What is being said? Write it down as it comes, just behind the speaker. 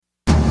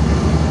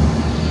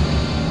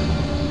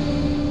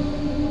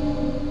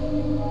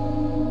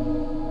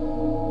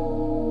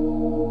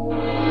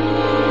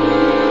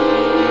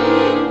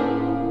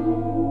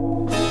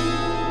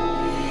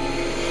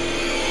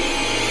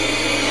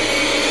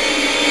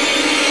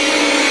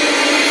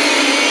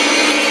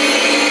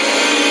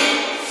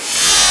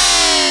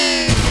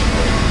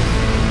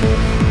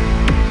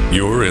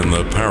in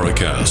the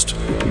Paracast,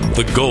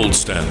 the gold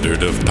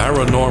standard of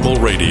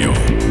paranormal radio.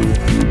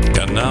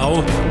 And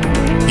now,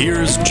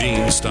 here's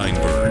Gene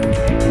Steinberg.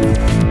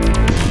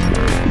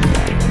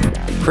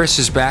 Chris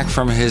is back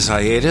from his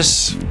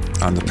hiatus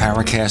on the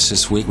Paracast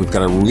this week. We've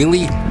got a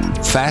really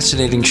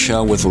fascinating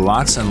show with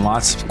lots and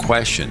lots of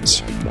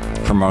questions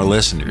from our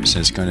listeners.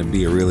 It's going to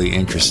be a really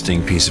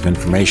interesting piece of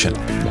information.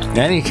 In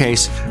any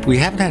case, we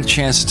haven't had a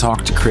chance to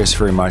talk to Chris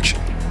very much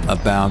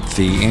about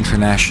the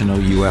International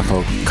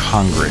UFO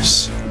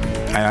Congress.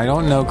 I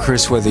don't know,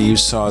 Chris, whether you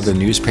saw the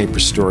newspaper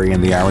story in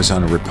the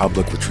Arizona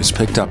Republic, which was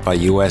picked up by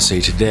USA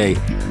Today,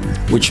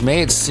 which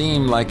made it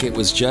seem like it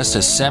was just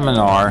a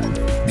seminar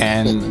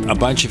and a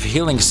bunch of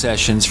healing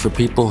sessions for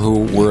people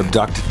who were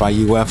abducted by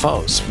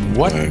UFOs.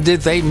 What did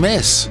they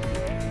miss?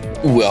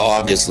 Well,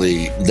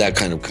 obviously, that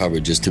kind of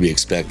coverage is to be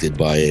expected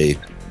by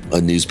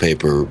a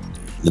newspaper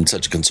in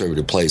such a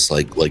conservative place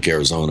like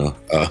Arizona.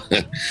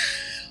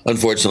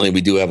 Unfortunately,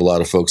 we do have a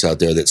lot of folks out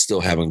there that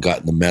still haven't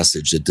gotten the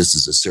message that this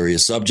is a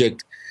serious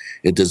subject.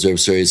 It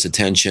deserves serious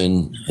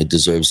attention. It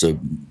deserves the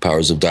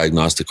powers of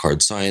diagnostic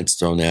hard science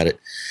thrown at it.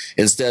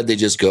 Instead, they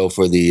just go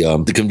for the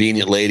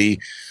convenient lady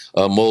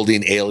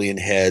molding alien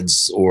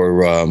heads,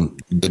 or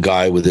the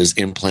guy with his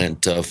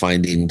implant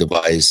finding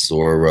device,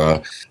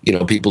 or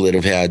people that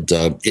have had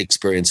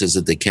experiences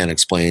that they can't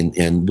explain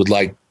and would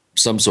like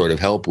some sort of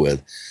help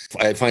with.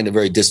 I find it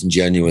very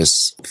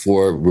disingenuous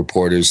for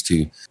reporters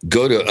to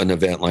go to an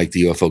event like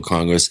the UFO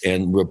Congress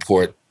and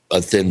report a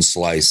thin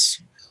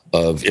slice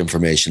of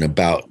information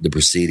about the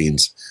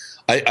proceedings.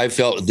 I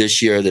felt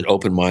this year that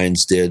Open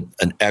Minds did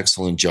an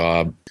excellent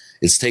job.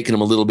 It's taken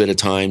them a little bit of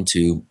time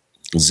to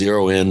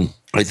zero in,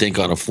 I think,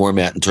 on a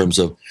format in terms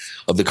of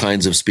the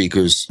kinds of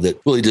speakers that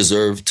really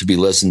deserve to be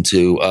listened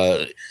to.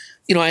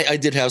 I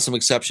did have some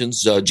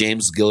exceptions.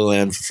 James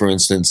Gilliland, for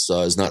instance,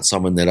 is not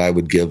someone that I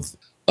would give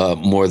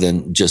more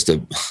than just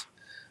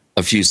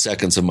a few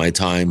seconds of my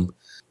time.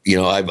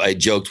 I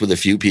joked with a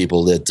few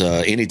people that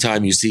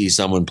anytime you see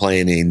someone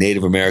playing a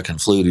Native American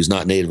flute who's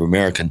not Native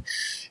American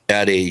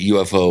at a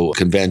UFO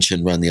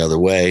convention, run the other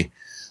way.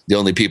 The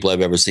only people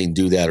I've ever seen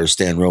do that are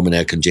Stan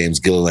Romanek and James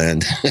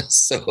Gilliland.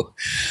 So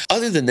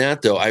other than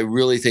that, though, I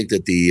really think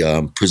that the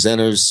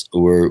presenters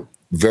were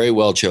very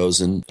well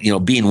chosen.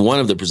 Being one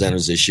of the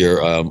presenters this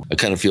year, I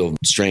kind of feel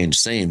strange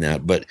saying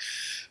that, but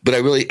I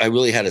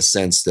really had a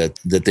sense that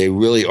they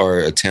really are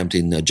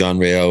attempting, John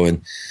Rayo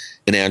and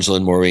Angela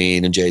and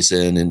Maureen and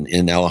Jason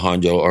and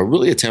Alejandro are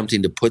really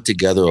attempting to put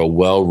together a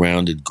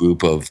well-rounded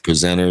group of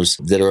presenters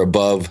that are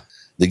above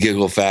the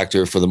giggle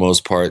factor for the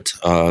most part.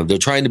 They're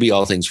trying to be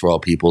all things for all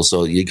people,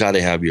 so you got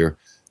to have your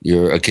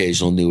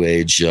occasional new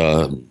age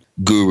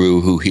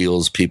guru who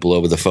heals people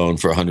over the phone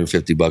for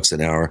 $150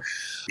 an hour.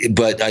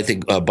 But I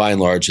think by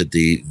and large that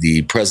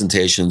the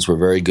presentations were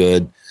very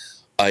good.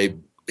 I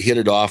hit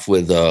it off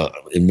with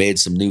and made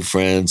some new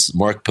friends.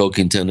 Mark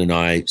Pilkington and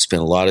I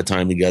spent a lot of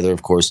time together.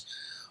 Of course,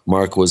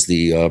 Mark was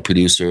the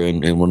producer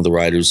and one of the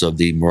writers of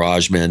the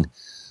Mirage Men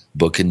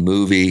book and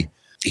movie.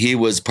 He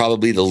was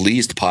probably the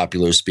least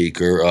popular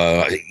speaker.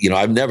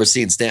 I've never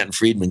seen Stanton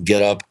Friedman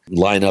get up,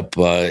 line up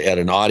at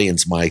an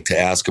audience mic to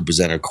ask a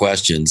presenter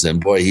questions.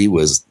 And boy, he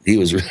was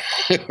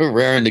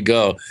raring to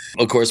go.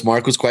 Of course,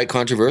 Mark was quite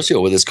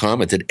controversial with his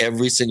comment that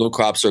every single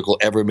crop circle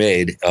ever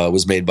made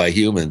was made by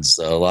humans.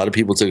 A lot of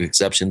people took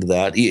exception to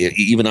that.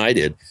 Even I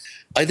did.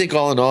 I think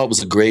all in all, it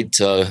was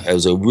it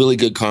was a really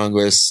good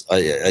Congress.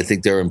 I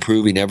think they're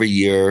improving every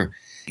year.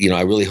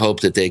 I really hope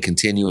that they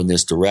continue in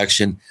this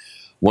direction.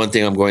 One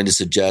thing I'm going to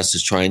suggest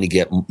is trying to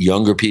get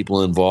younger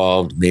people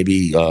involved,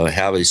 maybe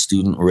have a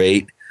student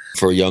rate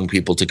for young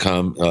people to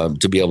come,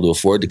 to be able to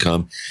afford to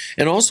come,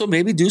 and also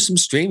maybe do some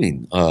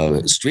streaming,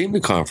 stream the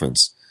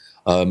conference,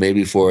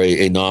 maybe for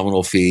a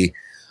nominal fee.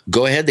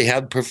 Go ahead. They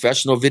have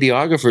professional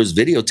videographers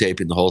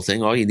videotaping the whole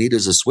thing. All you need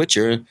is a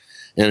switcher and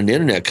an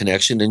internet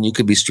connection, and you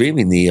could be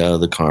streaming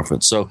the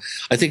conference. So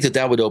I think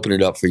that would open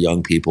it up for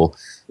young people,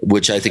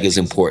 which I think is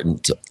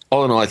important.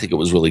 All in all, I think it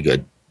was really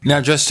good. Now,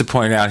 just to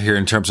point out here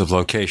in terms of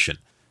location,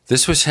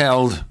 this was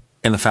held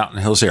in the Fountain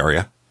Hills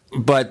area,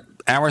 but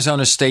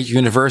Arizona State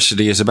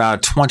University is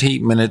about a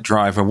 20-minute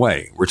drive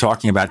away. We're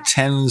talking about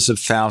tens of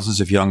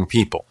thousands of young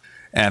people.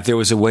 And if there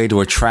was a way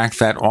to attract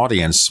that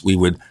audience, we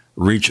would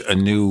reach a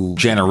new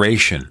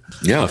generation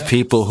of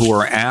people who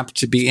are apt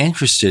to be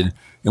interested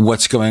in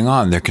what's going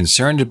on. They're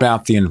concerned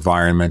about the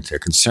environment. They're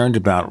concerned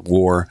about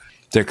war.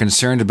 They're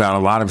concerned about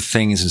a lot of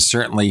things, and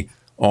certainly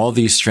all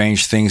these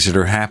strange things that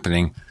are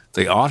happening.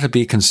 They ought to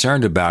be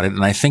concerned about it,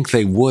 and I think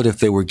they would if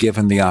they were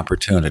given the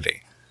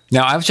opportunity.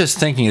 Now, I was just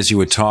thinking as you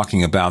were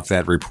talking about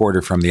that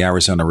reporter from the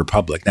Arizona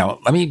Republic. Now,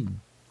 let me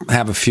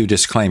have a few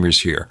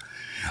disclaimers here.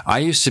 I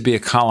used to be a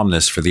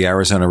columnist for the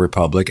Arizona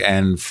Republic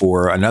and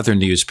for another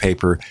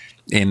newspaper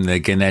in the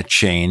Gannett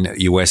chain,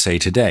 USA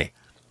Today.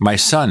 My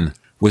son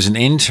was an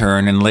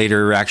intern and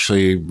later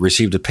actually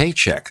received a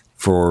paycheck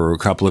for a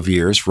couple of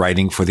years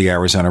writing for the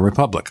Arizona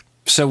Republic.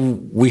 So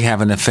we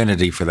have an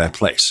affinity for that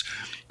place.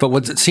 But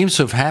what seems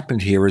to have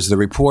happened here is the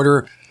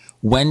reporter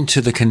went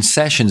to the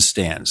concession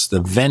stands,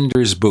 the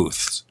vendors'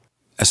 booths,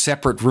 a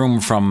separate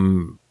room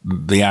from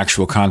the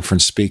actual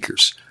conference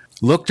speakers.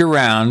 Looked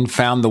around,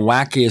 found the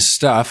wackiest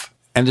stuff,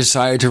 and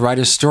decided to write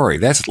a story.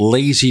 That's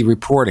lazy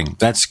reporting.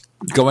 That's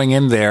going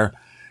in there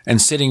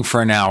and sitting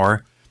for an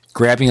hour,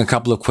 grabbing a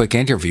couple of quick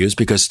interviews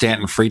because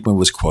Stanton Friedman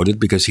was quoted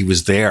because he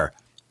was there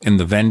in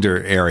the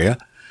vendor area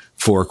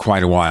for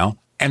quite a while.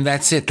 And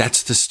that's it.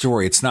 That's the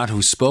story. It's not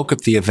who spoke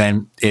at the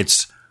event.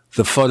 It's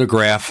the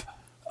photograph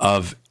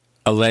of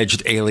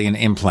alleged alien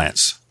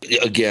implants.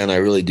 Again, I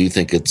really do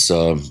think it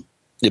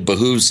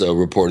behooves a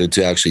reporter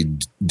to actually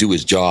do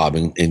his job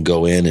and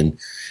go in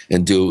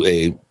and do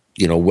a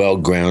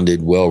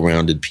well-grounded,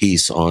 well-rounded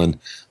piece on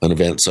an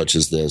event such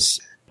as this.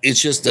 It's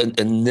just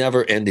a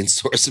never-ending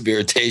source of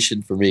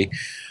irritation for me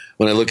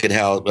when I look at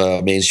how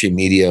mainstream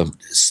media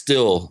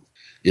still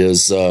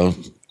is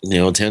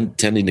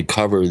tending to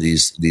cover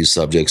these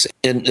subjects.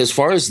 And as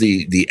far as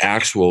the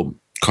actual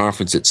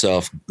conference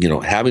itself,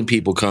 having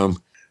people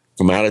come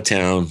from out of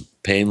town,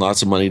 paying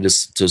lots of money to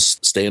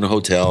stay in a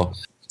hotel,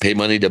 pay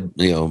money to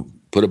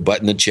put a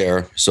butt in a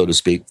chair, so to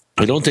speak.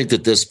 I don't think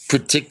that this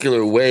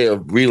particular way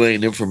of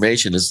relaying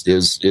information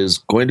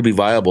is going to be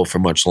viable for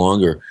much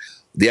longer.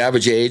 The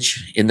average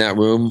age in that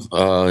room,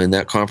 in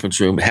that conference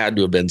room, had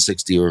to have been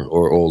 60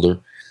 or older.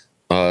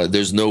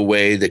 There's no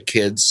way that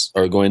kids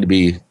are going to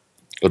be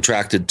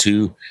attracted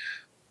to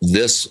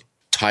this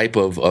type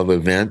of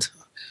event.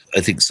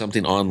 I think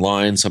something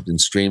online, something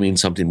streaming,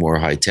 something more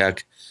high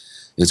tech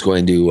is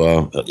going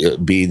to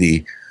be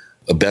the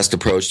best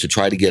approach to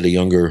try to get a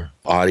younger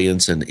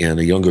audience and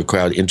a younger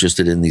crowd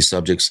interested in these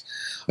subjects.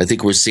 I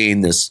think we're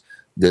seeing this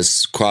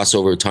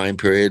crossover time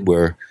period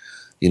where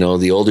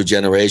the older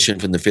generation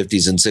from the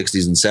 50s and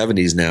 60s and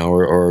 70s now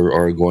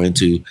are going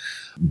to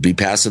be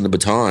passing the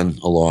baton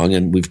along,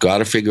 and we've got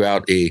to figure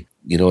out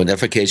an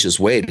efficacious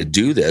way to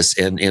do this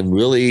and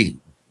really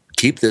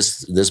keep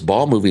this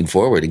ball moving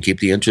forward and keep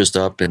the interest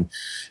up and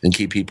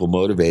keep people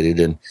motivated.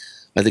 And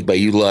I think by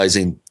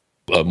utilizing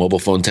mobile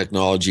phone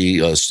technology,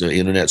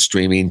 internet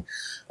streaming,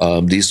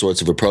 these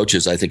sorts of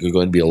approaches, I think are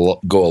going to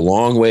go a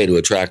long way to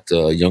attract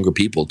younger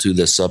people to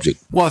this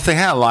subject. Well, if they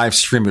had a live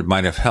stream, it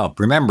might have helped.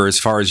 Remember, as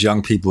far as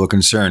young people are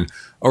concerned,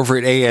 over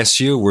at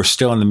ASU, we're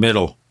still in the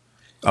middle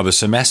of a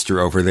semester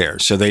over there.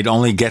 So they'd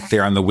only get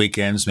there on the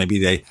weekends. Maybe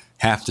they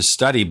have to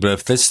study. But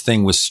if this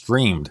thing was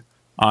streamed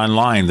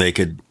online, they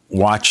could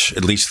watch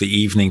at least the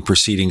evening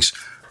proceedings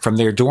from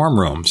their dorm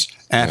rooms.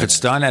 And if it's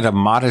done at a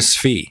modest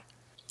fee,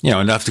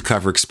 enough to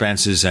cover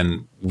expenses,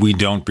 and we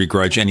don't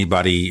begrudge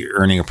anybody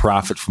earning a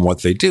profit from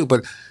what they do,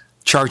 but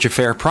charge a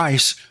fair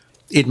price,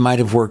 it might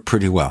have worked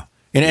pretty well.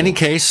 In any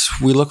case,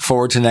 we look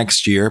forward to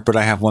next year, but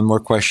I have one more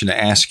question to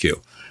ask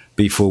you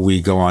before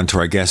we go on to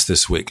our guest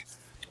this week.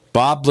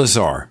 Bob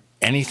Lazar,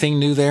 anything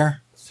new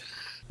there?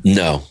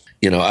 No.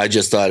 I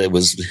just thought it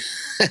was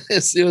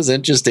it was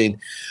interesting.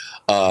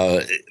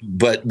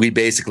 But we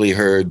basically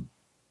heard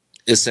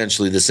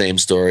essentially the same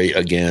story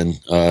again,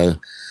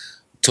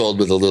 told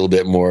with a little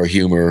bit more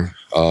humor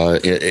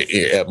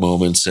at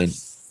moments. And,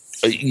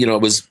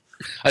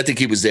 I think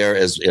he was there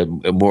as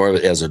more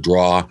as a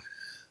draw.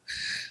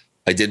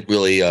 I didn't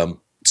really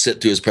sit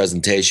through his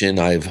presentation.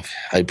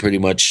 I pretty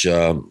much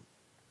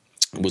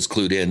was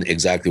clued in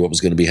exactly what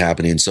was going to be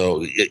happening.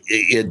 So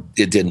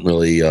it didn't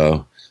really,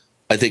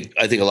 I think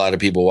a lot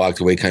of people walked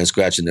away kind of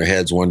scratching their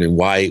heads wondering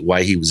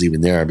why he was even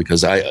there,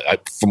 because I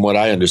from what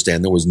I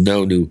understand, there was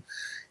no new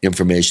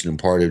information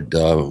imparted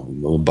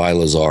by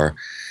Lazar.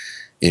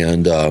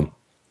 And,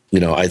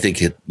 I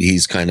think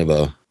he's kind of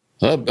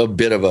a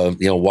bit of a,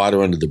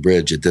 water under the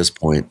bridge at this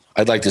point.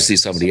 I'd like to see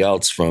somebody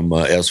else from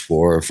S4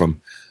 or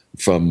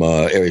from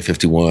Area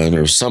 51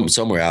 or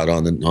somewhere out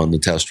on the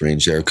test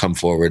range there come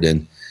forward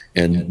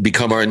and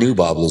become our new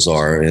Bob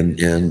Lazar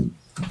and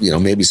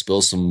maybe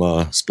spill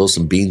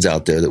some beans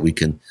out there that we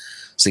can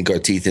sink our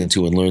teeth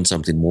into and learn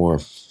something more.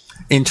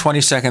 In 20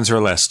 seconds or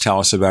less, tell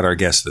us about our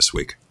guest this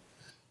week.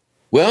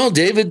 Well,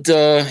 David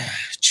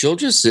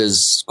Childress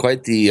is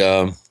quite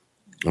the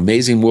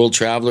amazing world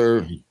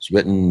traveler. He's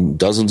written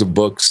dozens of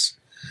books.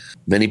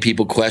 Many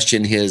people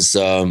question his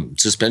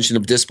suspension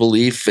of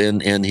disbelief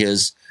and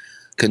his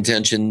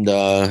contention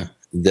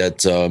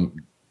that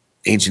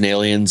ancient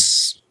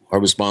aliens are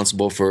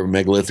responsible for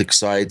megalithic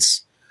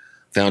sites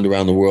found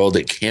around the world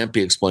that can't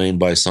be explained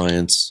by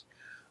science.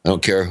 I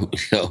don't care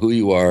who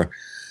you are.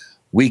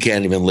 We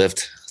can't even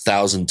lift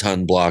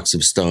 1,000-ton blocks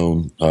of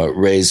stone,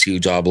 raise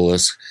huge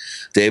obelisks.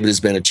 David has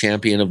been a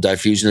champion of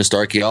diffusionist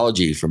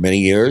archaeology for many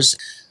years.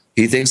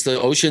 He thinks the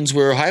oceans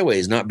were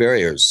highways, not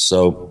barriers.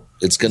 So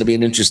it's going to be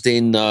an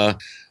interesting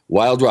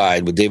wild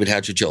ride with David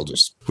Hatcher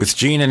Childress. With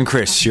Gene and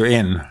Chris, you're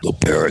in the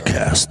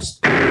Paracast.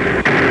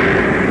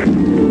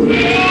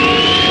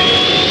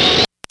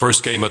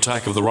 First came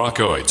Attack of the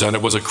Rockoids, and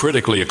it was a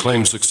critically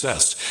acclaimed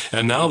success.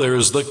 And now there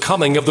is The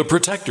Coming of the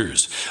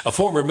Protectors. A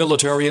former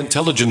military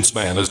intelligence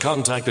man is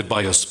contacted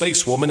by a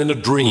space woman in a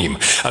dream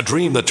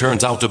that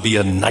turns out to be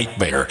a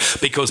nightmare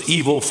because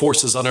evil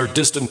forces on her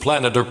distant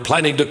planet are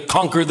planning to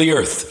conquer the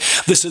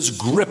Earth. This is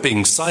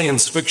gripping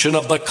science fiction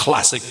of the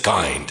classic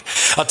kind.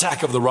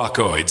 Attack of the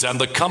Rockoids and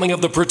the Coming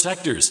of the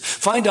Protectors.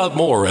 Find out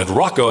more at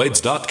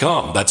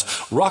rockoids.com. That's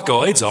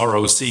Rockoids,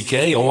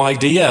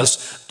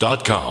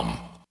 ROCKOIDS.com.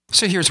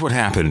 So here's what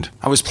happened.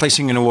 I was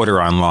placing an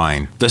order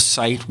online. The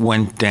site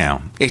went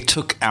down. It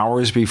took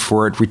hours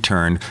before it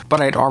returned, but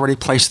I'd already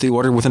placed the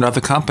order with another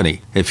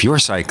company. If your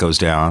site goes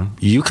down,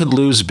 you could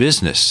lose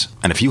business.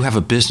 And if you have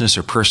a business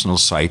or personal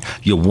site,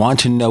 you'll want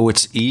to know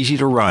it's easy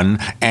to run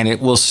and it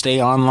will stay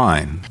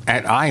online.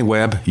 At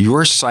iWeb,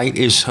 your site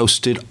is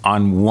hosted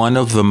on one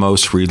of the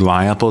most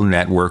reliable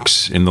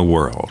networks in the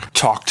world.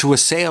 Talk to a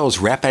sales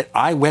rep at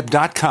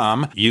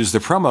iWeb.com. Use the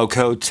promo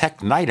code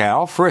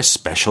TechNightOwl for a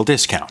special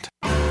discount.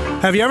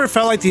 Have you ever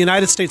felt like the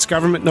United States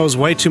government knows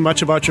way too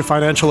much about your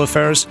financial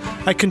affairs?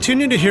 I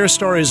continue to hear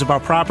stories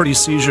about property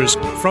seizures,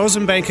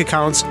 frozen bank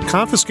accounts,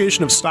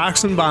 confiscation of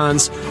stocks and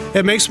bonds.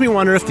 It makes me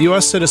wonder if the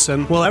U.S.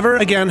 citizen will ever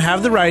again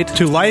have the right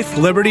to life,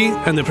 liberty,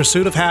 and the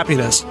pursuit of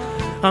happiness.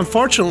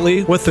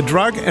 Unfortunately, with the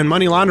Drug and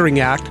Money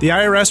Laundering Act, the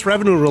IRS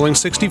Revenue Ruling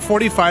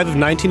 6045 of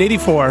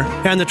 1984,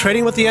 and the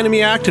Trading with the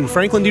Enemy Act and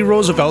Franklin D.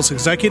 Roosevelt's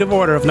Executive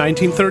Order of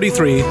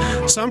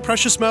 1933, some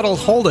precious metal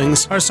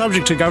holdings are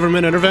subject to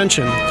government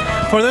intervention.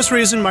 For this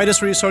reason,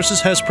 Midas Resources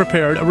has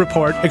prepared a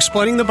report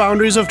explaining the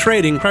boundaries of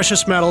trading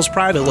precious metals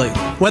privately.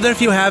 Whether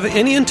if you have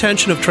any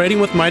intention of trading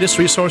with Midas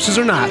Resources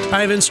or not,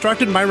 I have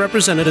instructed my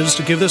representatives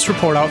to give this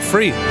report out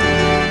free.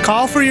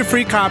 Call for your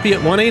free copy at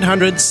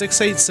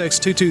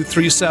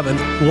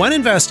 1-800-686-2237. When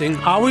investing,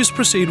 always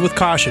proceed with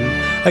caution.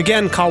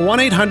 Again, call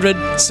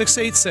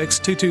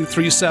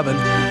 1-800-686-2237.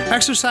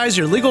 Exercise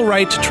your legal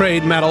right to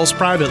trade metals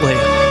privately.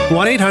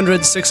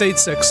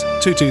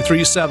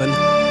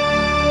 1-800-686-2237.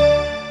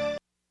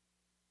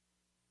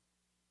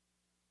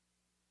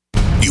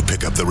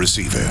 Pick up the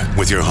receiver.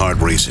 With your heart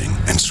racing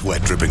and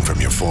sweat dripping from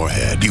your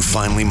forehead, you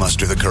finally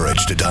muster the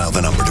courage to dial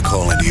the number to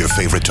call into your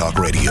favorite talk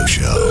radio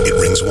show. It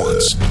rings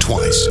once,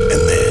 twice,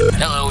 and then...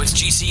 Hello, it's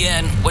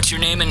GCN. What's your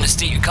name and the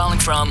state you're calling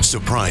from?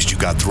 Surprised you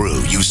got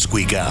through, you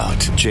squeak out.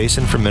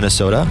 Jason from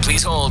Minnesota.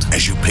 Please hold.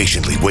 As you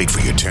patiently wait for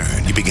your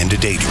turn, you begin to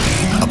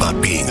daydream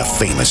about being a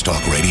famous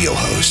talk radio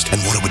host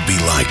and what it would be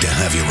like to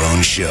have your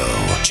own show.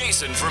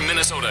 Jason from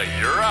Minnesota,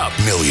 you're up.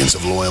 Millions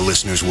of loyal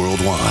listeners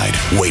worldwide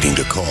waiting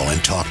to call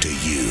and talk to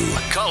you.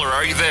 Caller,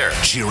 are you there?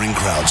 Cheering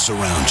crowds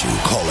surround you,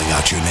 calling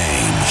out your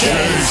name.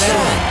 Jason!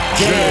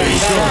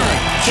 Jason!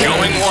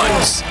 Going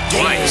once,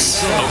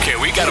 twice. Okay,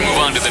 we gotta move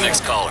on to the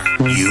next caller.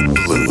 You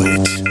blew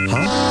it.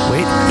 Huh?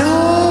 Wait,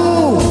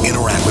 no!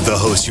 Interact with the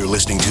host you're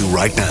listening to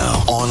right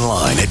now,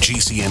 online at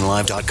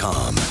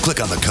gcnlive.com. Click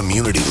on the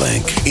community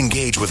link.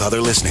 Engage with other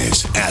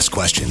listeners. Ask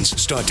questions.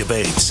 Start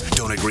debates.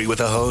 Don't agree with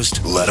the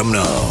host? Let them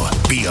know.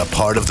 Be a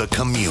part of the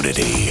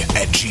community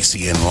at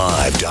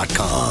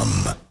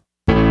gcnlive.com.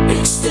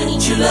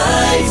 Extend your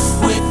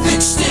life with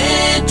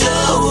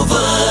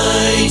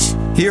Extendovite.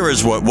 Here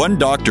is what one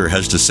doctor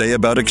has to say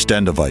about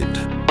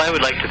Extendovite. I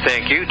would like to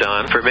thank you,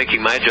 Don, for making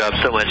my job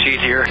so much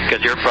easier,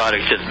 because your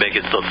products just make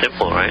it so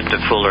simple, right? To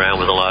fool around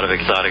with a lot of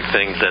exotic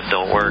things that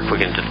don't work, we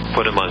can just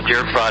put them on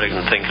your product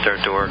and things start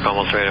to work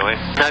almost right away.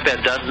 I've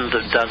had dozens of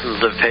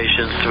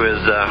patients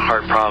with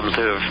heart problems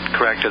who have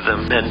corrected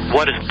them, and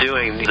what it's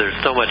doing, there's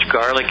so much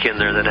garlic in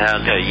there that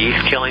has a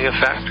yeast-killing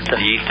effect. The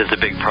yeast is a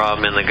big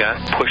problem in the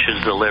gut, pushes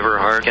the liver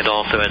hard. It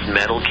also has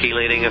metal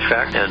chelating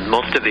effect, and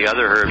most of the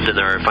other herbs in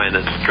there I find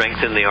that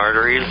strengthen the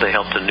arteries. They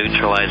help to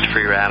neutralize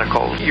free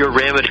radicals. Your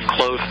remedy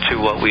close to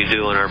what we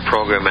do in our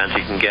program as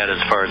you can get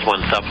as far as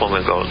one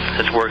supplement goes.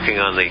 It's working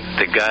on the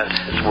gut,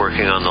 it's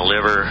working on the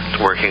liver, it's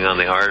working on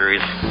the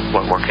arteries.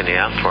 What more can you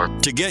ask for?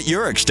 To get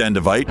your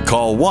Extendovite,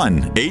 call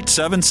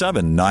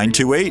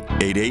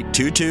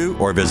 1-877-928-8822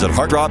 or visit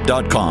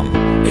heartdrop.com.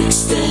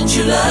 Extend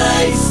your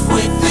life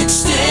with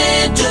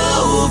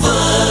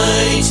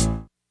Extendovite.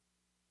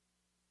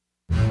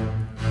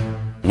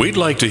 We'd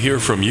like to hear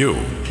from you.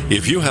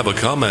 If you have a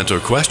comment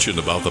or question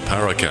about the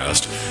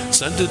Paracast,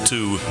 send it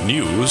to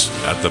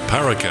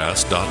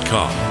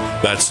news@theparacast.com.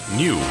 That's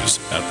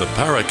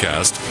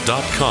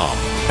news@theparacast.com.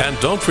 And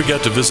don't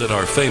forget to visit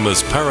our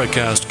famous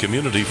Paracast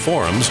community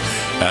forums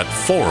at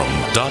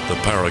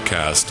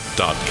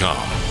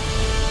forum.theparacast.com.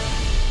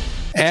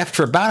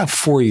 After about a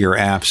 4-year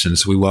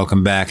absence, we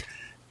welcome back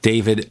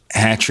David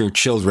Hatcher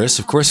Childress.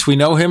 Of course, we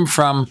know him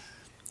from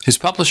his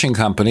publishing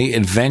company,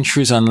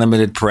 Adventures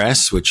Unlimited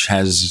Press, which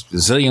has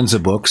zillions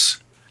of books.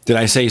 Did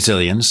I say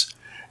zillions?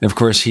 And of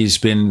course, he's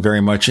been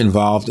very much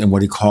involved in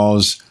what he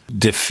calls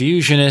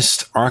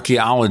diffusionist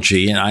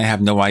archaeology, and I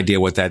have no idea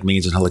what that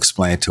means, and he'll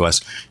explain it to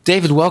us.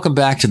 David, welcome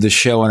back to the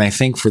show, and I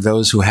think for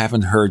those who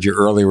haven't heard your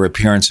earlier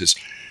appearances,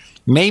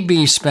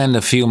 maybe spend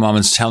a few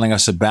moments telling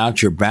us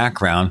about your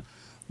background,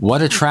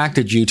 what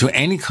attracted you to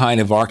any kind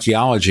of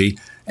archaeology,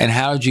 and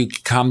how did you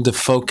come to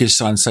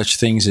focus on such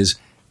things as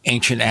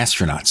ancient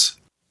astronauts?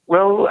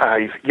 Well,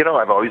 I've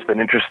always been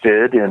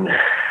interested in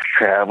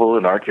travel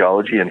and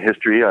archaeology and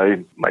history.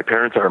 My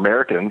parents are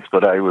Americans,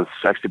 but I was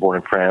actually born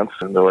in France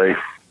in the late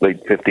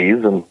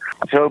 50s, and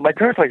so my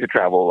parents like to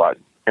travel a lot.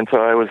 And so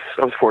I was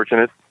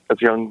fortunate as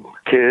a young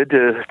kid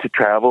to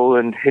travel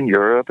in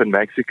Europe and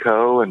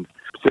Mexico and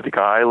Pacific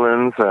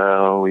Islands.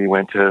 We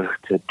went to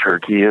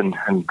Turkey and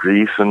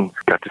Greece and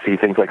got to see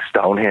things like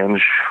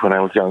Stonehenge when I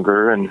was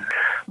younger. And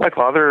my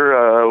father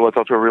was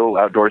also a real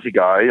outdoorsy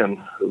guy and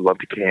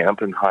loved to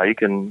camp and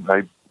hike. And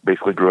I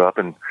basically grew up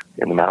in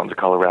the mountains of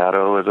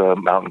Colorado as a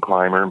mountain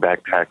climber and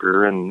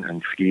backpacker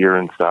and skier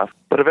and stuff.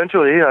 But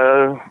eventually,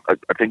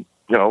 I think,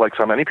 like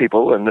so many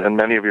people and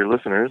many of your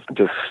listeners,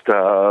 just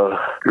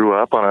grew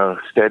up on a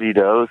steady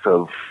dose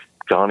of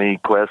Johnny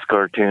Quest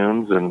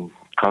cartoons and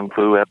Kung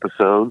Fu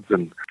episodes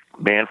and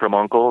Man from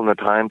U.N.C.L.E. and the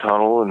Time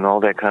Tunnel and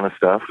all that kind of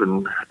stuff.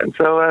 And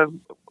so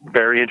I'm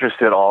very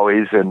interested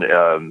always in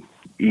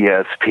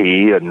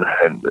ESP and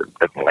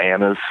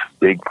Atlantis,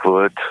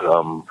 Bigfoot,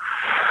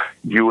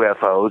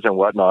 UFOs and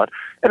whatnot.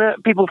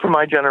 And people from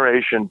my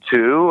generation,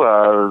 too,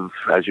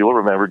 as you'll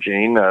remember,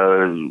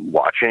 Gene,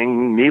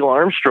 watching Neil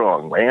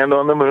Armstrong land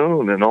on the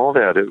moon and all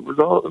that. It was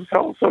all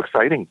so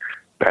exciting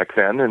back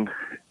then, and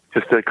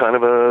just a kind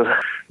of a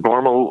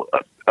normal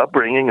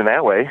upbringing in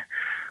that way.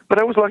 But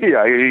I was lucky.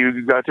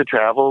 I got to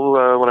travel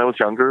when I was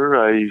younger.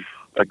 I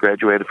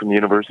graduated from the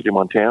University of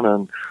Montana,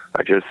 and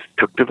I just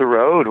took to the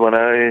road when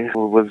I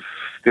was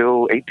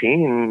still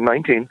 18,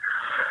 19.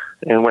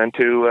 And I went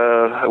to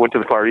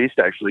the Far East,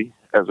 actually,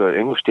 as an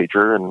English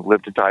teacher, and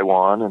lived in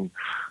Taiwan and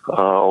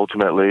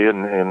ultimately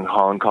in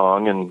Hong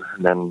Kong, and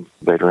then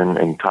later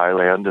in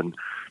Thailand, and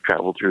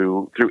traveled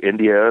through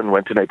India and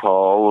went to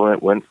Nepal,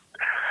 went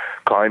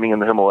climbing in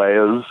the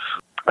Himalayas.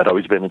 I'd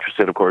always been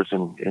interested, of course,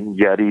 in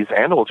Yetis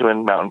and also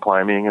in mountain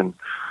climbing and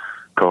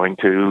going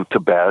to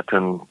Tibet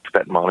and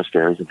Tibetan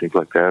monasteries and things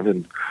like that.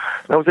 And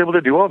I was able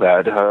to do all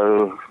that.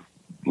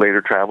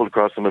 Later traveled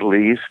across the Middle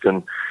East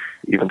and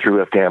even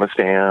through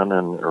Afghanistan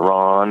and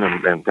Iran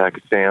and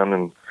Pakistan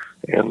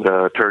and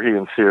Turkey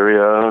and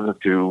Syria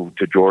to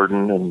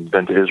Jordan and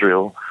then to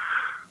Israel.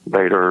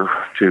 Later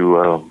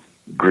to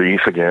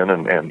Greece again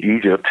and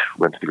Egypt.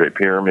 Went to the Great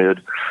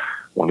Pyramid.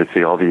 Wanted to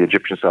see all the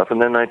Egyptian stuff.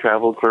 And then I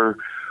traveled for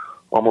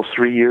almost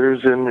 3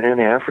 years in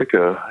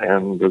Africa,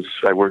 and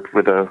I worked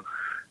with a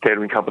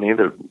catering company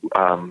that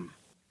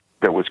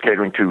was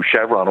catering to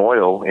Chevron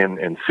Oil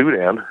in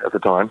Sudan at the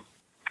time.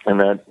 And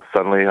that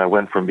suddenly I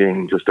went from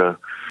being just a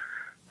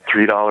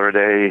 $3 a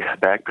day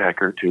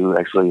backpacker to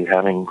actually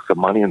having some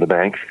money in the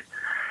bank.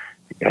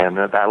 And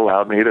that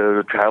allowed me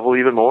to travel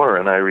even more.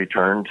 And I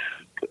returned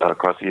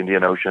across the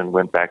Indian Ocean,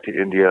 went back to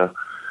India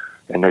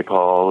and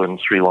Nepal and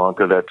Sri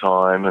Lanka that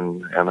time,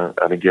 and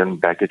again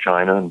back to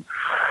China. And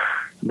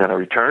then I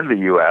returned to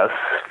the U.S.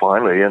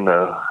 finally in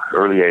the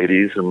early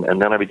 80s, and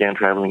then I began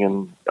traveling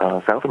in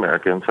South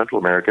America and Central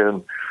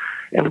America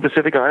and the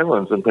Pacific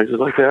Islands and places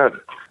like that.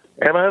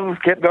 And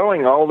I've kept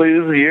going all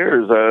these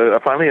years.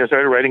 Finally, I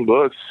started writing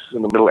books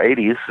in the middle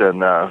 80s, and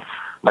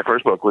my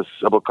first book was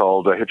a book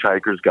called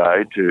Hitchhiker's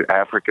Guide to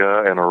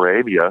Africa and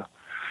Arabia.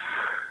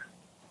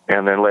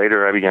 And then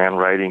later I began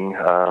writing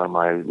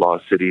my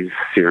Lost Cities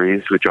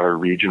series, which are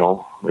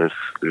regional. There's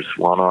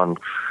one on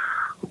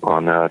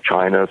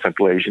China,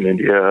 Central Asia, and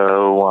India,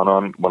 one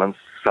on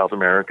South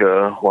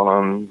America, one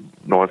on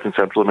North and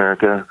Central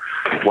America,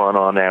 one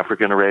on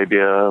Africa and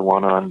Arabia,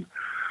 one on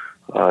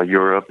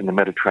Europe and the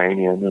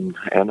Mediterranean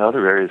and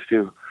other areas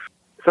too.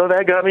 So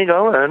that got me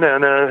going,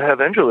 and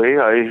eventually,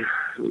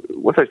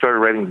 once I started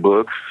writing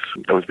books,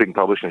 I was being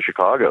published in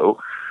Chicago,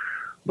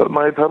 but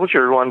my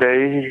publisher one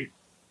day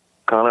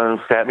kind of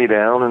sat me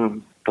down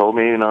and told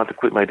me not to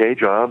quit my day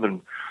job,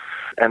 and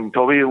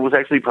told me it was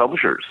actually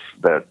publishers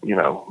that,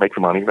 make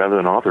the money rather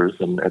than authors.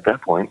 And at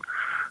that point,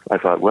 I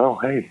thought, well,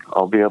 hey,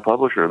 I'll be a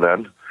publisher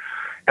then.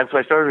 And so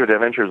I started at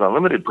Adventures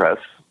Unlimited Press,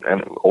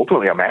 and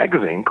ultimately a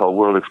magazine called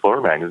World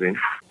Explorer Magazine.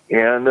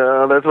 And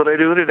that's what I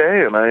do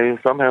today, and I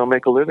somehow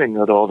make a living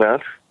at all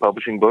that,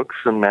 publishing books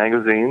and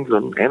magazines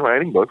and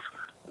writing books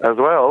as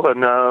well.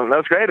 And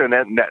that's great. And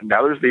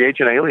now there's the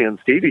Ancient Aliens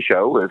TV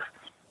show with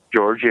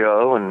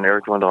Giorgio and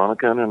Eric Von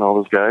Doniken and all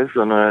those guys,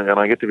 and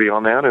I get to be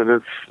on that,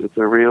 and it's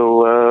a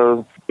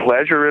real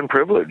pleasure and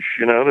privilege,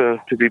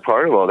 to be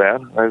part of all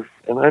that,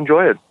 and I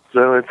enjoy it.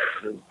 So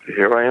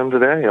here I am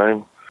today.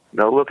 I'm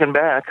no looking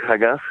back, I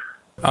guess.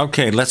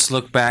 Okay, let's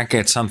look back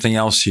at something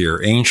else here.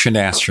 Ancient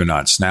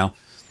astronauts. Now,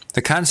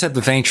 the concept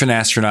of ancient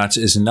astronauts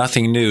is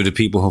nothing new to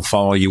people who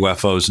follow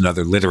UFOs and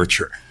other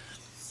literature.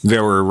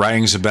 There were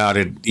writings about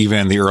it even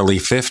in the early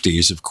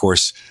 50s, of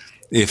course.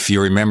 If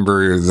you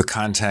remember the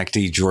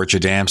contactee George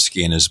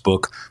Adamski in his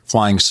book,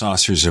 Flying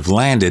Saucers Have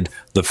Landed,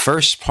 the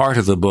first part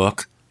of the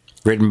book,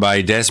 written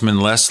by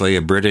Desmond Leslie,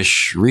 a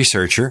British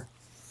researcher,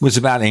 was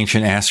about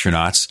ancient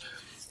astronauts.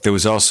 There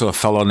was also a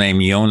fellow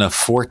named Yona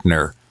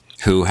Fortner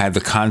who had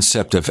the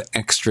concept of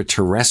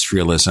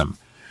extraterrestrialism,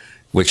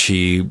 which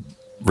he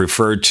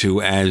referred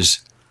to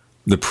as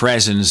the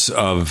presence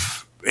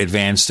of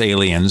advanced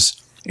aliens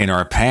in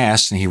our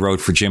past, and he wrote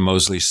for Jim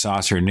Mosley's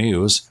Saucer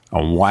News,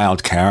 a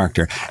wild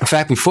character. In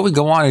fact, before we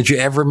go on, did you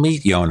ever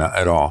meet Yona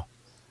at all?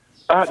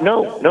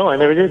 No, I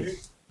never did.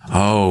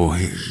 Oh,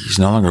 he's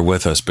no longer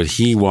with us, but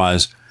he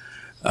was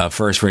a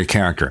first-rate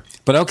character.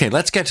 But okay,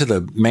 let's get to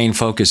the main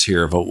focus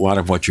here of a lot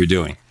of what you're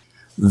doing.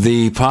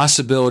 the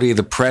possibility of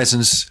the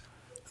presence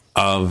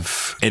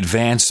of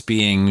advanced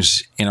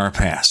beings in our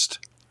past.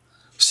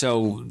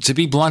 So, to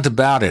be blunt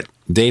about it,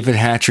 David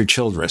Hatcher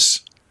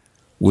Childress,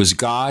 was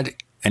God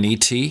an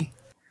E.T.?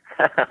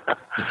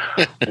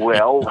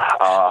 Well,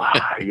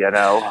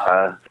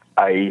 of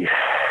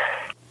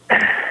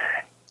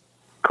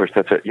course,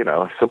 that's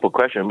a simple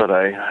question, but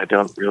I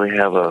don't really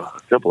have a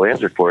simple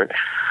answer for it.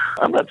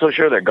 I'm not so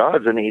sure that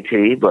God's an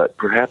ET, but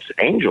perhaps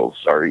angels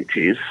are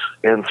ETs,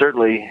 and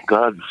certainly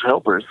God's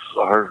helpers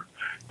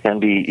can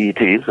be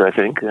ETs, I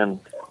think. And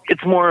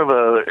it's more of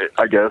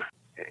I guess,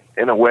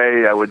 in a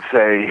way, I would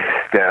say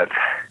that,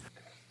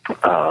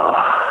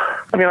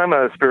 I'm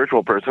a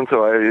spiritual person,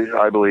 so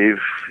I believe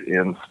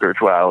in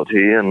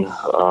spirituality and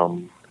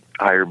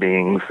higher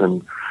beings,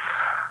 and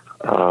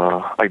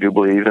I do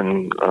believe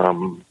in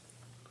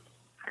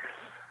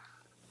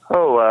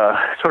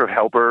sort of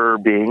helper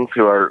beings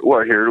who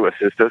are here to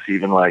assist us,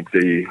 even like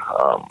the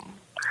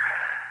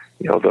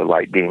the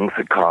light beings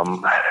that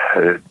come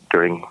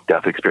during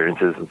death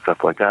experiences and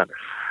stuff like that.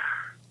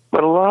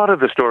 But a lot of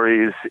the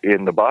stories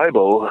in the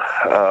Bible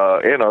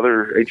and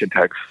other ancient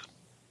texts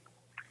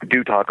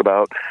do talk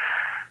about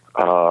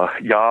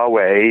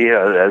Yahweh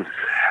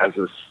as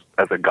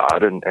a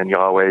god, and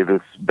Yahweh,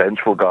 this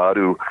vengeful God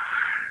who,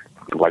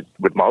 like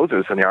with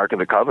Moses in the Ark of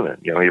the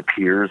Covenant, he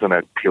appears in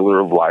a pillar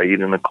of light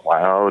in a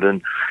cloud,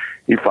 and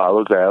he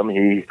follows them.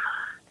 He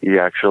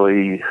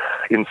actually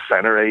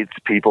incinerates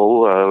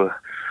people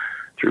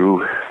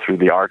through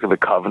the Ark of the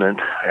Covenant,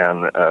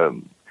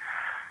 and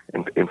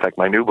in fact,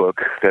 my new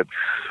book that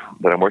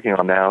I'm working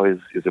on now is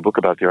a book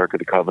about the Ark of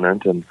the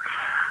Covenant and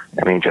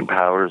ancient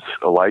powers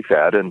like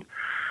that. And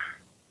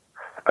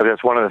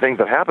that's one of the things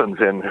that happens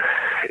in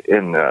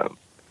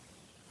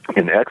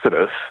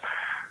Exodus,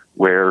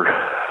 where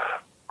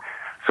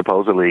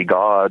supposedly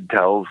God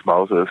tells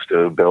Moses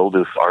to build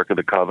this Ark of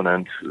the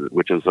Covenant,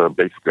 which is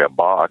basically a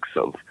box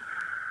of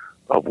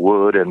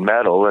wood and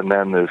metal, and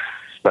then this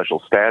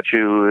special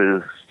statue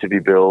is to be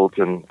built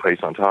and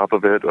placed on top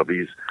of it of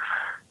these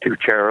two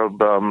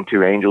cherubim,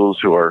 two angels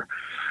who are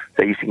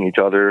facing each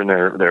other, and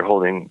they're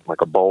holding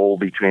like a bowl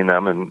between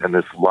them, and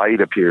this light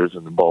appears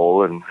in the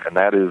bowl, and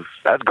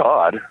that's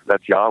God,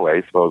 that's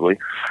Yahweh supposedly,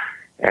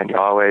 and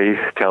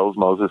Yahweh tells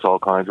Moses all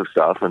kinds of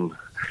stuff, and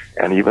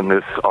even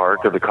this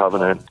Ark of the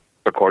Covenant,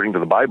 according to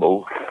the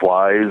Bible,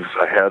 flies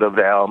ahead of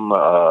them.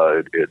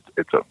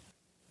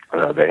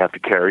 They have to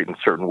carry it in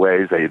certain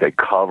ways. They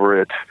cover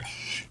it.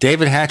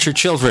 David Hatcher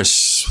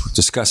Childress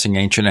discussing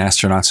ancient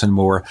astronauts and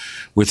more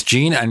with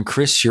Gene and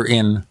Chris. You're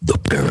in the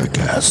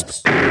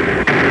Paracast.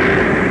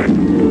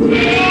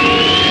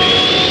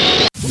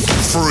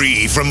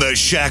 Free from the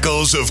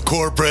shackles of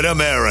corporate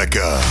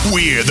America,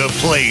 we're the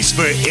place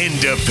for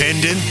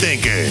independent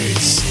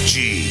thinkers.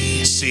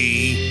 GCN.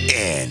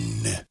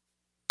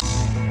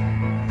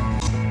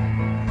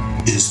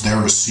 Is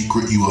there a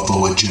secret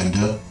UFO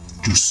agenda?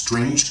 Do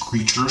strange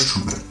creatures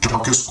from the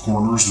darkest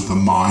corners of the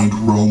mind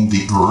roam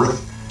the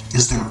earth?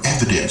 Is there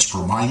evidence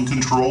for mind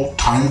control,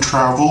 time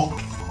travel,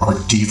 or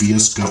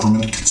devious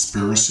government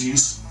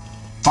conspiracies?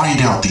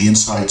 Find out the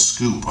inside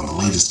scoop on the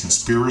latest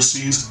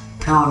conspiracies,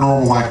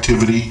 paranormal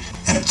activity,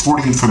 and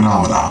Fortean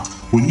phenomena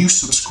when you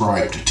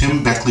subscribe to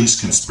Tim Beckley's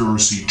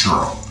Conspiracy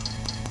Journal.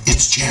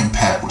 It's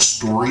jam-packed with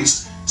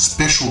stories,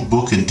 special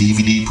book and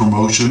DVD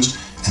promotions,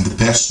 and the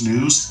best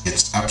news,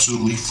 it's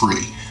absolutely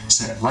free,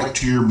 sent right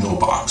to your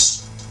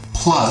mailbox.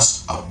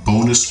 Plus, a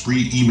bonus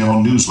free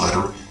email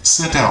newsletter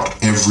sent out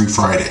every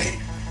Friday.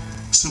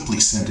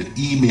 Simply send an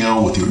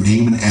email with your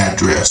name and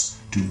address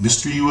to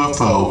Mr.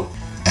 UFO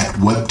at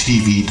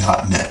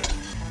webtv.net.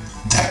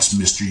 That's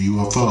Mr.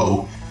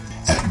 UFO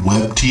at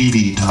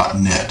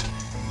webtv.net.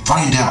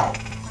 Find out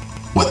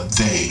what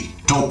they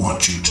don't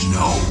want you to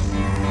know.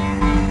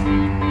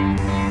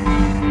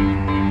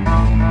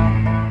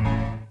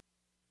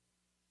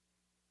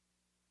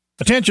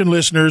 Attention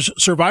listeners,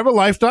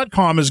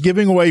 SurvivalLife.com is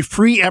giving away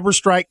free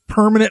EverStrike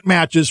permanent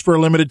matches for a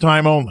limited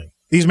time only.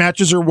 These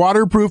matches are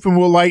waterproof and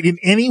will light in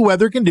any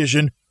weather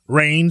condition,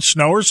 rain,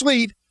 snow, or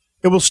sleet.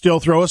 It will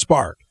still throw a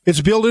spark. Its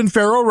built-in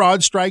ferro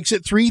rod strikes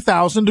at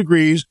 3,000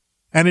 degrees,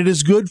 and it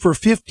is good for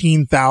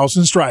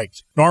 15,000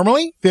 strikes.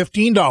 Normally,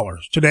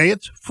 $15. Today,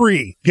 it's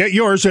free. Get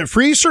yours at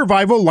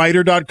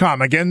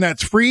freesurvivallighter.com. Again,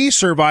 that's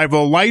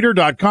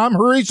freesurvivallighter.com.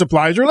 Hurry,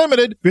 supplies are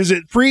limited.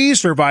 Visit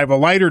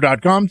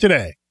freesurvivallighter.com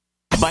today.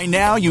 By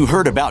now, you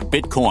heard about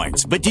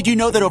Bitcoins, but did you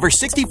know that over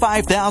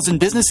 65,000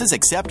 businesses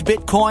accept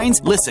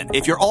Bitcoins? Listen,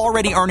 if you're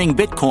already earning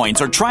Bitcoins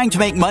or trying to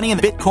make money in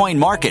the Bitcoin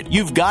market,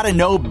 you've got to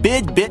know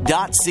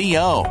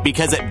bidbit.co,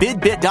 because at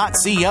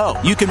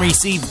bidbit.co, you can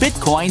receive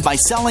Bitcoin by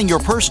selling your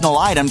personal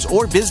items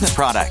or business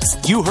products.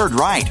 You heard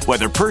right.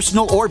 Whether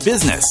personal or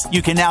business,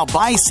 you can now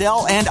buy,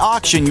 sell, and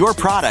auction your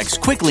products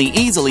quickly,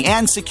 easily,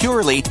 and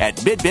securely at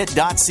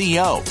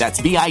bidbit.co.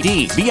 That's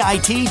bidbit.co.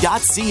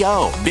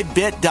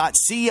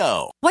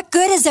 Bidbit.co. What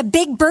good is a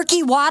Big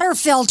Berkey water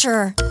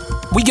filter?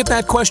 We get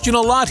that question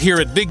a lot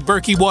here at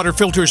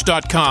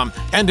BigBerkeyWaterFilters.com.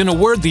 And in a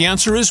word, the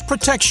answer is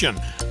protection.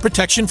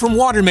 protection from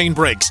water main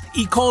breaks,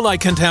 E. coli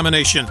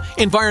contamination,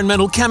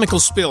 environmental chemical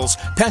spills,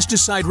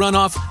 pesticide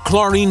runoff,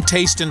 chlorine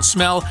taste and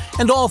smell,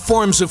 and all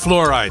forms of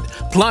fluoride.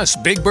 Plus,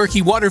 Big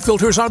Berkey water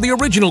filters are the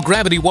original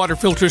gravity water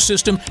filter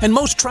system and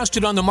most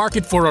trusted on the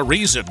market for a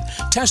reason.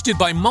 Tested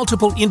by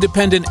multiple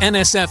independent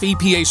NSF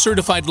EPA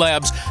certified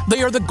labs,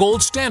 they are the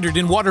gold standard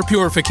in water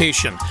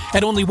purification.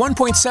 At only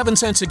 1.7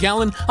 cents a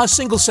gallon, a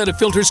single set of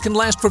filters can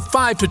last for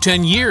 5 to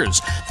 10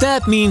 years.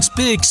 That means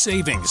big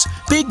savings.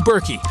 Big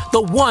Berkey,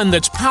 the one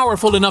that's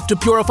powerful enough to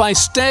purify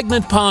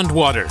stagnant pond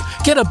water.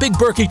 Get a Big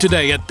Berkey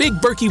today at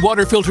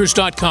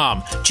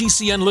BigBerkeyWaterFilters.com.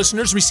 GCN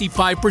listeners receive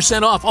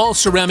 5% off all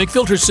ceramic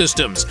filter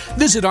systems.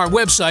 Visit our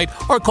website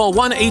or call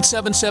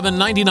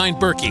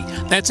 1-877-99-BERKEY.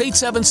 That's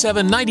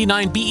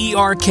 877-99-BERKEY.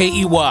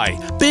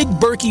 Big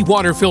Berkey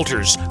Water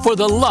Filters, for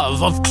the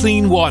love of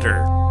clean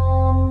water.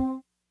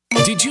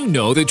 Did you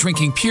know that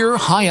drinking pure,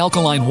 high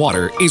alkaline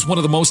water is one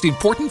of the most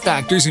important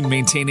factors in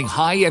maintaining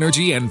high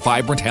energy and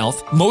vibrant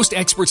health? Most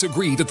experts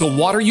agree that the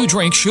water you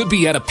drink should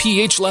be at a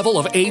pH level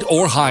of 8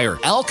 or higher.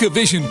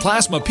 AlkaVision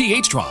Plasma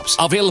pH Drops,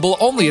 available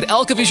only at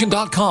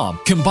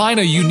alkavision.com, combine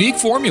a unique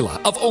formula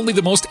of only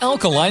the most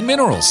alkaline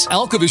minerals.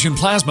 AlkaVision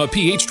Plasma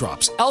pH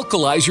Drops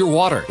alkalize your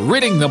water,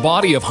 ridding the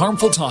body of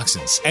harmful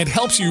toxins, and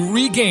helps you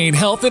regain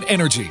health and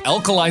energy.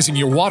 Alkalizing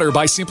your water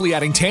by simply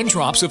adding 10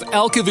 drops of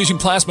AlkaVision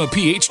Plasma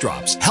pH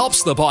Drops helps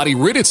the body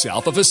rid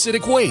itself of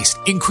acidic waste,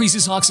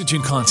 increases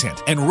oxygen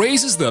content, and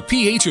raises the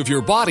pH of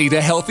your body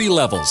to healthy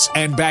levels.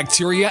 And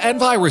bacteria and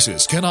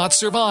viruses cannot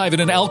survive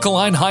in an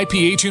alkaline high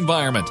pH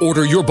environment.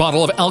 Order your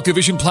bottle of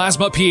AlkaVision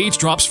Plasma pH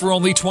Drops for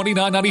only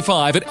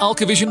 $29.95 at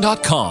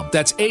alkavision.com.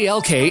 That's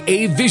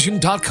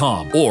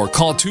ALKAvision.com. Or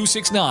call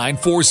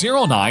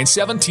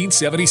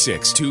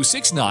 269-409-1776.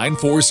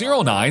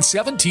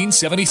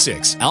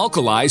 269-409-1776.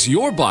 Alkalize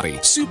your body.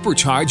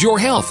 Supercharge your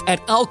health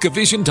at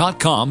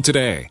alkavision.com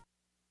today.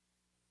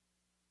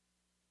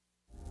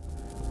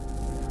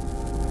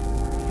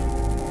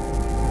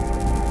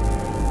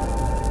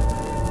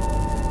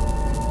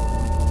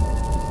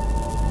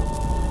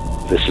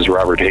 This is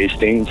Robert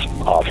Hastings,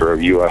 author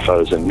of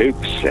UFOs and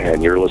Nukes,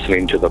 and you're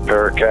listening to the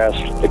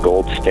Paracast, the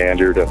gold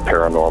standard of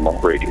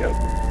paranormal radio.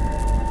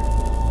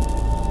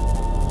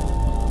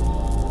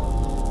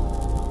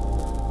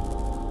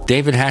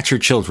 David Hatcher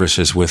Childress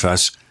is with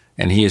us,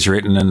 and he has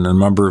written a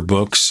number of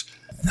books,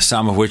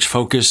 some of which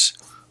focus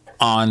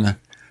on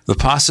the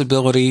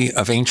possibility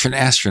of ancient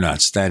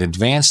astronauts, that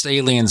advanced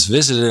aliens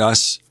visited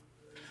us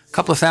a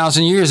couple of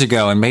thousand years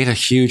ago and made a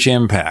huge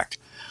impact.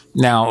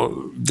 Now,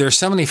 there's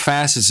so many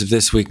facets of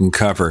this we can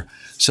cover,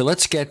 so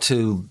let's get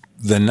to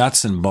the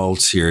nuts and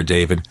bolts here,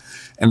 David.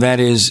 And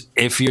that is,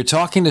 if you're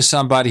talking to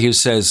somebody who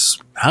says,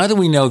 how do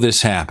we know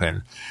this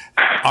happened?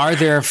 Are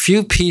there a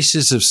few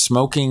pieces of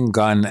smoking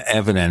gun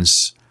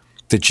evidence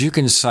that you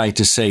can cite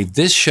to say,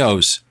 this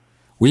shows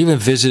we've been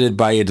visited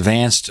by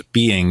advanced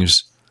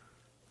beings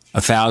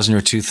 1,000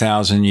 or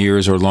 2,000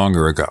 years or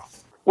longer ago?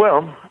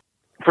 Well,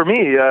 for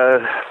me,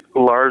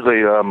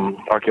 largely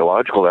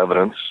archaeological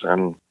evidence,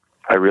 and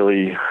I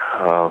really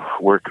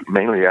work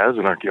mainly as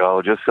an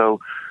archaeologist, so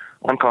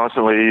I'm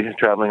constantly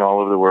traveling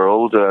all over the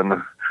world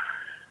and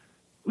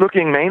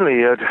looking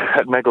mainly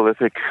at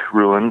megalithic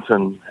ruins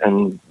and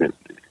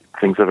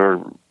things that are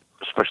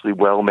especially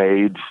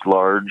well-made,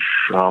 large,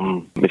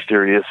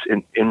 mysterious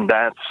in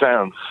that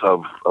sense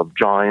of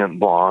giant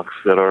blocks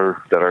that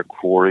are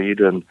quarried,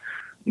 and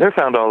they're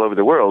found all over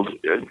the world.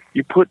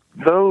 You put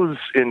those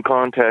in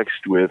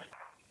context with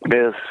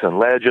myths and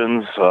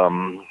legends,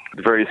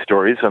 various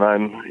stories, and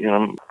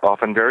I'm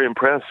often very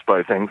impressed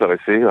by things that I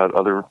see.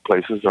 Other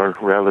places are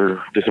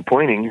rather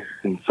disappointing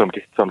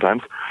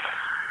sometimes.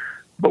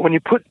 But when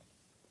you put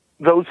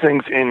those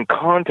things in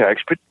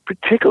context,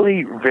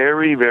 particularly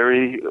very,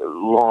 very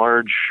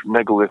large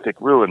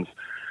megalithic ruins,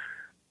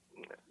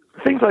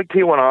 things like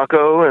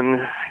Tiwanaku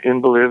and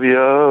in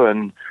Bolivia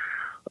and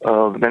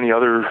many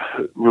other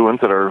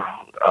ruins that are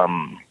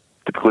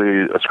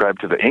typically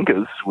ascribed to the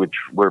Incas, which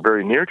were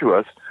very near to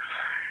us,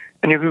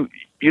 and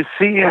you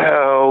see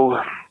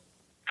how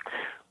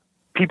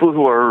people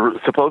who are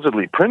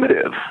supposedly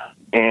primitive,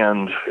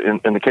 and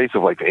in the case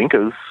of like the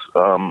Incas,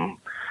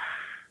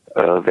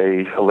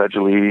 they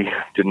allegedly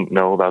didn't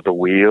know about the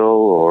wheel,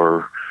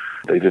 or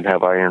they didn't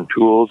have iron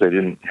tools, they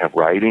didn't have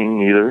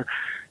writing either,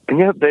 and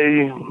yet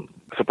they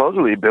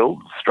supposedly built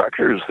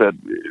structures that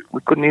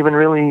we couldn't even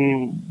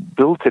really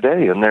build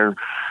today, and they're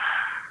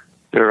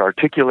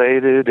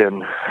articulated,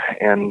 and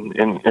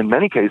in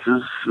many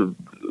cases,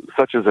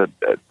 such as at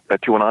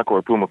Tiwanaku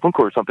or Pumapunku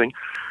or something,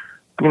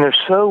 I mean, they're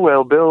so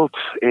well built,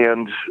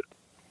 and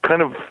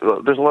kind of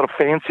there's a lot of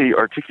fancy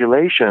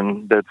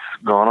articulation that's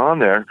gone on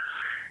there.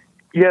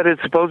 Yet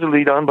it's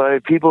supposedly done by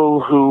people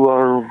who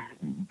are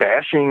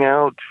bashing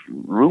out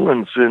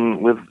ruins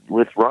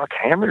with rock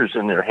hammers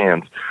in their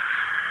hands.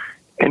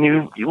 And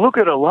you look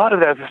at a lot of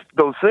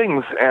those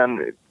things,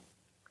 and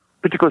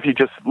particularly if you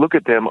just look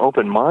at them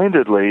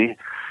open-mindedly,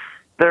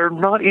 they're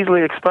not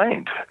easily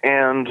explained.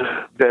 And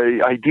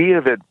the idea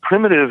that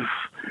primitive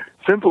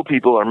simple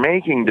people are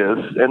making this,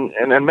 and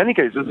in many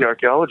cases the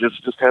archaeologists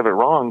just have it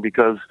wrong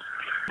because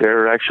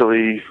they're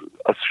actually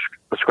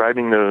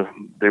ascribing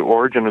the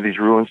origin of these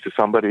ruins to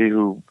somebody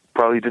who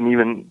probably didn't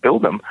even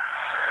build them.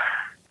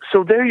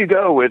 So there you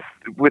go with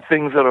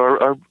things that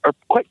are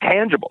quite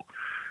tangible,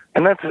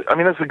 and that's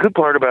the good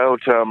part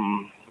about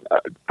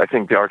I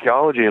think the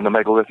archaeology and the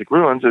megalithic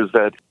ruins is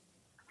that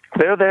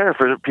they're there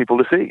for people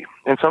to see.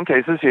 In some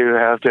cases, you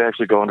have to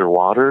actually go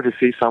underwater to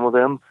see some of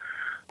them.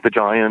 The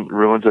giant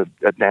ruins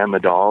at Nam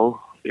Madol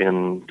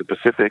in the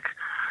Pacific,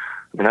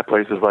 I mean, that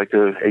place is like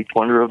the eighth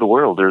wonder of the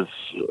world. There's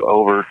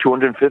over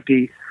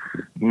 250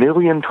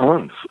 million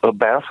tons of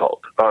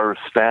basalt are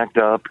stacked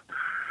up,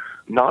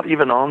 not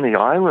even on the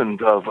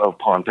island of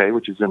Pohnpei,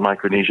 which is in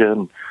Micronesia,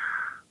 and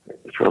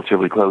it's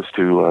relatively close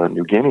to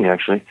New Guinea,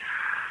 actually.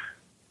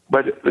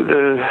 But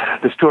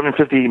this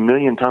 250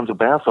 million tons of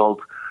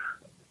basalt,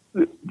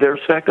 they're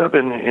stacked up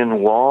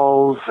in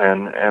walls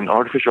and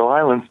artificial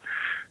islands,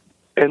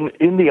 and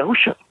in the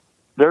ocean.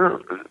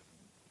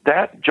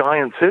 That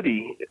giant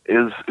city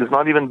is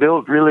not even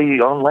built really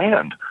on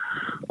land.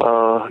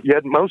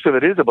 Yet most of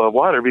it is above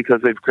water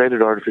because they've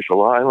created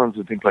artificial islands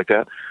and things like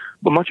that.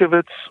 But much of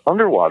it's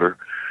underwater.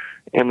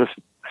 And the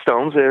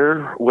stones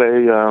there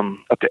weigh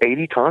up to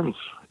 80 tons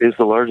is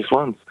the largest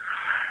ones.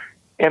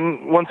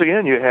 And once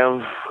again, you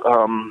have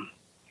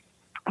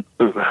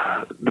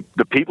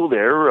the people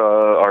there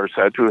are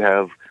said to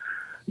have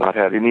not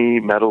had any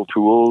metal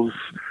tools.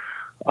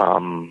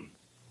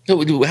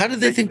 How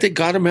did they think they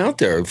got him out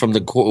there from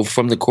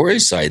the quarry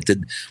site?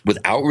 With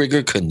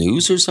outrigger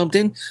canoes or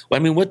something? I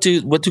mean, what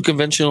do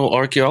conventional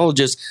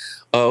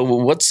archaeologists?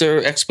 What's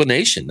their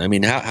explanation? I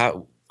mean,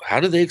 how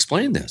do they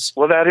explain this?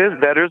 Well, that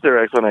is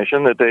their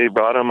explanation, that they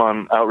brought him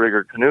on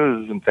outrigger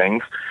canoes and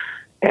things,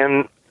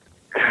 and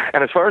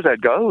as far as that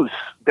goes,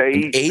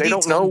 they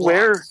don't know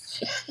where.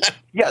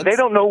 Yeah, they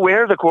don't know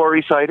where the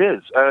quarry site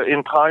is.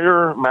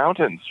 Entire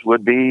mountains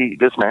would be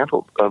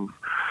dismantled.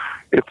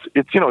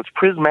 It's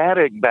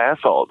prismatic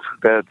basalt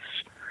that's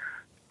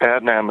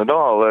at Nam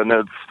Madol,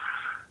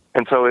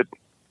 and so it's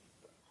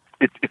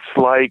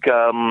like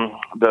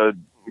the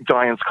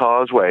Giant's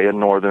Causeway in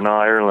Northern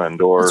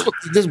Ireland, or basalt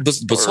is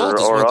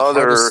one of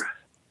the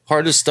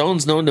hardest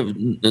stones known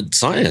to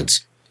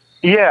science.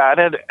 Yeah,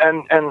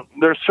 and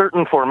there's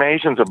certain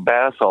formations of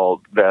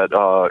basalt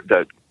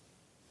that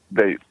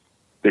they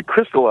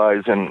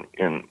crystallize in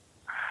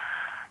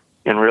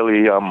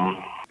really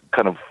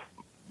kind of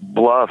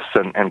bluffs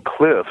and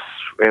cliffs,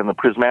 and the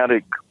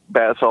prismatic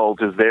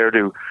basalt is there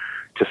to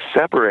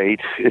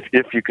separate,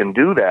 if you can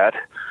do that,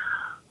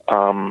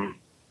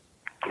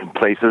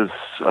 places.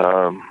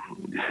 I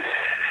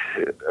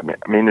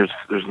mean, there's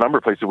a number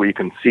of places where you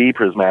can see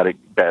prismatic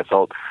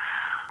basalt,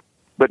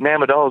 but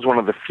Nam Madol is one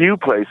of the few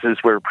places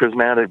where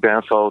prismatic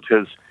basalt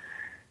has.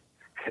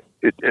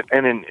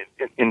 And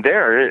in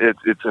there,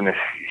 it's in a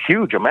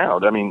huge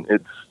amount. I mean,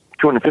 it's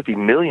 250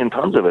 million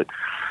tons of it.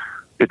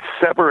 It's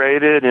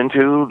separated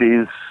into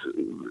these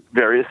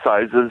various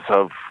sizes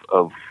of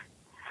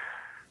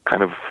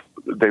kind of,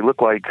 they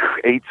look like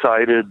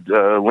 8-sided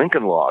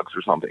Lincoln logs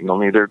or something,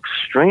 only they're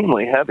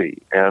extremely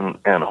heavy and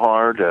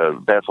hard.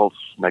 Basalt's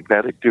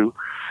magnetic too.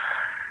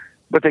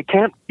 But they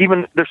can't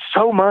even, there's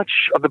so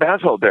much of the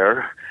basalt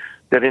there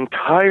that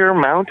entire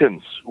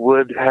mountains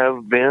would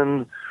have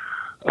been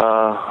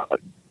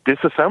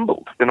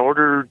disassembled in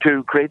order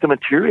to create the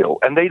material.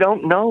 And they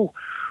don't know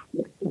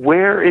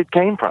where it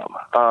came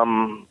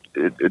from.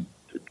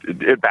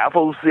 It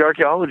baffles the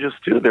archaeologists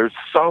too. There's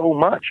so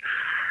much,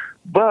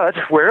 but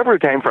wherever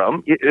it came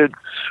from, it's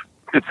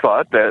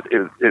thought that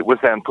it was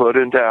then put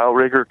into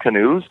outrigger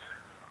canoes.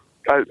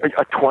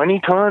 A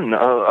 20-ton,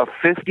 a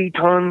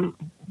 50-ton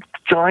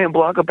giant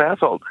block of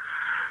basalt,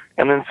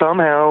 and then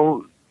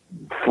somehow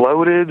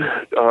floated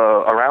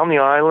around the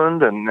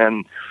island and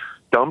then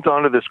dumped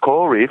onto this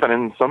coral reef, and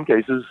in some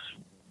cases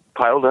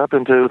piled up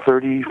into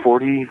 30,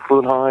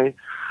 40-foot high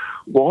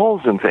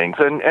walls and things,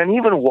 and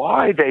even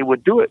why they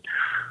would do it.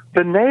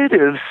 The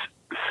natives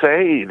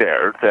say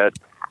there that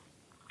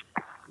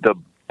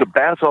the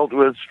basalt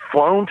was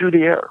flown through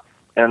the air,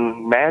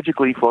 and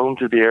magically flown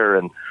through the air,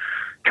 and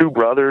two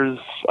brothers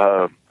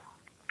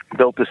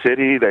built the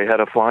city. They had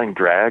a flying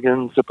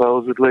dragon,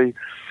 supposedly.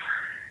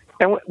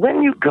 And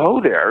when you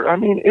go there, I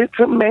mean, it's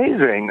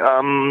amazing.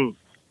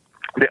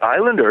 The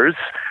islanders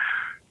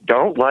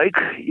don't like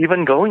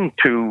even going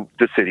to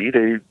the city.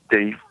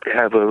 They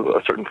have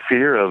a certain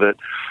fear of it,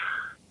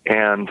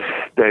 and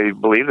they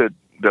believe that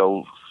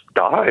they'll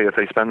die if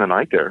they spend the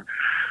night there.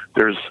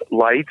 There's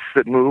lights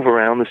that move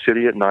around the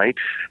city at night,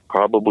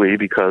 probably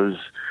because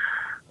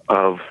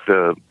of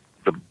the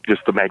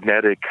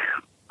magnetic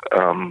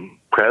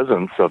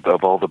presence of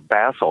all the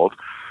basalt,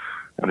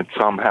 and it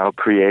somehow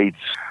creates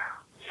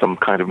some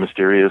kind of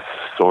mysterious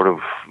sort of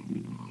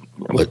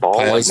ball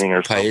lightning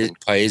or something.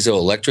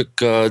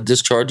 Piezoelectric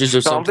discharges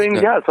or something?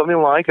 Yeah,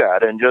 something like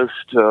that. And just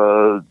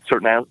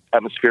certain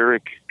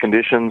atmospheric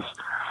conditions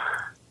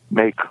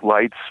make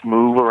lights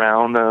move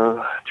around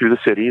through the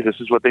city. This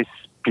is what they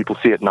people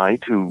see at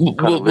night who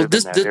live in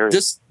that area.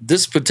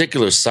 This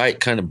particular site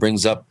kind of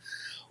brings up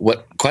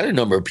what quite a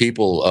number of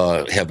people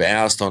have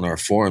asked on our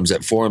forums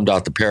at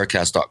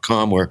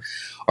forum.theparacast.com, where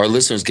our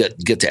listeners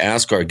get to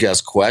ask our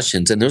guests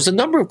questions. And there's a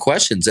number of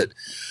questions that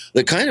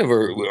kind of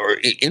are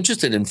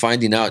interested in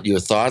finding out your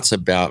thoughts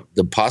about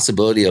the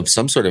possibility of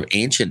some sort of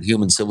ancient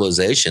human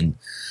civilization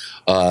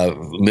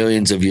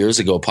millions of years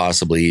ago,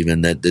 possibly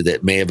even, that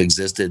may have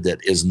existed, that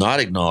is not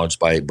acknowledged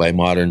by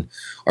modern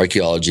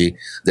archaeology,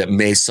 that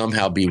may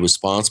somehow be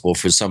responsible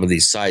for some of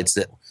these sites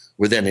that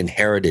were then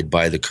inherited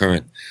by the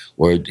current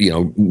or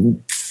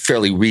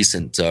fairly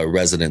recent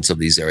residents of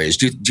these areas.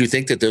 Do you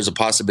think that there's a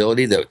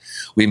possibility that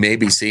we may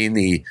be seeing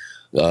the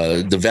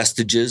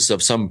vestiges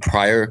of some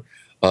prior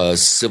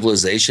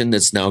civilization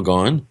that's now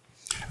gone?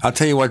 I'll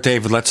tell you what,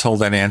 David, let's hold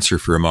that answer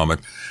for a moment.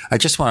 I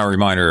just want to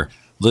remind our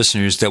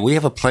listeners that we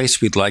have a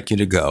place we'd like you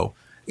to go.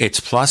 It's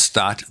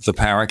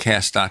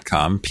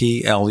plus.theparacast.com,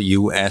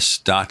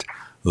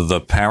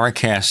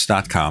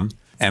 plus.theparacast.com.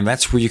 And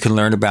that's where you can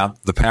learn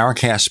about the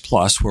Paracast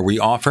Plus, where we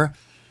offer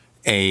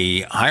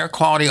a higher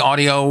quality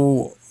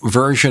audio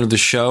version of the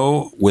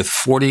show with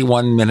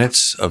 41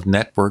 minutes of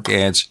network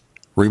ads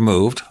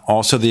removed.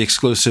 Also the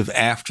exclusive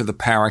After the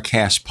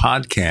Paracast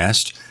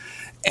podcast.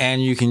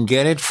 And you can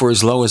get it for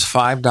as low as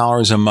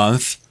 $5 a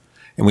month.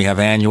 And we have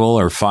annual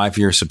or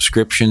 5-year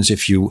subscriptions.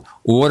 If you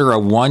order a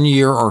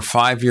 1-year or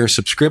 5-year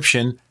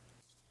subscription,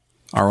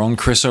 our own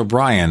Chris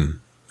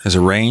O'Brien has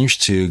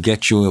arranged to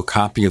get you a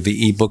copy of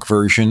the ebook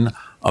version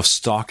of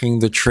Stalking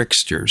the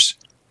Tricksters,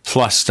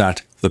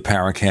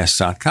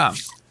 plus.theparacast.com.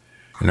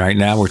 And right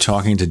now we're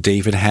talking to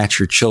David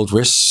Hatcher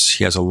Childress.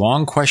 He has a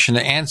long question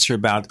to answer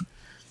about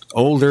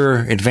older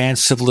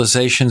advanced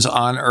civilizations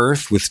on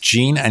Earth with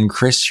Gene and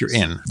Chris. You're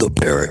in the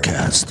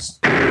Paracast.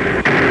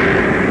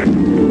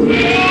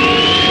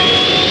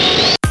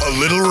 A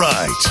little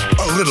right,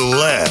 a little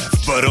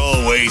left, but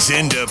always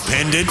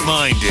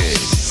independent-minded.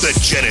 The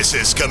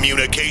Genesis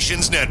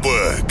Communications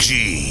Network,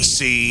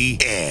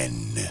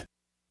 GCN.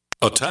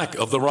 Attack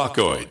of the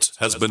Rockoids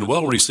has been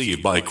well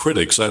received by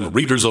critics and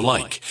readers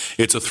alike.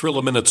 It's a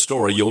thrill-a-minute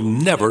story you'll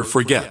never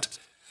forget.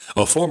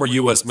 A former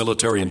U.S.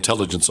 military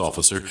intelligence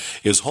officer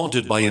is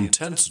haunted by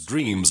intense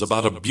dreams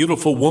about a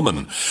beautiful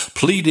woman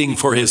pleading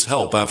for his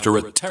help after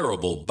a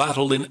terrible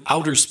battle in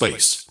outer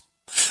space.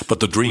 But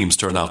the dreams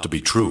turn out to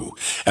be true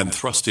and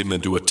thrust him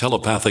into a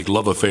telepathic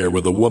love affair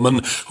with a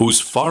woman whose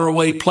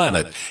faraway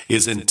planet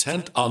is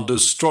intent on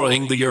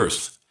destroying the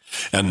Earth.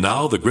 And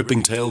now the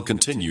gripping tale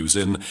continues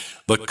in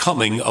The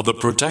Coming of the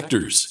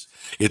Protectors.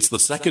 It's the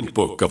second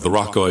book of the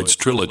Rockoids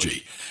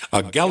trilogy,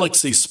 a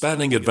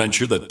galaxy-spanning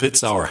adventure that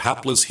pits our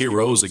hapless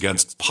heroes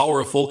against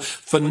powerful,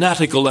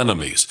 fanatical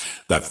enemies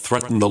that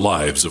threaten the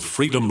lives of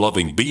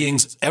freedom-loving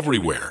beings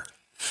everywhere.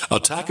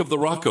 Attack of the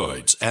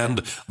Rockoids and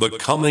The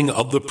Coming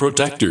of the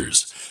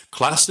Protectors,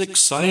 classic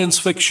science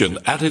fiction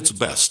at its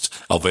best,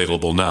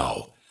 available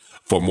now.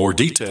 For more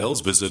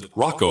details, visit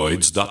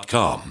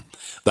rockoids.com.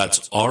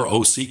 That's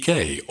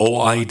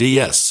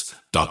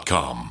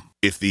ROCKOIDS.com.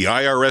 If the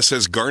IRS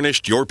has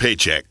garnished your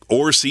paycheck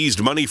or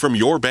seized money from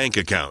your bank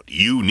account,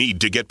 you need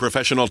to get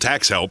professional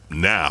tax help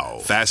now.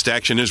 Fast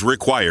action is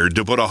required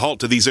to put a halt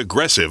to these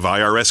aggressive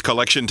IRS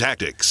collection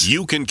tactics.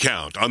 You can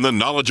count on the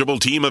knowledgeable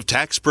team of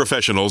tax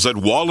professionals at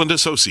Wall &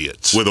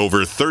 Associates. With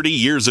over 30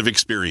 years of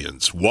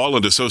experience, Wall &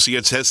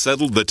 Associates has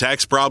settled the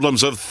tax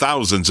problems of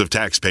thousands of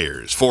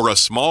taxpayers for a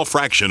small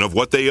fraction of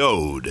what they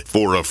owed.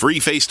 For a free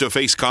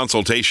face-to-face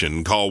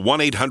consultation, call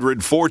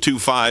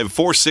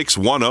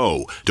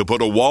 1-800-425-4610 to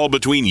put a wall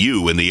between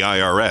you and the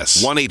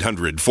IRS.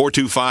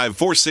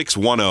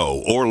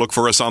 1-800-425-4610 or look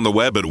for us on the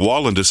web at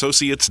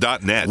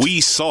wallandassociates.net.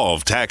 We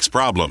solve tax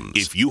problems.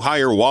 If you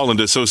hire Wall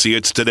 &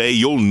 Associates today,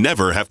 you'll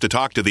never have to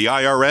talk to the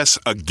IRS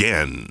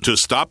again. To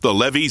stop the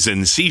levies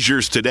and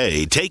seizures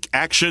today, take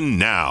action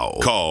now.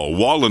 Call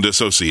Wall &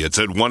 Associates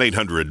at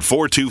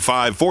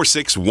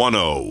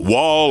 1-800-425-4610.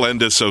 Wall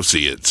 &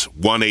 Associates,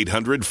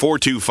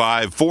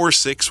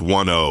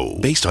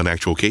 1-800-425-4610. Based on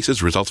actual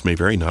cases, results may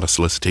vary, not a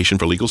solicitation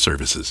for legal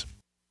services.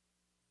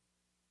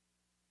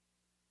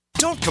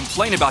 Don't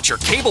complain about your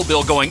cable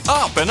bill going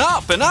up and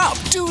up and up.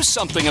 Do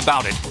something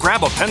about it.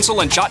 Grab a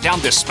pencil and jot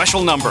down this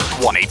special number,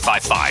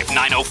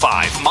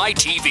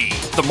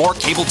 1-855-905-MY-TV. The more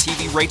cable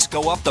TV rates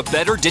go up, the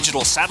better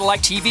digital satellite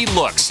TV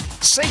looks.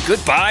 Say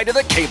goodbye to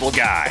the cable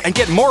guy and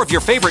get more of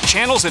your favorite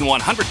channels in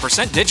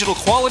 100% digital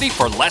quality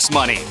for less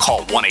money.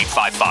 Call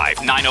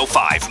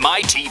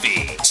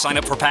 1-855-905-MY-TV. Sign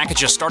up for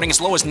packages starting as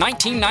low as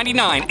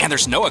 $19.99, and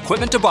there's no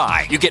equipment to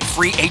buy. You get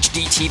free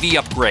HD TV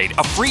upgrade,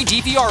 a free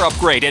DVR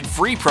upgrade, and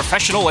free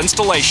professional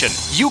installation.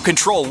 You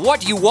control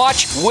what you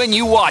watch when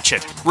you watch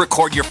it.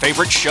 Record your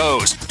favorite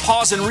shows,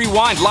 pause and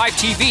rewind live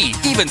TV,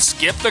 even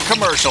skip the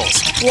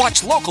commercials.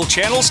 Watch local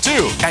channels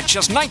too. At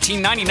just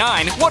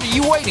 $19.99, what are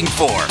you waiting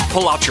for?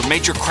 Pull out your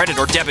major credit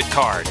or debit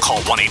card.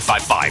 Call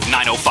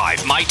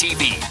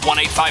 1-855-905-MY-TV.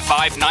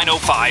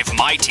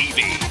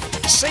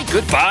 1-855-905-MY-TV. Say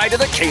goodbye to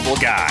the cable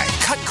guy.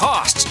 Cut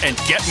costs and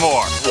get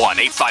more.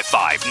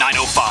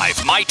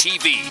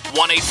 1-855-905-MY-TV.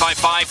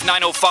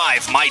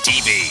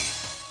 1-855-905-MY-TV.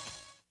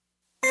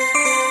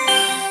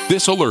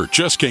 This alert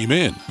just came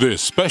in.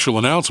 This special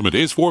announcement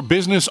is for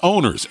business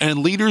owners and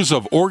leaders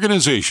of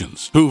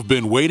organizations who've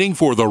been waiting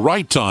for the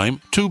right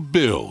time to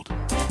build.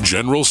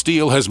 General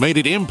Steel has made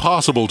it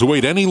impossible to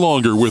wait any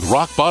longer with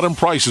rock-bottom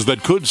prices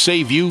that could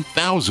save you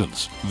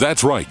thousands.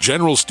 That's right,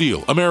 General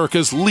Steel,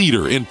 America's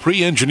leader in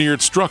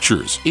pre-engineered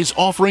structures, is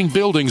offering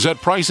buildings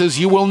at prices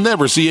you will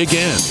never see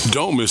again.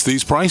 Don't miss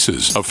these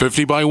prices. A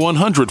 50 by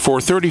 100 for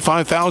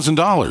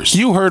 $35,000.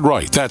 You heard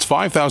right. That's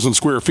 5,000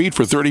 square feet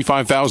for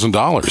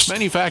 $35,000.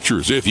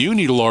 Manufacturers, if you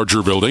need a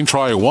larger building,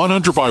 try a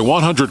 100 by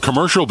 100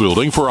 commercial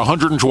building for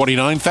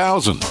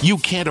 $129,000. You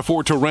can't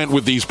afford to rent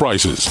with these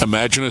prices.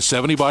 Imagine a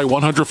 70 by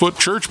 100-foot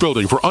church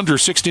building for under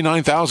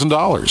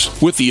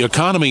 $69,000. With the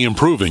economy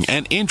improving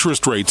and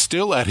interest rates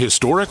still at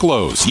historic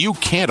lows, you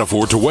can't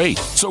afford to wait.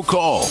 So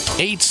call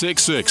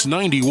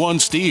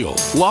 866-91-STEEL.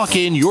 Lock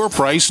in your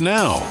price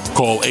now.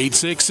 Call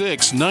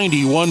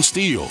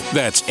 866-91-STEEL.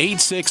 That's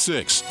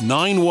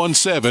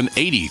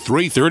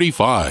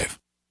 866-917-8335.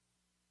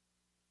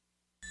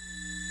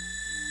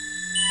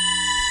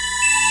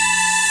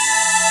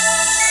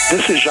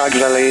 This is Jacques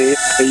Vallée.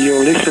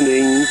 You're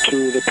listening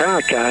to the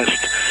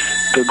Paracast,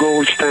 the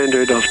gold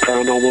standard of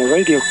paranormal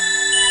radio.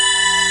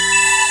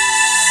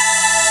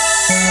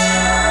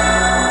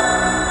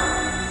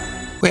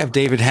 We have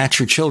David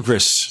Hatcher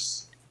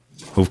Childress,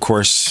 who, of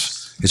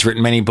course, has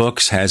written many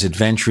books, has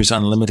Adventures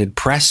Unlimited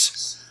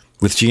Press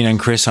with Gina and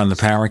Chris on the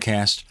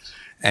Paracast.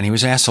 And he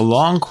was asked a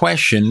long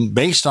question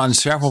based on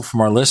several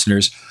from our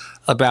listeners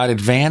about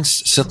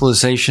advanced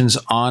civilizations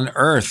on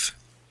Earth.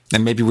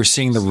 And maybe we're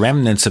seeing the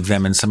remnants of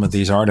them in some of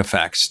these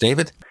artifacts.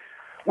 David?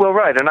 Well,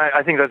 right, and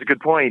I think that's a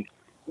good point.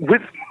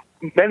 With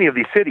many of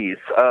these cities,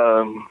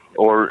 and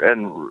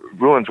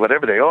ruins,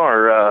 whatever they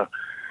are,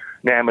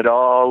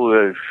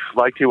 Namadal,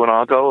 like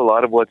Tiwanaku, a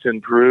lot of what's in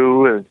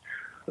Peru,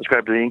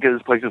 ascribed to the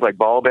Incas, places like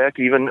Baalbek,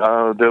 even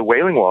the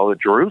Wailing Wall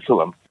at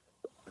Jerusalem.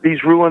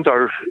 These ruins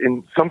are,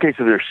 in some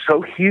cases, they're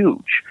so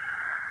huge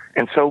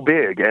and so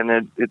big,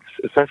 and it's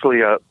essentially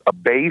a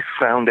base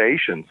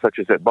foundation, such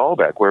as at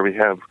Baalbek, where we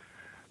have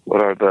what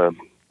are the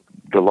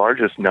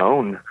largest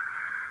known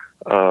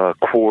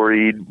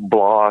quarried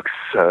blocks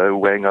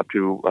weighing up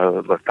to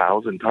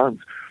 1,000 tons,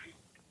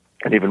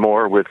 and even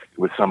more with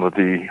some of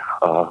the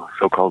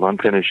so-called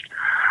unfinished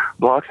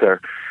blocks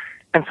there.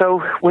 And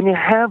so when you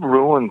have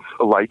ruins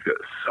like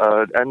this,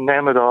 and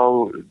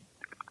Namadal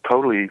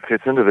totally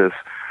fits into this,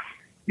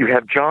 you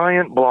have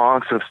giant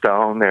blocks of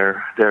stone.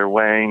 They're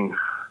weighing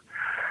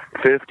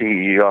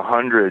 50,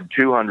 100,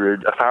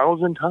 200,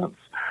 1,000 tons.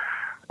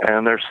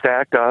 And they're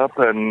stacked up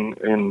and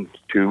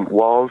into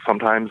walls.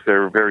 Sometimes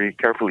they're very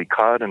carefully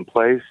cut and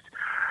placed.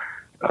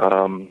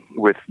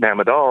 With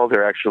Namadal,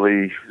 they're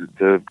actually,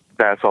 the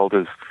basalt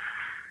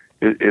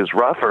is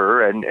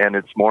rougher, and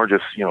it's more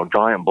just,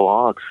 giant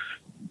blocks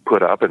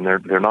put up, and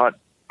they're not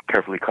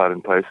carefully cut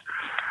and placed.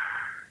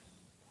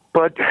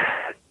 But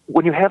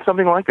when you have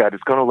something like that,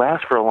 it's going to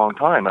last for a long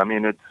time. I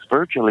mean, it's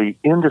virtually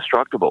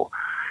indestructible.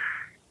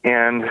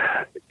 And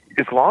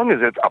as long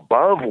as it's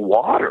above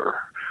water,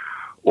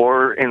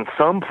 or in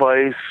some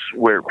place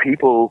where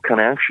people can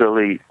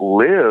actually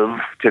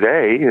live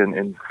today, and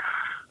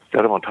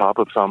instead of on top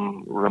of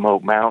some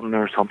remote mountain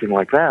or something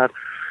like that,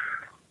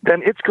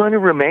 then it's going to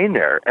remain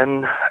there.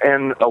 And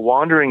a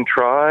wandering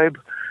tribe,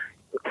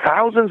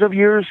 thousands of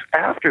years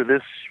after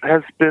this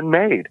has been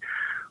made,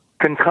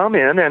 can come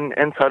in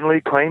and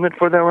suddenly claim it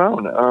for their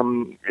own.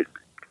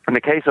 In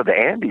the case of the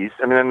Andes,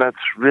 I mean, that's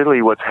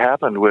really what's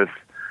happened with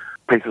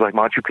places like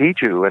Machu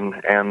Picchu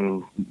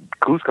and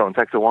Cusco and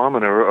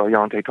Sacsayhuaman or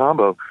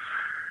Ollantaytambo.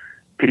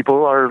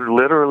 People are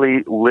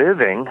literally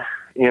living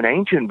in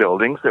ancient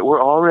buildings that were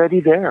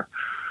already there.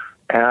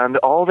 And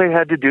all they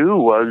had to do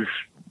was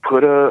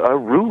put a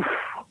roof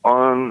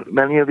on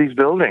many of these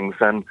buildings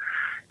and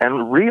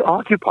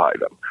reoccupy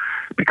them,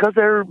 because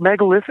they're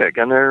megalithic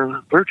and they're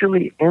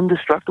virtually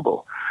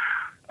indestructible.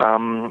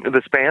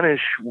 The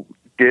Spanish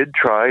did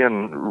try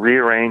and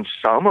rearrange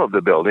some of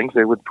the buildings.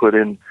 They would put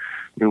in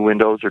new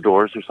windows or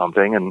doors or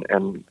something, and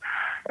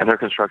their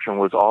construction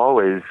was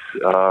always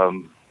of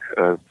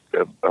a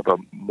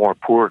more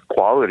poor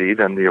quality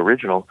than the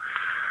original.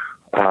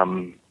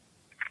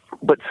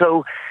 But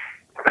so,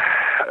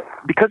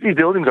 because these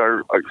buildings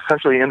are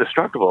essentially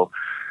indestructible,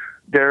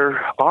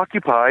 they're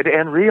occupied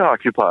and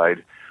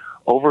reoccupied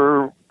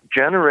over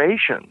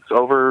generations,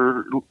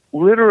 over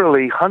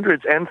literally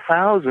hundreds and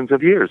thousands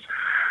of years.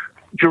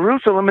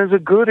 Jerusalem is a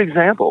good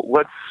example.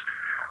 What's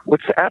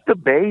at the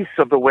base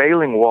of the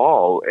Wailing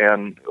Wall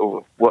and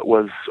what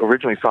was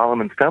originally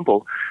Solomon's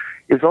Temple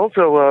is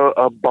also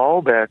a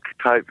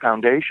Baalbek-type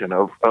foundation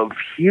of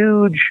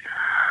huge,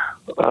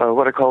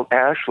 what are called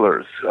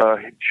ashlars,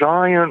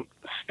 giant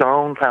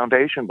stone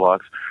foundation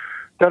blocks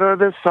that are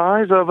the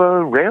size of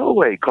a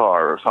railway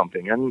car or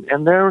something.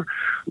 And they're,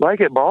 like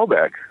at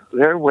Baalbek,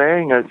 they're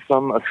weighing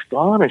some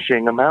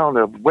astonishing amount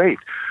of weight,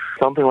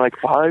 something like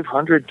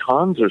 500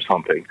 tons or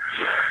something.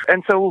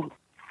 And so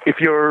if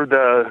you're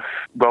the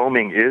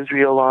roaming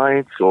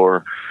Israelites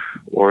or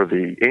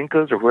the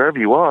Incas or wherever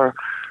you are,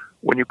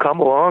 when you come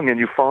along and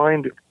you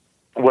find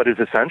what is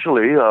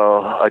essentially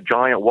a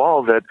giant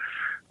wall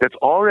that's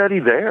already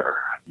there.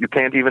 You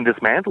can't even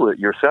dismantle it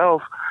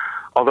yourself,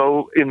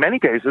 although in many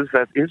cases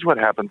that is what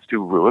happens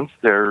to ruins.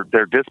 They're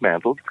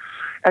dismantled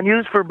and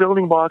used for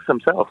building blocks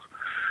themselves.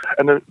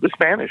 And the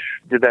Spanish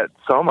did that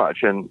so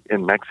much in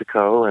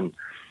Mexico and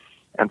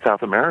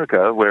South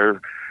America, where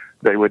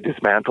they would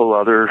dismantle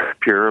other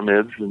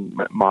pyramids and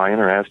Mayan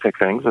or Aztec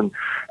things, and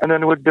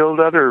then would build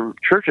other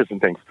churches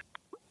and things.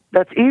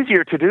 That's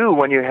easier to do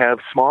when you have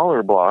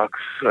smaller blocks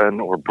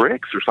or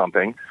bricks or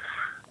something.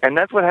 And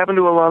that's what happened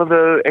to a lot of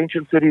the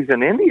ancient cities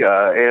in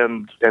India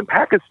and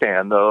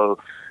Pakistan, the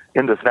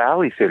Indus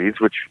Valley cities,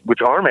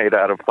 which are made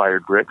out of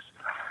fired bricks.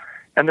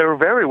 And they're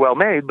very well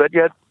made, but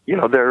yet,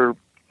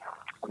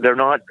 they're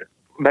not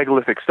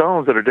megalithic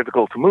stones that are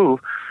difficult to move,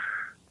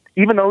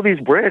 even though these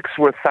bricks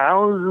were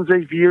thousands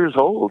of years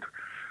old.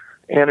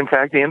 And in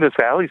fact, the Indus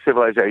Valley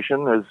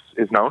civilization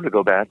is known to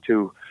go back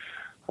to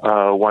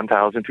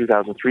 1,000,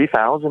 2,000,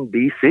 3,000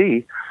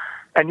 BC.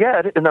 And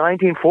yet, in the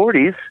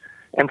 1940s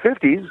and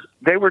 50s,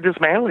 they were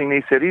dismantling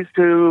these cities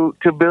to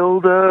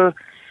build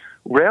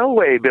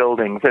railway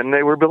buildings, and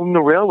they were building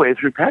the railway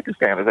through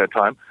Pakistan at that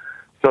time.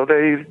 So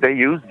they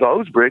used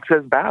those bricks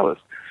as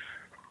ballast.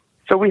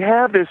 So we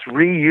have this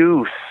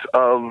reuse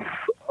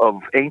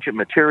of ancient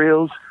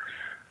materials.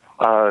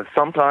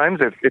 Sometimes,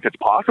 if it's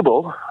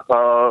possible,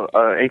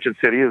 an ancient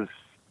city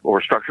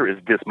or structure is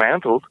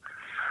dismantled.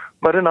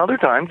 But in other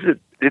times,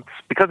 it's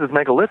because it's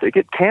megalithic,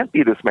 it can't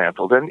be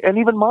dismantled. And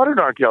even modern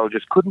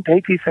archaeologists couldn't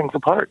take these things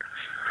apart.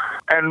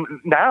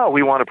 And now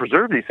we want to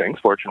preserve these things,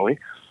 fortunately.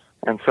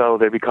 And so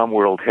they become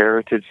World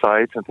Heritage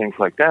sites and things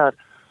like that.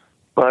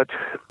 But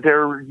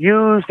they're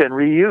used and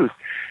reused.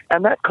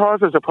 And that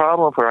causes a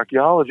problem for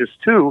archaeologists,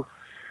 too,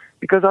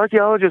 because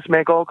archaeologists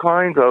make all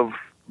kinds of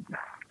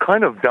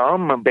kind of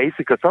dumb and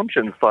basic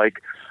assumptions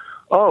like,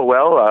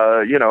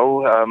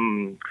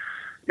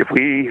 if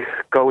we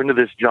go into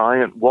this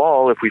giant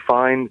wall, if we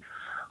find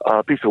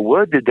a piece of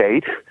wood to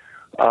date,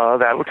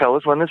 that will tell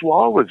us when this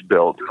wall was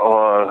built.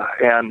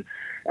 And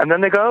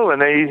then they go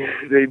and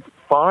they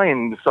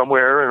find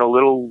somewhere in a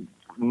little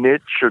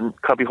niche or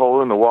cubby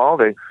hole in the wall,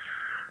 they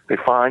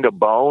find a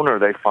bone or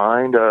they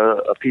find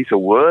a piece of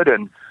wood,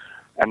 and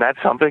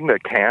that's something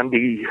that can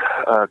be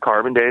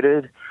carbon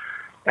dated.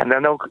 And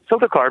then they'll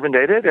carbon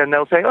date it, and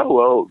they'll say,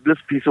 this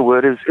piece of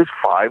wood is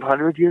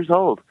 500 years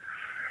old.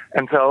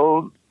 And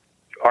so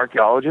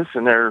archaeologists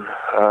in their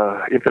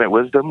infinite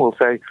wisdom will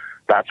say,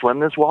 that's when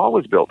this wall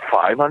was built,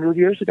 500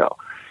 years ago,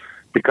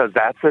 because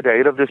that's the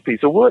date of this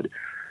piece of wood.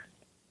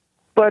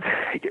 But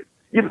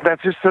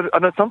that's just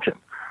an assumption.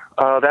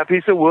 That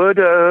piece of wood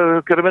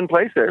could have been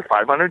placed there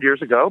 500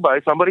 years ago by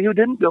somebody who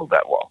didn't build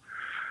that wall,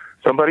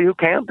 somebody who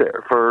camped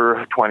there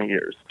for 20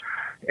 years.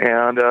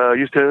 And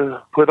used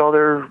to put all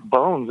their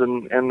bones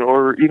and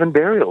or even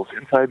burials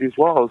inside these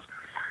walls.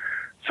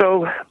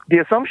 So the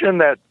assumption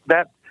that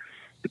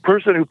the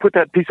person who put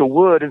that piece of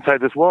wood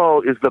inside this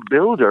wall is the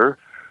builder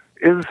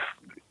is,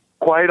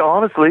 quite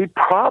honestly,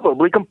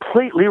 probably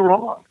completely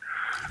wrong.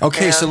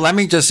 Okay, so let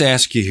me just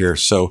ask you here,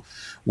 so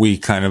we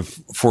kind of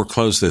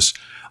foreclose this.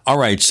 All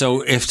right,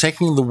 so if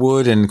taking the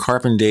wood and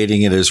carbon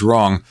dating it is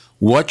wrong,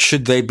 what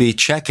should they be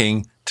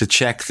checking to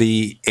check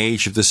the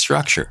age of the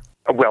structure?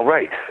 Well,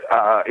 right.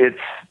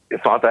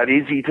 It's not that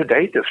easy to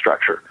date this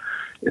structure.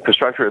 If the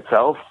structure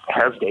itself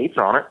has dates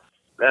on it,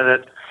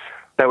 then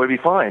that would be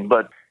fine.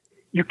 But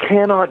you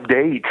cannot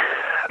date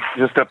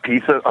just a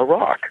piece of a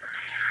rock,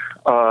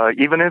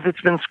 even if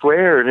it's been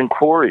squared and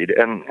quarried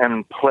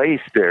and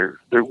placed there.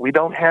 We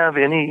don't have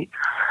any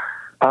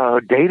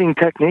dating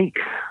technique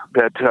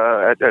that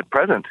at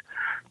present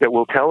that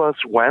will tell us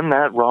when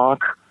that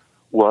rock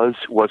was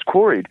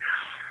quarried.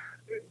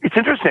 It's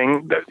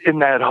interesting in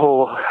that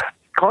whole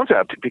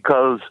concept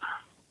because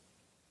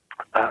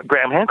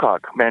Graham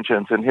Hancock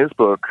mentions in his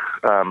book,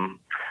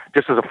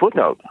 just as a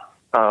footnote,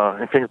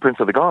 in Fingerprints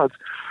of the Gods,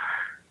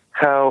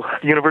 how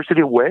the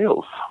University of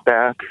Wales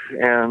back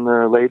in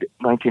the late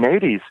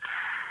 1980s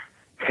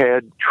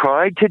had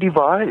tried to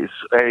devise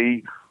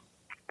a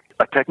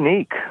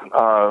technique, it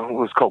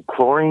was called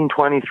chlorine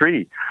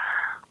 23,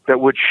 that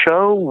would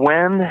show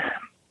when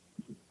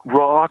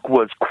rock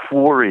was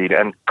quarried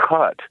and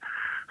cut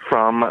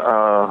from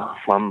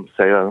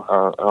say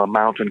a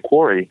mountain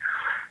quarry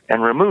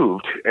and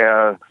removed,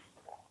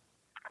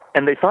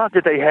 and they thought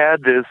that they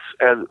had this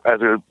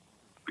as a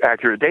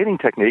accurate dating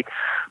technique,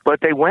 but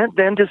they went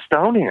then to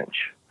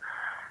Stonehenge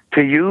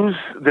to use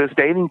this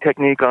dating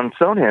technique on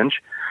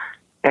Stonehenge,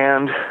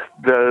 and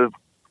the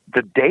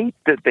date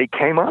that they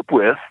came up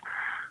with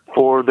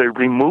for the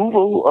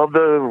removal of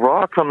the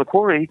rock from the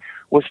quarry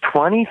was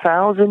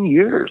 20,000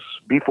 years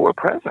before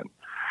present,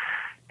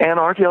 and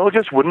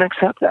archaeologists wouldn't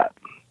accept that.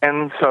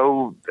 And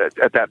so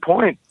at that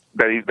point,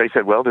 they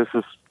said, well, this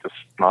is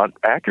not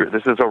accurate.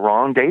 This is a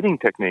wrong dating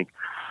technique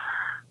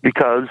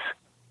because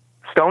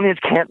Stonehenge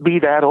can't be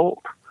that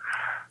old.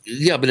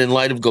 Yeah, but in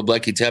light of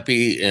Göbekli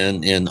Tepe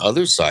and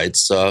other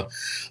sites,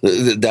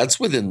 that's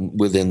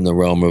within the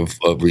realm of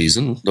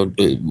reason.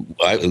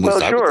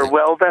 Sure.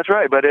 Well, that's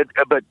right, but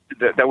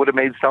that would have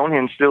made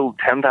Stonehenge still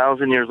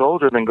 10,000 years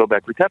older than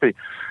Göbekli Tepe.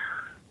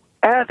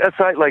 At a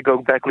site like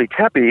Göbekli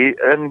Tepe,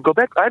 and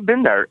I've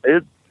been there.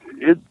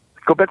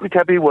 Göbekli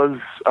Tepe was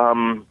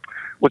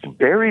a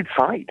buried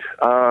site.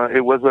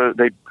 It was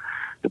the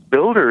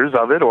builders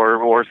of it,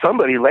 or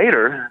somebody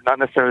later, not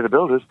necessarily the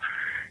builders,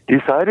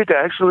 decided to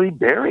actually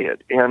bury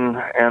it,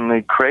 and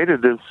they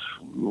created this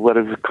what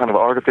is a kind of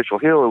artificial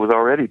hill. It was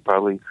already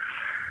probably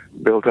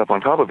built up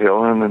on top of a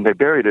hill, and then they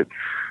buried it.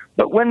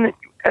 But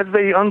as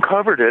they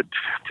uncovered it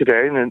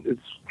today, and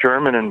it's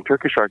German and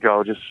Turkish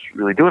archaeologists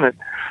really doing it,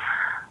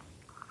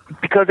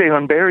 because they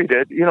unburied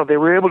it, they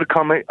were able to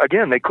come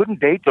again. They couldn't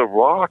date the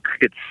rock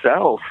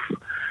itself,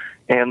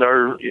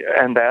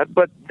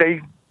 but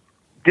they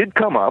did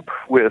come up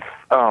with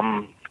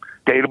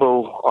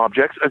datable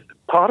objects.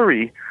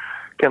 Pottery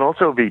can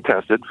also be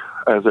tested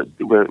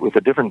with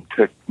a different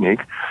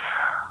technique.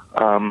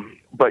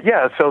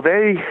 So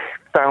they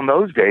found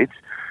those dates,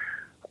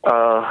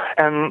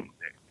 and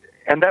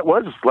that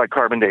was like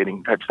carbon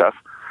dating type stuff.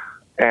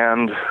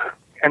 And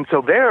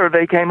so there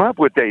they came up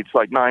with dates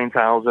like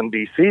 9,000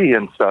 BC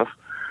and stuff,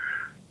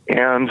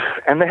 and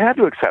they had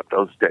to accept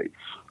those dates,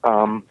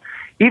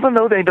 even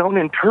though they don't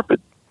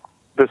interpret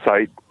the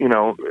site,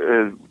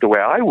 the way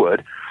I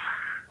would.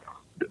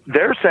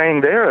 They're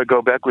saying there at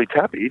Göbekli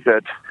Tepe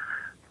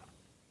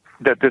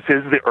that this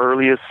is the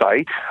earliest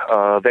site.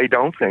 They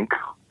don't think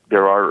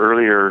there are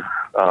earlier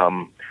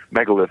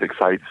megalithic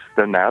sites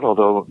than that,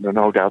 although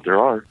no doubt there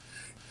are.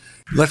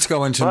 Let's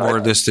go into more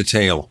of this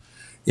detail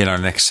in our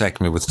next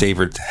segment with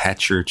David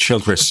Hatcher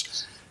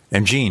Childress.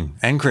 And Gene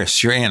and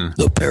Chris, you're in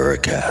the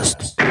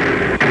Paracast.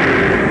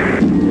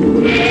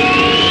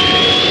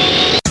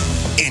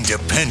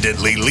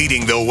 Independently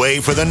leading the way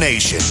for the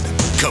nation.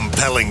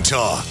 Compelling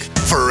talk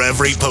for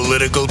every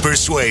political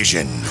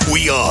persuasion.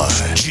 We are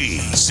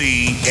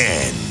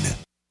GCN.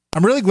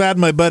 I'm really glad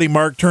my buddy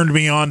Mark turned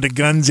me on to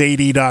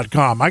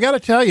guns80.com. I got to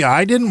tell you,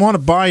 I didn't want to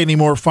buy any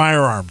more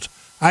firearms.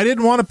 I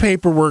didn't want a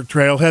paperwork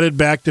trail headed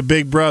back to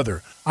Big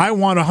Brother. I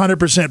want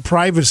 100%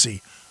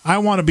 privacy. I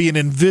want to be an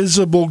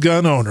invisible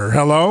gun owner.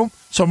 Hello?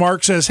 So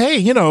Mark says,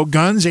 hey,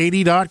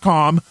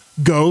 guns80.com,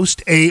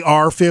 Ghost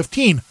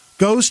AR-15.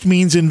 Ghost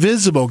means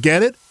invisible.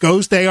 Get it?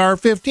 Ghost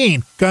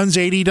AR-15.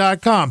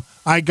 Guns80.com.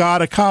 I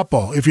got a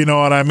couple, if you know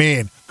what I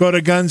mean. Go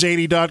to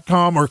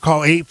guns80.com or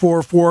call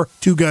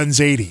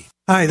 844-2GUNS80.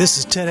 Hi, this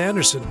is Ted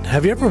Anderson.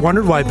 Have you ever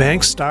wondered why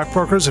banks,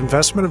 stockbrokers,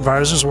 investment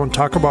advisors won't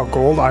talk about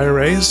gold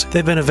IRAs?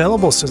 They've been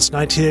available since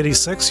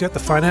 1986, yet the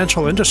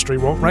financial industry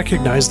won't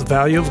recognize the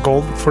value of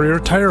gold for your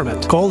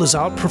retirement. Gold has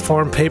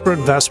outperformed paper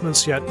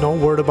investments, yet no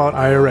word about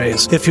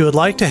IRAs. If you would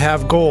like to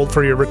have gold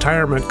for your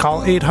retirement,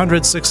 call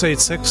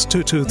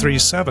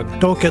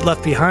 800-686-2237. Don't get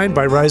left behind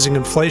by rising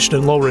inflation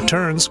and low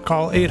returns.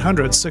 Call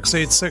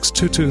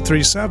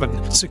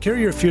 800-686-2237. Secure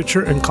your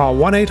future and call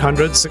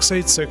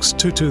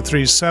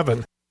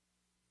 1-800-686-2237.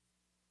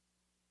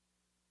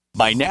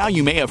 By now,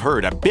 you may have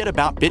heard a bit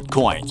about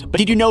Bitcoins. But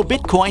did you know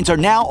Bitcoins are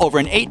now over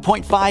an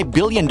 $8.5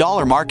 billion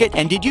market?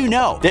 And did you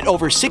know that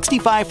over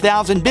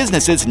 65,000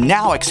 businesses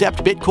now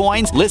accept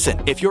Bitcoins? Listen,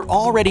 if you're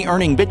already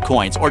earning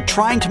Bitcoins or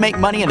trying to make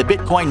money in the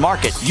Bitcoin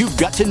market, you've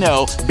got to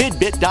know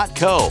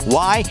bidbit.co.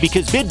 Why?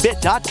 Because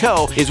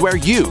bidbit.co is where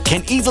you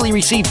can easily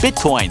receive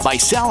Bitcoins by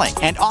selling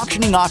and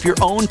auctioning off your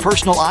own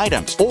personal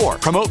items or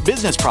promote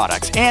business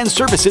products and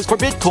services for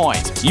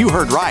Bitcoins. You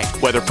heard right.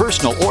 Whether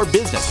personal or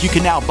business, you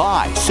can now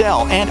buy,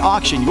 sell, and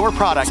auction your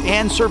products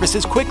and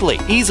services quickly,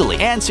 easily,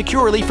 and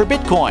securely for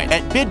Bitcoin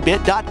at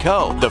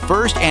bidbit.co, the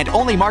first and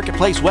only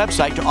marketplace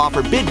website to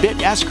offer BidBit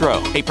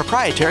Escrow, a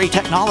proprietary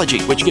technology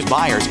which gives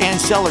buyers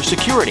and sellers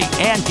security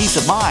and peace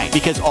of mind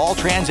because all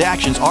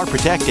transactions are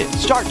protected.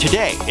 Start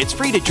today. It's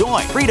free to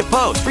join, free to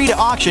post, free to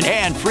auction,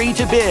 and free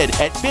to bid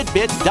at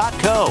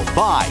bidbit.co.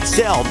 Buy,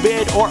 sell,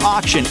 bid, or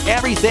auction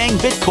everything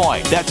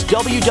Bitcoin. That's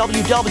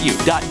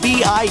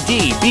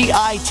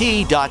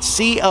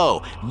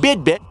www.bidbit.co.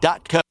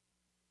 bidbit.co.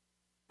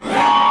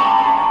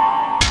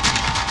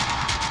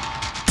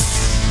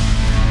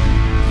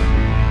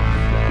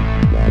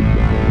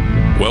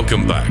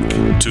 Welcome back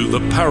to the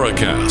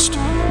Paracast,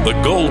 the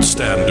gold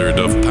standard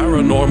of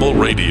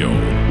paranormal radio.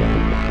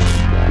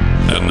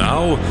 And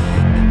now,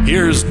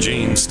 here's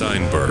Gene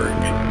Steinberg.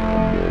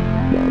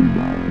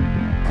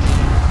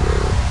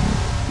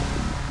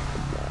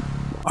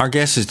 Our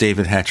guest is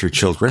David Hatcher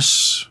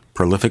Childress,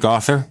 prolific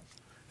author.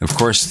 Of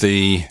course,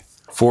 the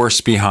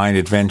force behind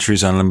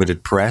Adventures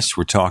Unlimited Press.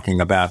 We're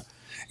talking about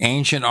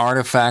ancient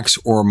artifacts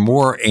or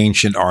more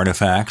ancient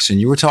artifacts.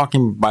 And you were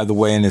talking, by the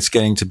way, and it's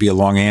getting to be a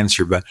long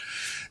answer, but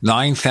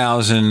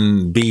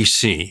 9,000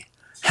 BC.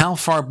 How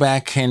far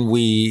back can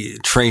we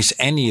trace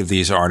any of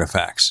these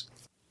artifacts?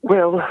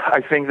 Well,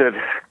 I think that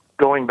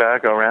going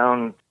back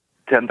around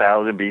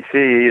 10,000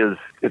 BC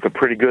is a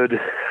pretty good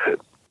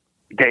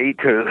date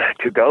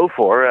to go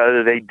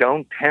for. They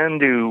don't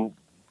tend to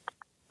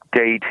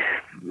date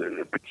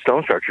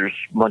stone structures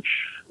much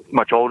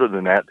much older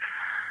than that.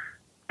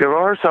 There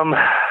are some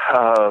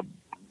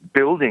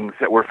buildings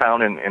that were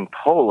found in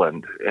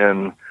Poland,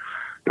 and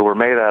they were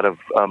made out of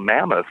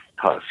mammoth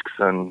tusks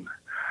and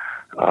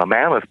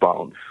mammoth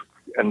bones.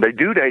 And they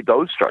do date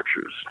those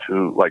structures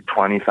to like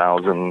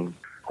 20,000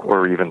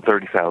 or even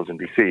 30,000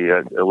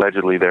 BC.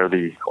 Allegedly, they're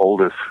the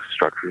oldest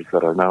structures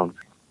that are known.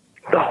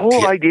 The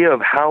whole idea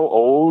of how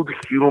old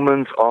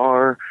humans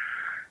are,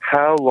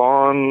 how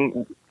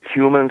long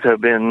humans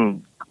have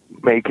been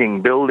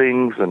making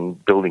buildings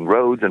and building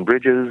roads and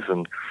bridges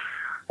and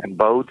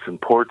boats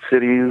and port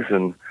cities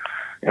and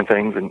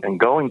things and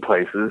going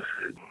places,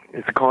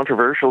 it's a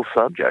controversial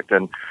subject.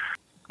 And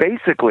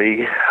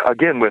basically,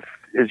 again,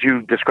 as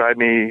you described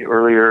me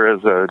earlier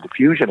as a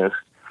diffusionist,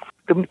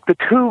 the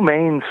two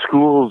main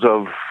schools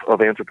of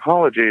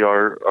anthropology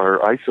are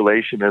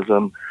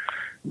isolationism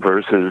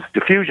versus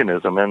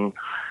diffusionism. And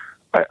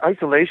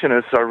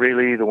isolationists are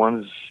really the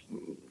ones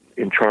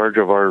in charge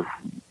of our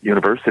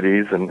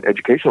universities and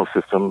educational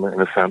system,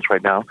 in a sense,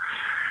 right now.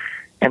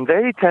 And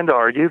they tend to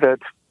argue that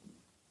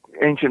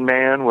ancient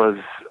man was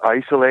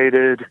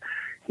isolated.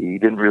 He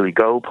didn't really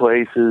go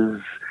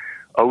places.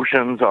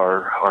 Oceans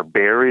are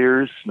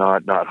barriers,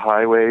 not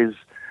highways.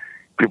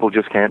 People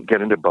just can't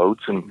get into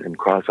boats and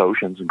cross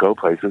oceans and go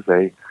places.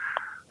 They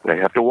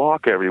have to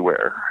walk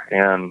everywhere.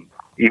 And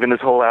even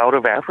this whole out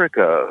of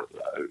Africa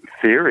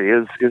theory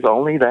is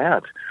only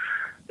that.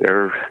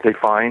 They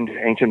find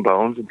ancient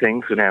bones and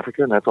things in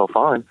Africa, and that's all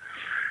fine.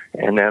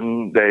 And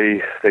then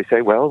they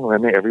say, well,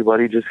 then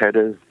everybody just had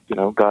to,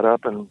 got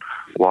up and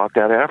walked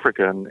out of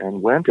Africa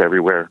and went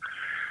everywhere.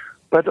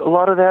 But a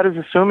lot of that is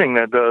assuming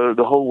that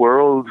the whole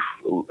world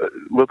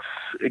looks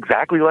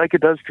exactly like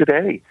it does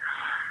today,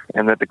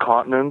 and that the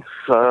continents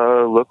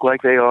look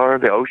like they are,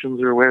 the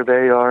oceans are where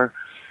they are.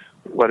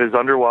 What is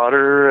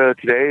underwater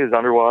today is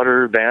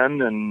underwater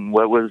then, and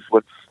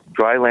what's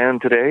dry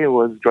land today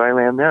was dry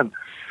land then.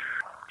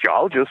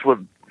 Geologists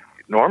would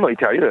normally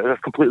tell you that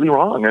that's completely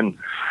wrong. And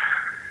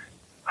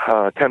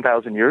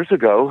 10,000 years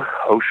ago,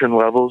 ocean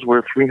levels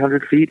were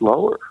 300 feet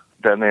lower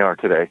than they are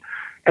today.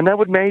 And that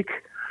would make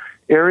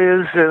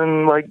areas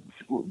in like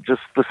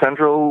just the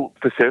Central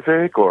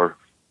Pacific or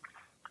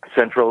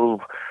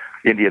Central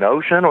Indian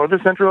Ocean or the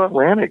Central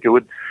Atlantic. It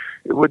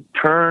would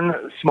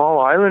turn small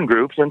island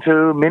groups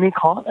into mini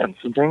continents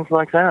and things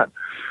like that.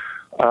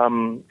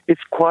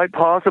 It's quite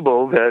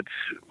possible that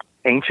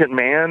ancient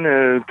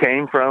man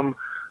came from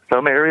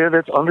some area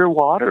that's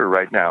underwater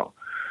right now,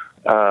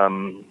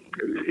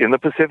 in the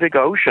Pacific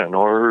Ocean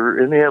or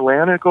in the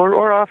Atlantic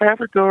or off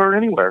Africa or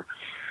anywhere.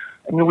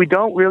 I mean, we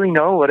don't really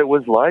know what it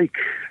was like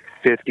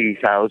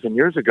 50,000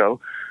 years ago,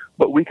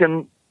 but we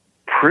can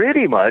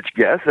pretty much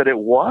guess that it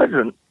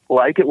wasn't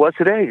like it was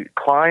today.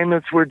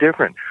 Climates were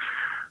different.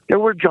 There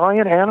were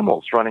giant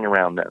animals running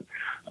around then.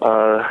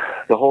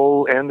 The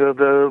whole end of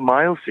the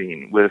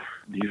Miocene with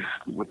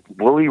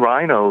woolly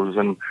rhinos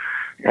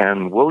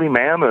and woolly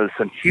mammoths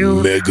and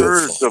huge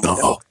herds of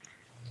them.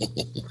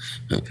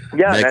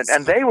 Yeah,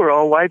 and they were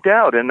all wiped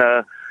out. And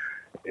I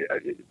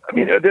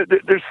mean,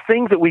 there's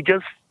things that we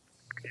just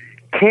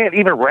can't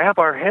even wrap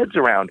our heads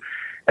around.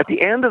 At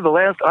the end of the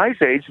last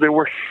ice age, there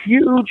were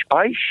huge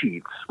ice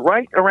sheets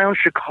right around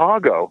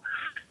Chicago.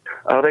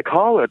 They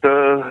call it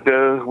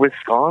the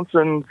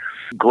Wisconsin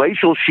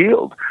Glacial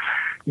Shield.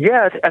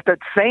 Yet, at that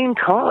same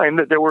time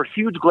that there were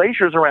huge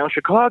glaciers around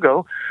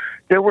Chicago,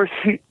 there were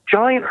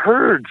giant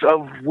herds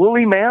of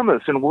woolly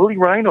mammoths and woolly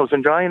rhinos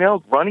and giant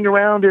elk running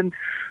around in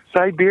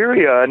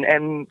Siberia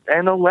and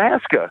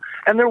Alaska.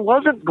 And there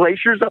wasn't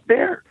glaciers up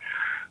there.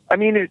 I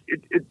mean,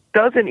 it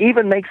doesn't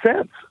even make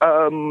sense.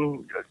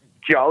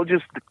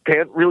 Geologists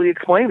can't really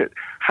explain it.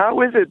 How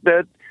is it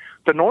that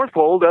the North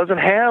Pole doesn't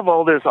have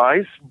all this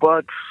ice,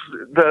 but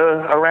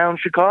around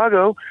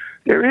Chicago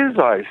there is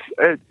ice?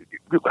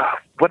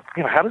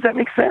 How does that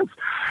make sense?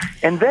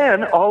 And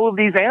then all of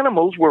these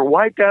animals were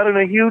wiped out in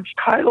a huge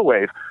tidal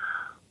wave.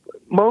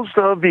 Most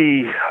of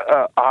the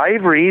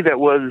ivory that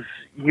was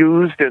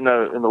used in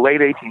the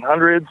late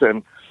 1800s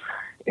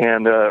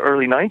and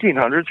early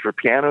 1900s for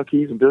piano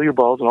keys and billiard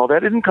balls and all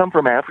that didn't come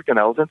from African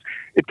elephants.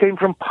 It came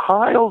from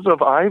piles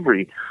of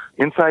ivory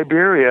in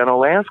Siberia and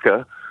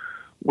Alaska,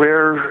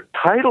 where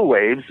tidal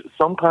waves,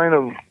 some kind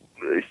of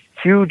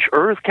huge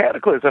earth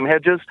cataclysm,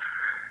 had just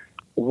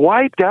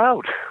wiped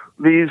out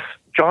these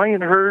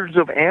giant herds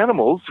of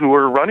animals who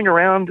were running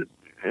around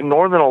in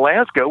northern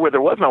Alaska where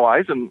there was no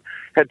ice and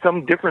had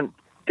some different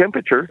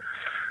temperature,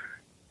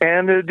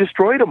 and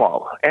destroyed them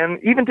all.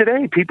 And even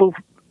today, people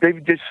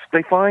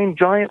they find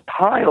giant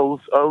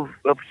piles of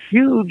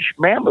huge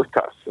mammoth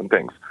tusks and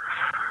things.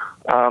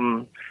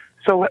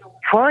 So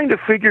trying to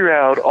figure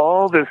out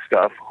all this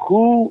stuff,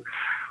 who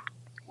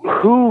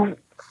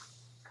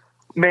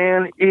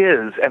man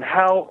is and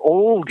how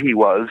old he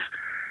was,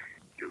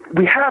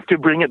 we have to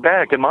bring it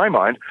back, in my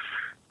mind,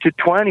 to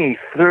 20,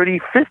 30,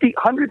 50,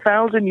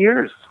 100,000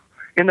 years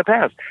in the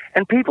past.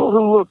 And people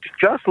who looked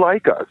just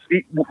like us,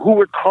 who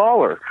were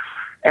taller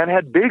and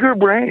had bigger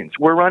brains,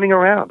 were running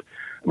around.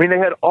 I mean, they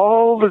had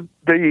all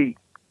the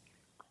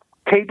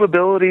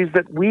capabilities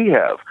that we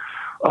have.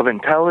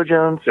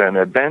 intelligence and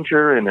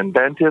adventure and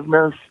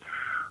inventiveness,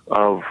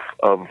 of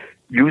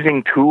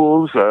using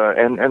tools,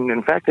 and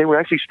in fact, they were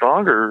actually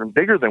stronger and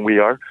bigger than we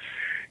are.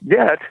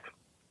 Yet,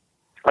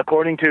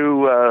 according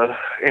to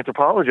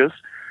anthropologists,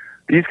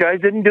 these guys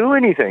didn't do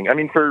anything. I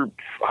mean, for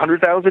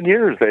 100,000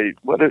 years, they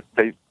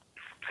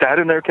sat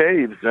in their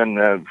caves and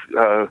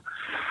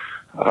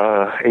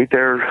ate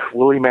their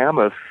woolly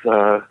mammoth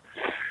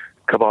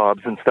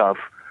kebabs and stuff.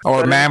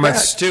 Or mammoth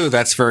stew.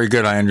 That's very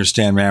good. I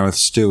understand mammoth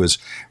stew is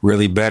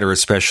really better,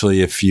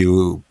 especially if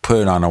you put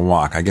it on a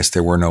wok. I guess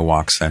there were no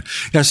woks then.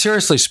 Now,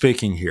 seriously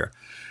speaking here,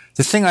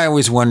 the thing I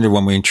always wonder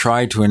when we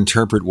try to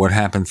interpret what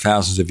happened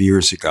thousands of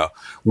years ago,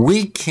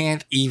 we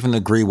can't even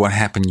agree what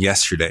happened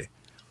yesterday.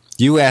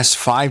 You ask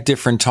 5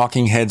 different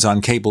talking heads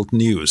on cable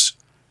news,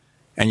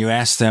 and you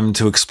ask them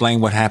to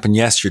explain what happened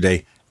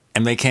yesterday,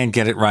 and they can't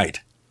get it right.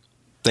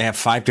 They have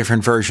 5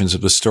 different versions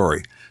of the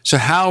story. So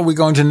how are we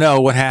going to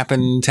know what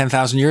happened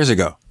 10,000 years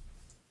ago?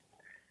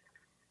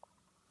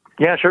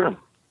 Yeah, sure.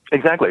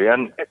 Exactly.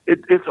 And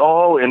it's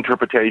all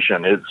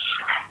interpretation. It's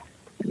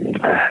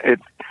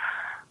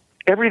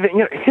everything.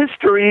 You know,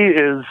 history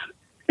is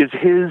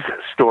his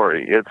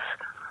story. It's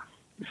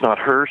not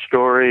her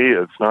story.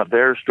 It's not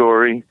their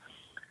story.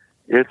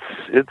 It's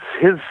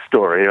his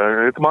story,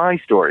 or it's my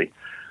story.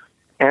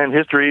 And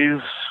history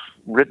is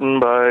written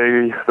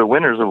by the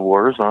winners of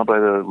wars, not by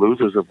the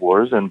losers of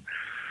wars. And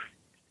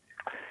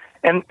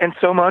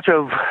so much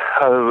of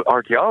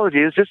archaeology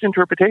is just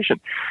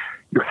interpretation.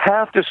 You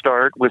have to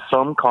start with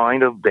some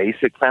kind of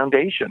basic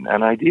foundation,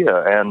 an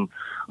idea. And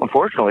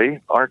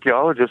unfortunately,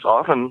 archaeologists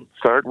often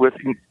start with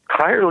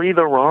entirely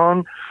the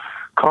wrong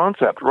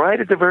concept right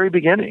at the very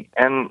beginning.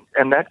 And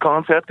that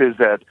concept is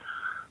that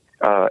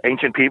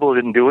ancient people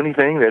didn't do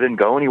anything. They didn't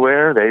go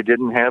anywhere. They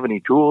didn't have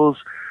any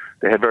tools.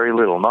 They had very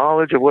little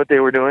knowledge of what they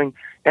were doing.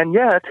 And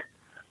yet,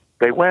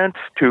 they went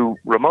to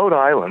remote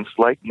islands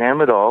like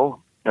Namidal.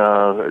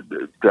 The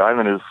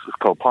island is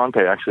called Ponte,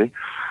 actually.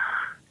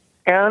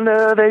 And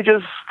they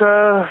just,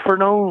 for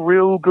no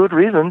real good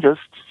reason, just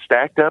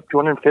stacked up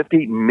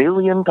 250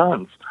 million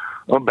tons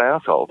of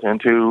basalt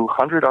into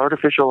 100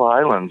 artificial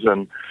islands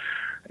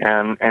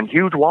and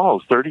huge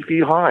walls 30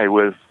 feet high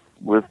with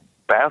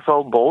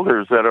basalt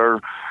boulders that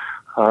are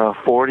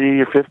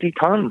 40 or 50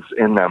 tons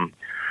in them.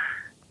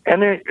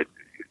 And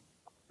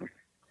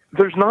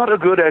there's not a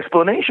good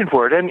explanation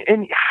for it,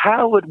 and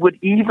how it would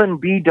even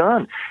be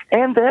done.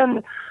 And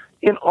then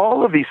in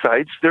all of these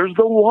sites, there's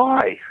the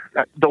why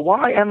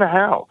and the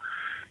how.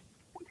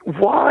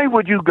 Why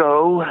would you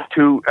go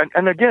to,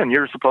 and again,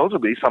 you're supposed to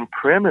be some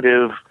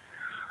primitive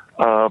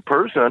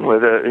person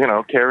with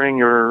carrying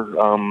your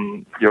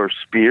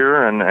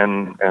spear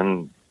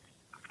and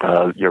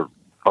your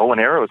bow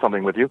and arrow or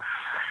something with you,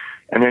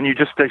 and then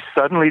they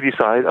suddenly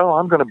decide, oh,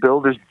 I'm going to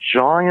build this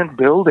giant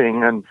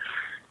building and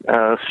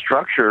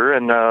structure,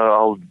 and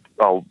I'll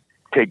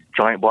take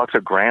giant blocks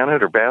of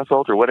granite or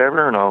basalt or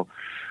whatever, and I'll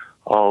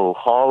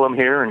haul them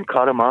here and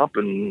cut them up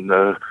and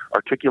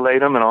articulate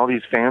them in all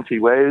these fancy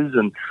ways,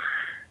 and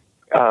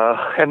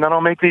then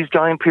I'll make these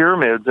giant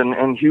pyramids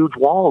and huge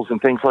walls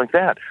and things like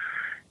that.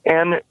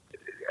 And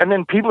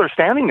then people are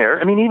standing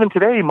there. I mean, even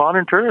today,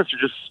 modern tourists are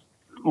just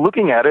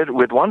looking at it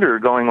with wonder,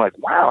 going like,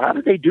 wow, how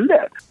did they do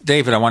that?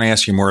 David, I want to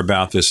ask you more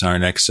about this in our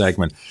next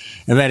segment.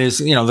 And that is,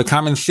 the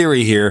common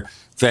theory here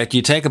that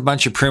you take a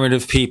bunch of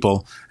primitive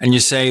people and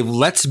you say,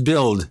 let's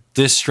build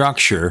this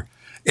structure.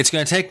 It's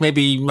going to take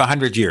maybe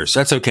 100 years.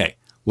 That's okay.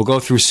 We'll go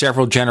through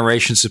several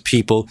generations of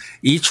people,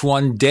 each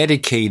one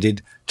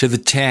dedicated to the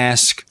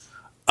task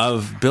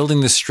of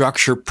building the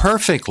structure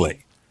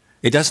perfectly.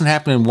 It doesn't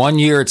happen in 1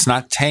 year. It's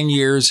not 10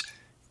 years.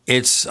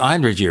 It's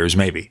 100 years,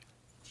 maybe.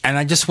 And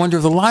I just wonder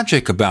the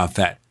logic about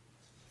that.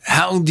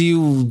 How do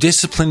you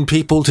discipline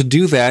people to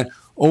do that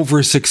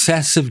over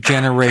successive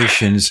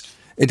generations?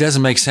 It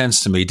doesn't make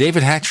sense to me.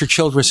 David Hatcher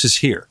Childress is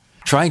here,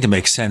 trying to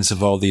make sense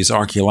of all these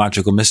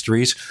archaeological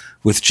mysteries.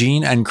 With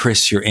Gene and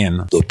Chris, you're in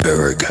the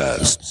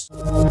Paracast.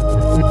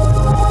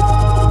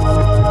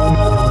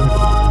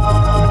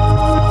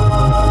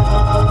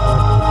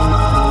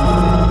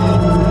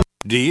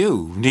 Do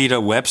you need a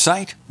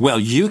website? Well,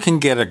 you can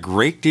get a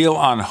great deal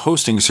on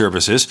hosting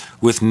services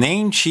with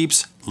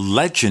Namecheap's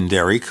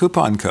legendary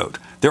coupon code.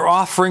 They're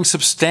offering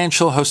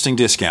substantial hosting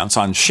discounts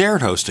on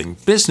shared hosting,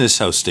 business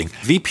hosting,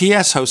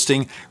 VPS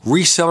hosting,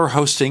 reseller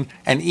hosting,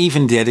 and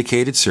even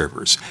dedicated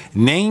servers.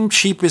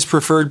 Namecheap is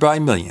preferred by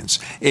millions.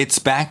 It's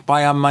backed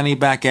by a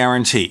money-back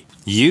guarantee.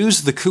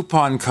 Use the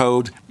coupon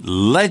code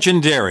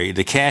LEGENDARY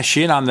to cash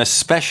in on the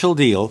special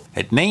deal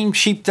at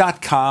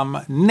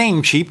Namecheap.com,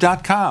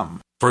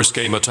 Namecheap.com. First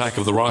came Attack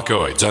of the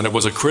Rockoids, and it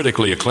was a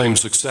critically acclaimed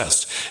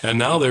success. And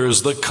now there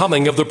is The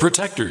Coming of the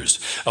Protectors.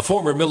 A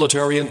former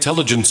military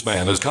intelligence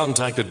man is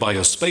contacted by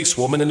a space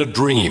woman in a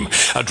dream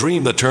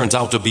that turns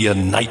out to be a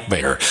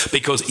nightmare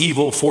because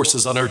evil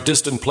forces on her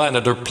distant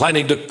planet are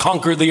planning to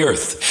conquer the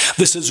Earth.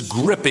 This is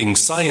gripping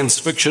science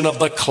fiction of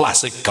the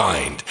classic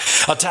kind.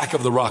 Attack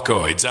of the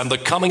Rockoids and The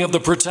Coming of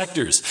the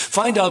Protectors.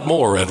 Find out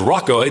more at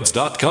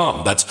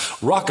rockoids.com. That's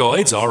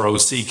Rockoids,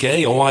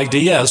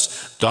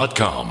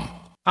 ROCKOIDS.com.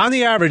 On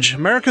the average,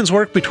 Americans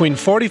work between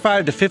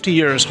 45 to 50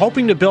 years,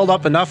 hoping to build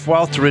up enough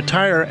wealth to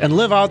retire and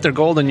live out their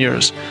golden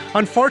years.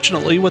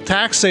 Unfortunately, with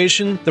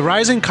taxation, the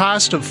rising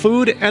cost of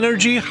food,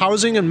 energy,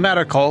 housing, and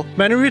medical,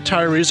 many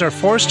retirees are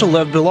forced to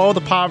live below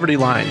the poverty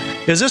line.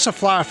 Is this a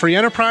flaw of free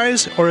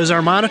enterprise, or is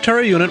our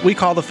monetary unit we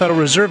call the Federal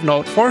Reserve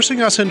Note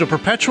forcing us into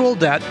perpetual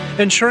debt,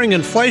 ensuring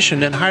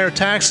inflation and higher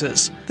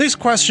taxes? These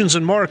questions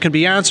and more can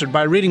be answered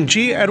by reading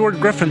G. Edward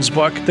Griffin's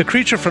book, The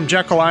Creature from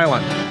Jekyll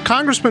Island.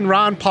 Congressman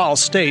Ron Paul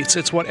states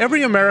it's what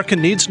every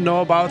American needs to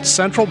know about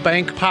central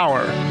bank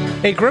power.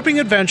 A gripping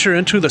adventure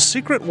into the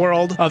secret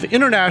world of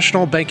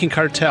international banking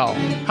cartel.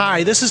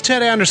 Hi, this is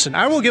Ted Anderson.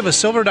 I will give a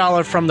silver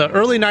dollar from the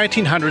early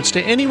 1900s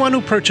to anyone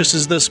who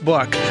purchases this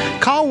book.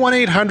 Call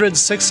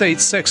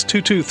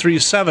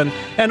 1-800-686-2237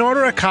 and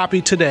order a copy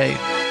today.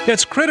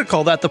 It's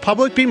critical that the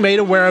public be made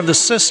aware of the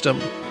system.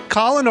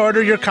 Call and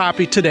order your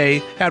copy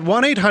today at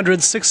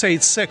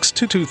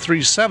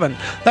 1-800-686-2237.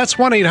 That's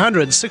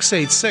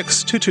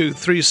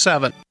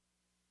 1-800-686-2237.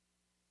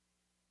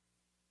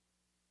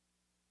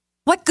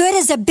 What good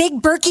is a Big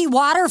Berkey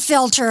water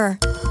filter?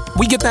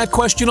 We get that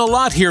question a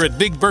lot here at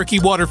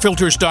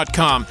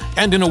BigBerkeyWaterFilters.com,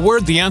 and in a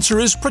word, the answer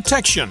is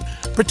protection.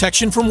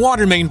 Protection from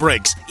water main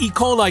breaks, E.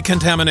 coli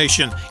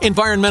contamination,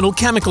 environmental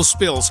chemical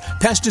spills,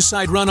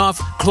 pesticide runoff,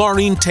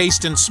 chlorine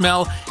taste and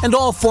smell, and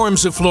all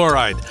forms of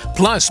fluoride.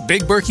 Plus,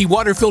 Big Berkey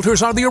water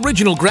filters are the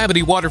original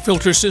gravity water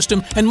filter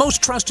system and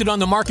most trusted on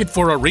the market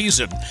for a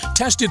reason.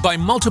 Tested by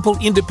multiple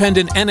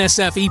independent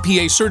NSF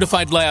EPA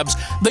certified labs,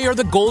 they are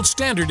the gold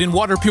standard in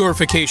water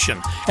purification.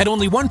 At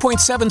only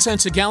 1.7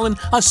 cents a gallon,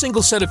 a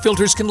single set of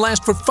filters can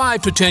last for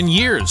 5 to 10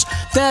 years.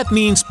 That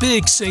means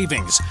big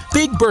savings.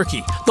 Big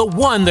Berkey, the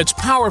one that's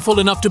powerful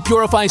enough to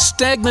purify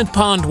stagnant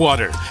pond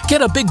water.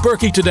 Get a Big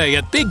Berkey today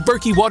at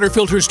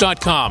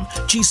BigBerkeyWaterFilters.com.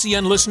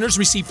 GCN listeners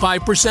receive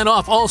 5%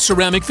 off all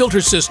ceramic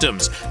filter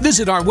systems.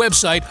 Visit our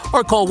website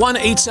or call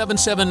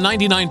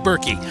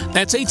 1-877-99-BERKEY.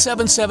 That's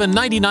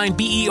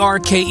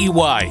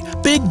 877-99-BERKEY.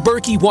 Big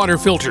Berkey Water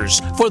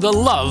Filters, for the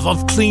love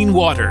of clean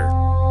water.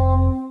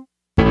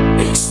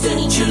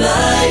 Extend your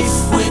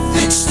life with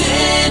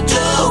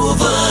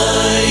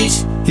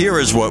Extendovite. Here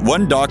is what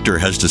one doctor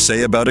has to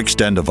say about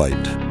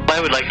Extendovite. I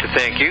would like to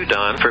thank you,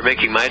 Don, for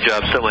making my job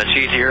so much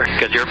easier,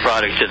 because your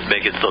products just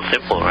make it so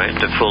simple, right?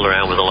 To fool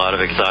around with a lot of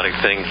exotic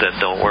things that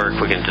don't work,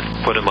 we can just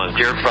put them on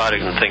your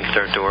product and things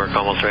start to work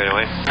almost right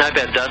away. I've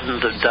had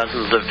dozens of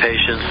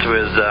patients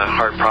with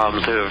heart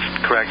problems who have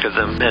corrected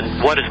them,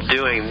 and what it's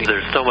doing,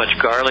 there's so much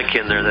garlic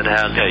in there that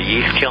has a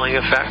yeast-killing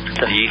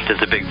effect. The yeast is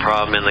a big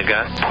problem in the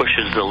gut,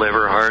 pushes the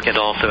liver hard. It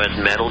also has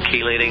metal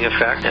chelating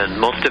effect, and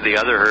most of the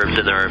other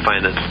herbs in there I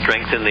find that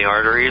strengthen the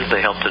arteries.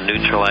 They help to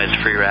neutralize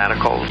free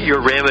radicals.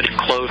 Your remedy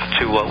close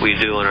to what we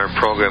do in our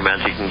program as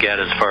you can get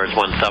as far as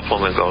one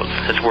supplement goes.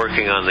 It's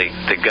working on the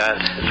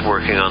gut, it's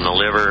working on the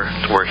liver,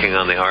 it's working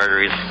on the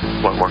arteries.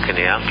 What more can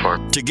you ask for?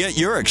 To get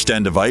your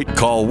Extendovite,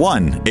 call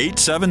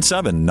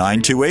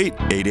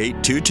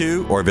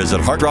 1-877-928-8822 or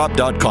visit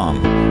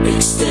heartdrop.com.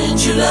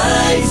 Extend your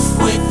life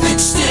with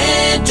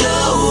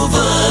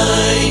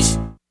Extendovite.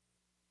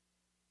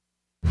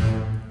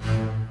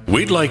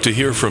 We'd like to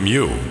hear from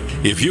you.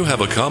 If you have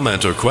a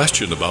comment or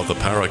question about the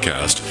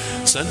Paracast,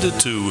 send it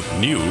to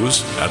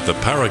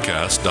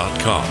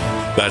news@theparacast.com.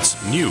 That's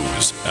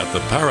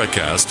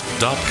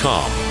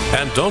news@theparacast.com.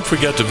 And don't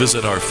forget to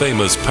visit our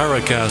famous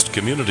Paracast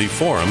community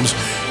forums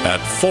at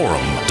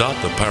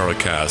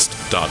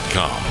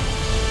forum.theparacast.com.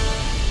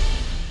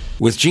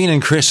 With Gene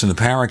and Chris in the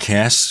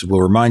Paracast, we'll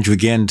remind you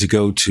again to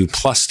go to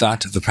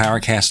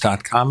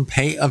plus.theparacast.com,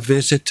 pay a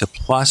visit to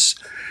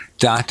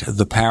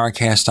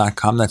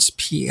plus.theparacast.com. That's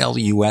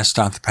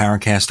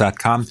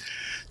plus.theparacast.com.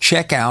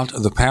 Check out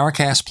the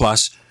Paracast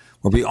Plus,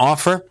 where we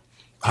offer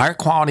higher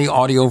quality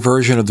audio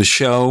version of the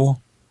show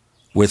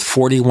with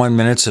 41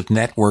 minutes of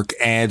network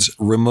ads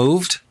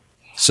removed,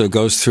 so it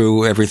goes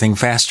through everything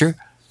faster,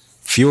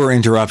 fewer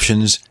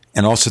interruptions,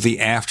 and also the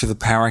After the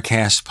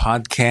Paracast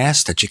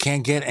podcast that you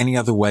can't get any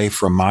other way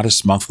for a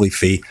modest monthly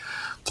fee.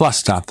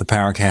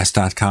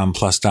 Plus.theparacast.com,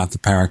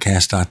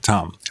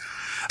 plus.theparacast.com.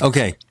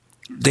 Okay.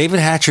 David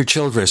Hatcher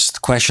Childress, the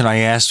question I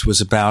asked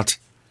was about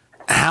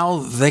how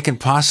they can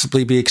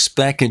possibly be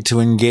expected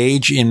to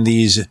engage in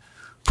these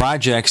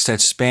projects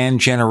that span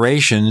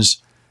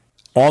generations,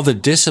 all the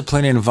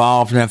discipline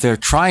involved, and if they're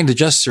trying to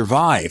just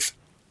survive,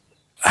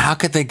 how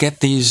could they get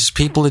these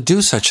people to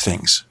do such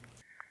things?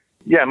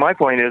 Yeah, my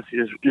point is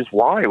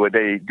why would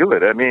they do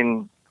it? I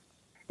mean,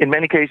 in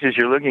many cases,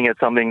 you're looking at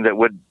something that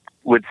would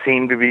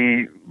seem to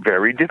be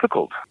very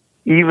difficult,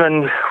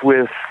 even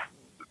with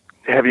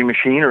heavy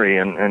machinery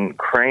and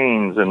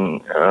cranes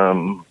and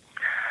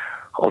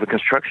all the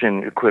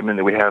construction equipment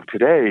that we have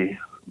today.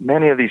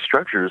 Many of these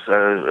structures,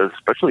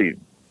 especially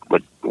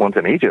like ones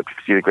in Egypt, you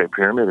see the Great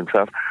Pyramid and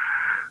stuff,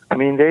 I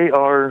mean, they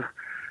are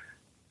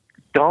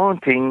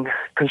daunting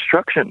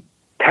construction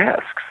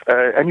tasks.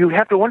 And you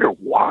have to wonder,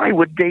 why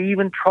would they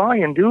even try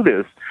and do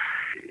this?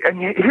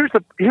 And here's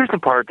the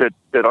part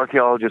that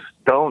archaeologists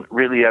don't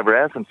really ever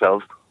ask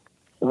themselves.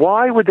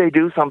 why would they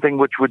do something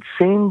which would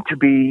seem to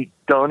be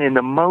done in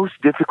the most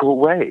difficult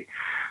way?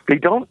 They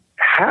don't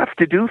have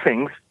to do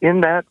things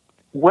in that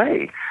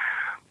way.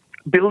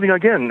 Building,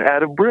 again,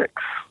 out of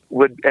bricks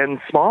and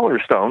smaller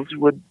stones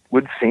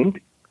would seem,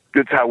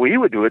 that's how we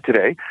would do it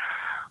today.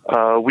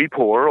 We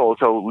pour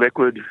also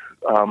liquid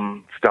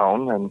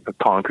stone and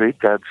concrete.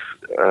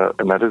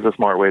 And that is a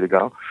smart way to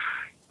go.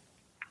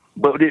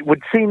 But it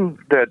would seem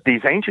that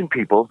these ancient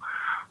people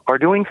are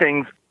doing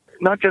things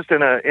not just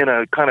in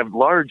a kind of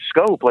large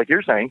scope, like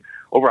you're saying,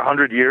 over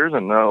 100 years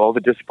and all the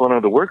discipline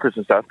of the workers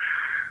and stuff,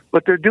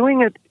 but they're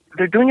doing it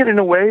in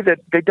a way that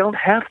they don't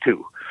have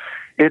to.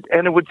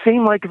 And it would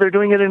seem like they're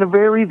doing it in a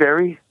very,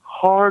 very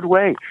hard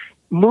way,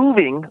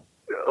 moving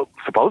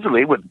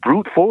supposedly with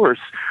brute force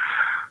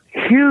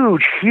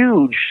huge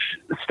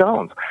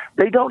stones.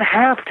 They don't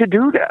have to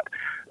do that.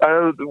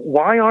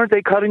 Why aren't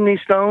they cutting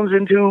these stones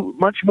into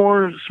much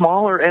more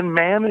smaller and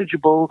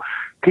manageable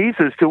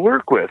pieces to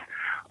work with?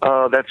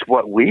 That's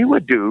what we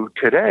would do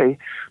today,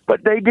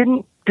 but they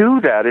didn't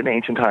do that in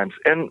ancient times.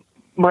 And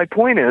my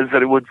point is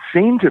that it would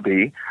seem to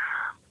be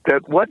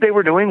that what they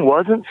were doing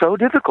wasn't so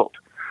difficult.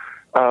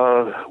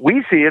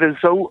 We see it as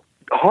so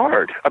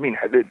hard. I mean,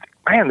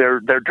 man,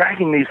 they're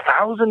dragging these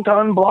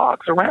 1,000-ton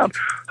blocks around.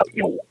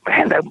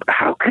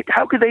 How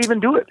could they even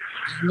do it?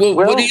 Well,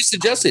 what are you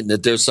suggesting?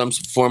 That there's some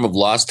form of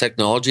lost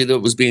technology that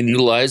was being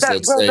utilized?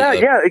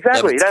 Yeah,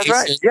 exactly. That's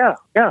right.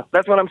 Yeah,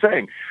 that's what I'm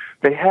saying.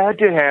 They had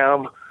to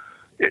have,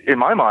 in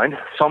my mind,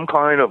 some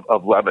kind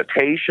of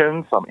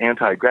levitation, some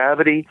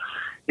anti-gravity.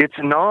 It's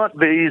not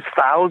these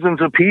thousands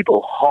of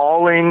people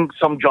hauling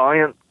some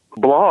giant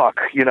block,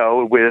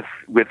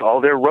 with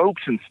all their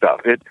ropes and stuff.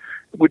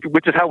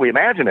 Which is how we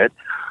imagine it.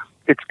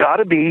 It's got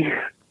to be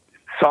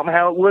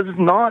somehow it was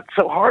not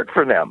so hard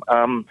for them.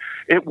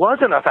 It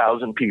wasn't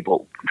 1,000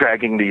 people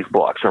dragging these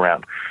blocks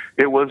around.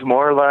 It was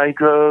more like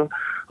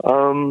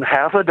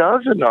half a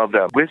dozen of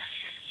them with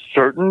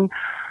certain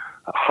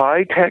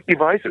high-tech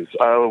devices,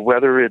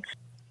 whether it's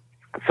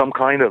some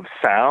kind of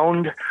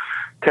sound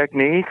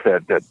technique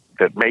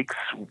that makes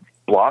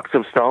blocks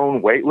of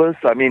stone weightless.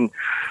 I mean,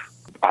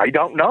 I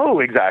don't know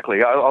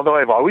exactly, although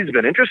I've always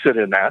been interested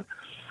in that.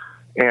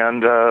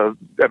 And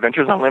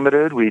Adventures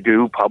Unlimited, we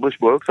do publish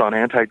books on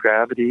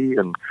anti-gravity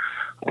and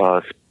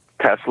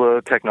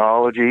Tesla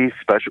technology,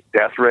 special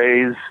death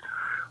rays,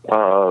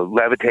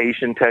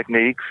 levitation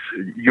techniques,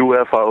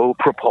 UFO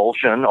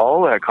propulsion,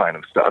 all that kind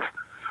of stuff.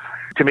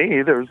 To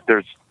me, there's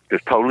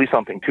totally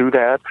something to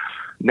that.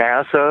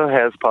 NASA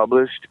has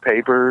published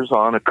papers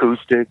on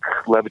acoustic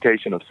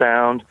levitation of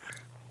sound.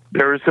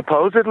 There is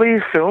supposedly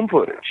film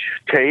footage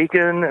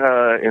taken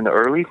in the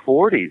early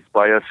 40s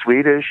by a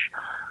Swedish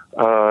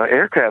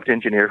aircraft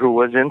engineer who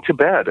was in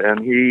Tibet,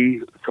 and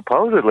he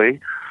supposedly,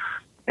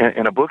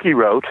 in a book he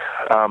wrote,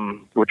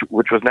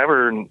 which was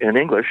never in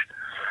English,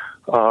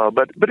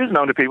 but is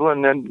known to people,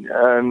 and then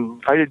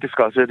I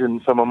discuss it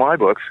in some of my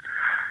books.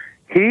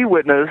 He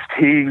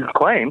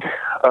claimed,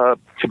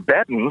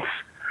 Tibetan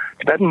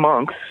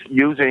monks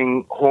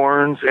using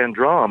horns and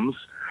drums,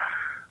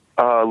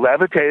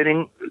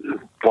 levitating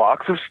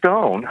blocks of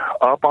stone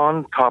up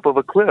on top of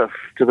a cliff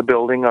to the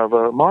building of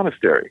a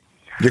monastery.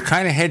 You're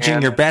kind of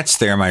hedging your bets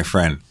there, my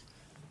friend,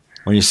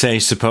 when you say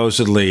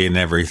supposedly and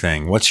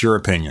everything. What's your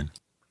opinion?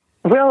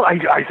 Well,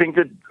 I think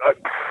that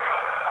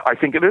I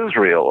think it is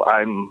real.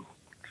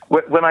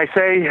 When I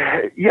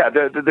say,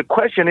 the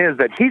question is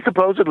that he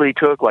supposedly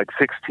took like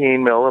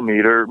 16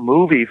 millimeter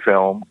movie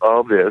film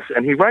of this,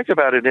 and he writes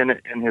about it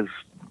in his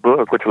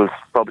book, which was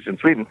published in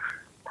Sweden.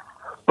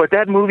 But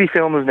that movie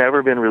film has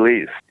never been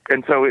released,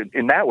 and so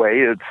in that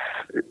way,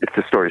 if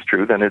the story's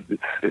true, then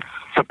it's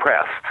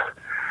suppressed.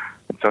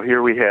 And so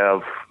here we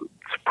have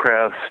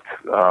suppressed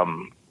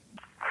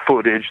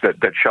footage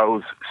that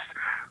shows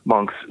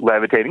monks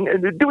levitating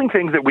and doing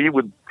things that we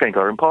would think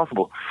are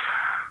impossible.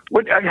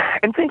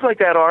 And things like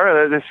that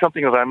there's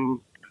something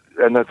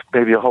and that's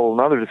maybe a whole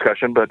other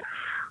discussion, but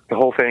the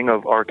whole thing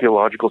of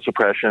archaeological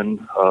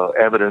suppression,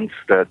 evidence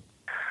that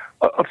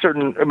of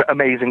certain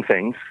amazing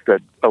things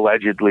that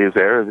allegedly is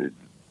there,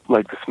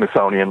 like the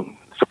Smithsonian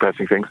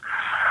suppressing things.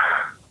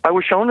 I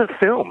was shown a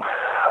film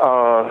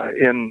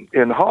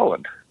in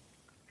Holland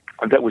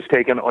that was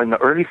taken in the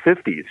early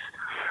 50s,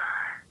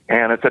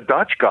 and it's a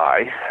Dutch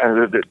guy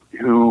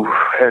who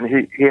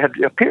he had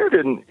appeared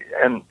in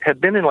and had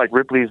been in like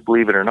Ripley's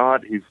Believe It or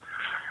Not. He's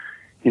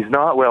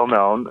not well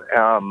known,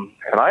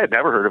 and I had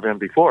never heard of him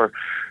before.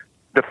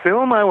 The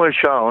film I was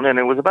shown, and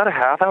it was about a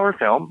half-hour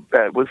film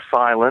that was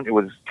silent. It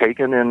was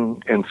taken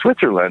in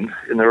Switzerland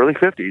in the early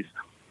 50s.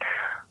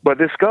 But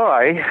this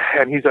guy,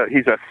 and he's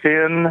a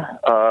thin,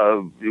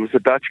 he was a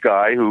Dutch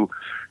guy who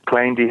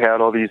claimed he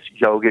had all these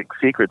yogic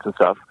secrets and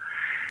stuff.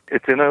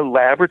 It's in a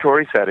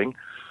laboratory setting,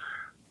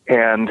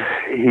 and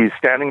he's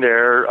standing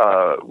there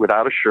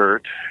without a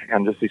shirt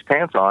and just these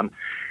pants on.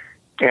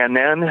 And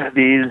then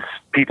these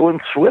people in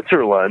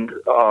Switzerland,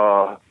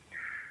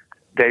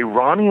 they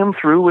run him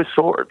through with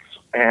swords,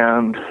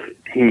 and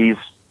his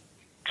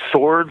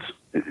swords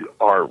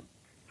are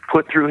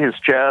put through his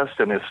chest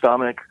and his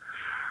stomach,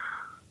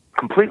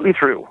 completely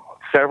through,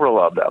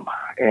 several of them.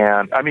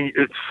 And, I mean,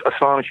 it's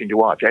astonishing to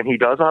watch. And he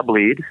does not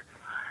bleed.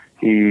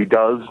 He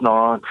does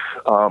not,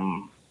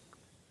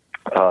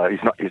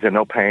 he's in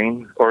no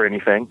pain or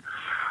anything.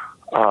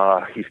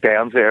 He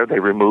stands there. They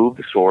remove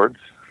the swords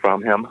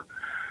from him,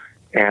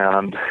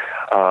 and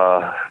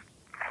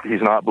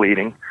he's not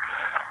bleeding.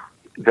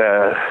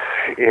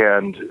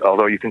 And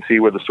although you can see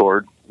where the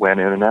sword went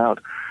in and out.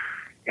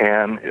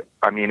 And,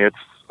 I mean, it's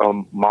a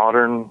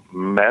modern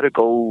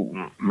medical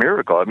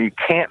miracle. I mean, you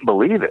can't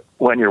believe it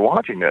when you're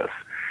watching this.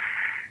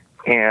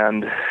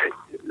 And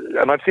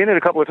I've seen it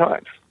a couple of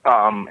times.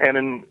 And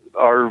in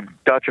our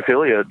Dutch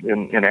affiliate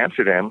in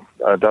Amsterdam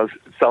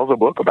sells a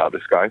book about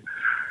this guy,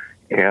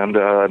 and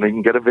they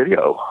can get a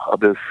video of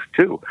this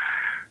too.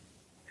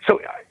 So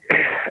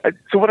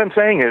what I'm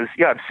saying is,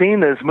 yeah, I've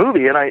seen this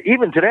movie, and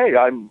even today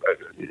I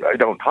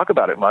don't talk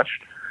about it much,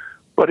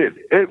 but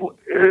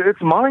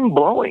it's mind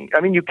blowing.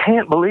 I mean, you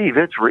can't believe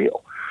it's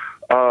real,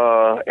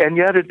 and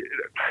yet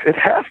it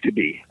has to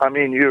be. I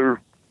mean,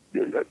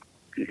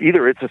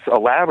 either it's an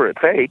elaborate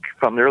fake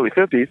from the early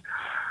 50s,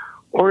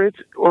 or it's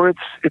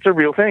a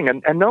real thing,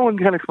 and no one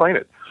can explain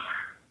it.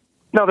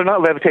 Now, they're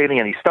not levitating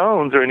any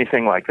stones or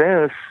anything like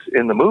this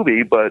in the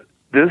movie, but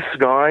this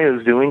guy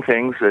is doing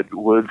things that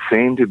would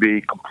seem to be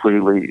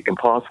completely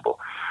impossible.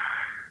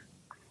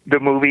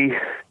 The movie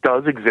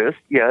does exist,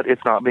 yet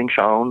it's not being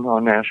shown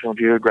on National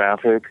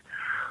Geographic.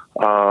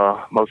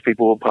 Most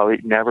people will probably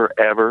never,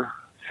 ever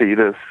see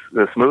this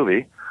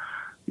movie.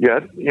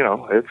 Yet,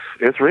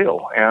 it's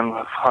real, and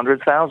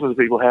hundreds, thousands of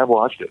people have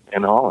watched it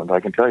in Holland, I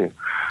can tell you.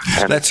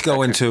 And let's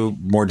go into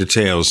more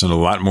details and a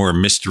lot more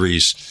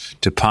mysteries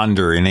to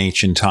ponder in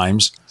ancient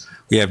times.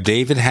 We have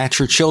David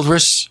Hatcher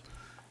Childress,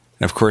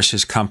 and of course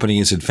his company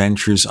is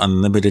Adventures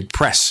Unlimited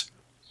Press.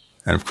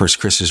 And of course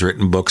Chris has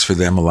written books for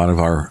them. A lot of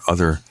our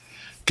other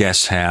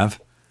guests have.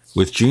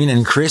 With Gene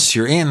and Chris,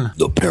 you're in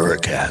the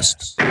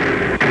Paracast.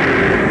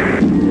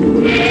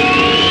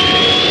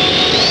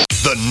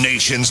 The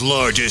nation's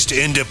largest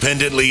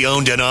independently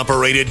owned and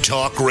operated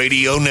talk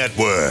radio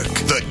network.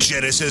 The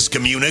Genesis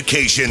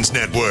Communications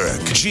Network.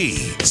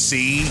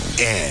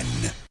 GCN.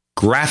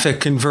 Graphic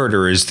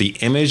Converter is the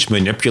image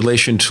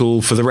manipulation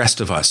tool for the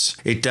rest of us.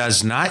 It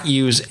does not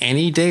use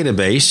any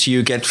database.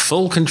 You get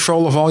full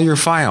control of all your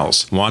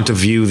files. Want to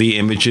view the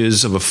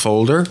images of a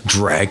folder?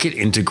 Drag it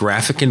into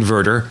Graphic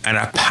Converter, and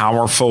a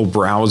powerful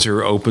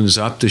browser opens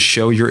up to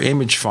show your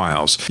image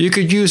files. You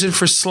could use it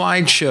for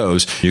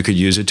slideshows. You could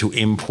use it to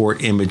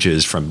import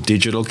images from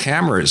digital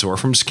cameras or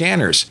from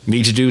scanners.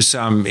 Need to do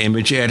some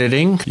image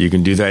editing? You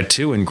can do that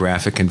too in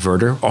Graphic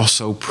Converter.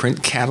 Also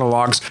print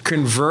catalogs.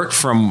 Convert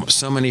from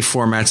so many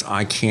formats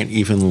I can't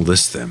even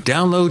list them.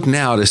 Download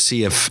now to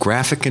see if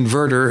Graphic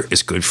Converter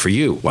is good for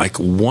you, like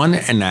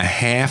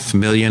 1.5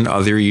 million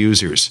other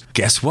users.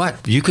 Guess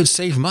what? You could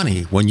save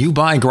money when you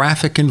buy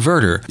Graphic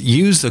Converter.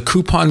 Use the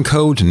coupon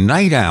code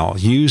Night Owl.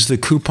 Use the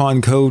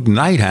coupon code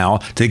Night Owl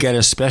to get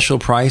a special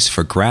price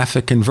for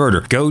Graphic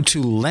Converter. Go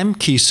to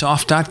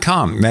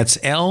lemkesoft.com. That's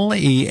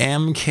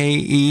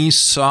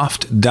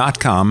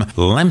LEMKEsoft.com.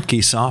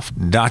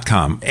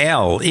 Lemkesoft.com.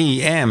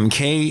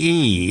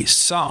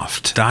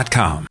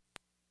 LEMKEsoft.com.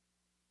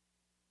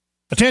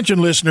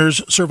 Attention listeners,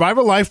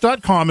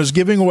 SurvivalLife.com is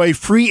giving away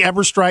free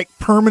EverStrike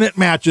permanent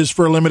matches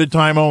for a limited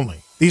time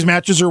only. These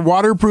matches are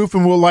waterproof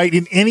and will light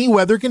in any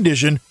weather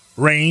condition,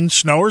 rain,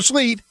 snow, or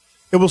sleet.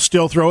 It will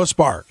still throw a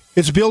spark.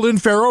 Its built-in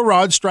ferro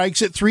rod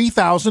strikes at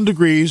 3,000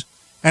 degrees,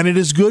 and it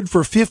is good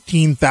for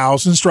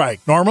 15,000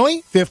 strike.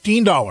 Normally,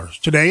 $15.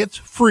 Today, it's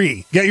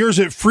free. Get yours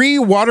at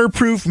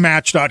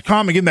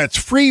freewaterproofmatch.com. Again, that's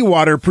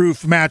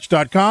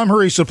freewaterproofmatch.com.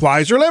 Hurry,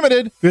 supplies are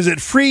limited. Visit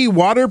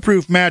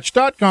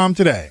freewaterproofmatch.com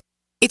today.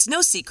 It's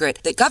no secret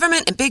that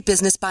government and big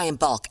business buy in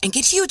bulk and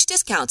get huge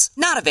discounts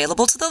not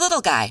available to the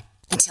little guy.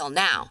 Until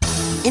now.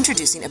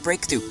 Introducing a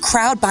breakthrough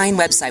crowd buying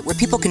website where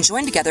people can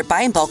join together,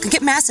 buy in bulk, and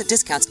get massive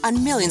discounts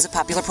on millions of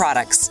popular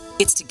products.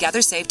 It's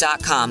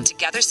TogetherSave.com.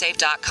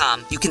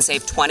 TogetherSave.com. You can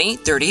save 20,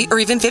 30, or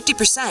even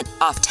 50%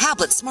 off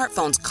tablets,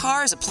 smartphones,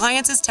 cars,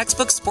 appliances,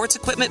 textbooks, sports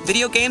equipment,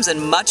 video games, and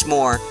much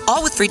more.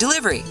 All with free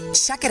delivery.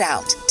 Check it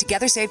out.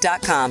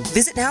 TogetherSave.com.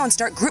 Visit now and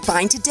start group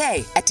buying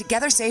today at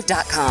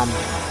TogetherSave.com.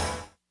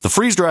 The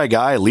freeze-dry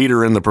guy, a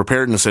leader in the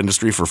preparedness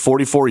industry for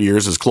 44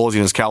 years, is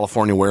closing his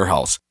California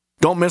warehouse.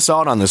 Don't miss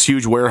out on this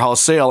huge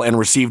warehouse sale and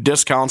receive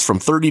discounts from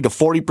 30 to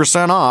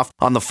 40% off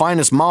on the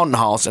finest Mountain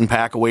House and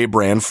Packaway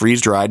brand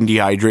freeze-dried and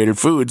dehydrated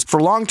foods for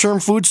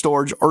long-term food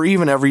storage or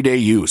even everyday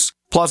use.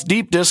 Plus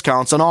deep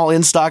discounts on all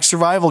in-stock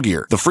survival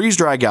gear. The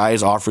Freeze-Dry Guy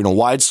is offering a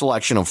wide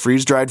selection of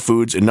freeze-dried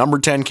foods in number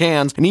 10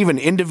 cans and even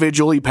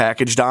individually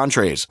packaged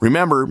entrees.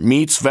 Remember,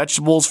 meats,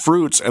 vegetables,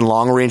 fruits, and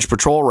long-range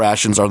patrol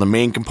rations are the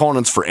main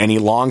components for any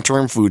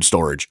long-term food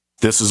storage.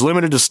 This is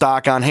limited to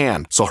stock on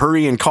hand, so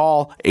hurry and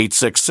call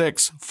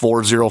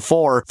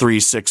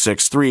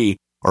 866-404-3663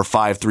 or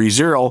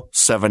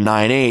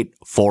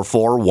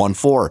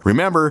 530-798-4414.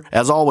 Remember,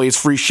 as always,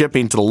 free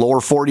shipping to the lower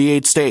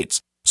 48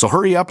 states. So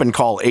hurry up and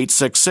call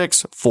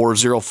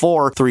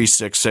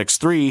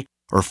 866-404-3663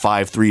 or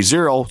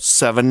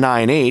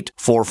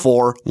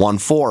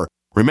 530-798-4414.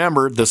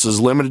 Remember, this is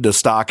limited to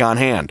stock on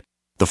hand.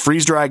 The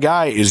freeze-dry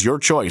guy is your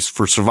choice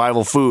for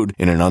survival food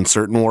in an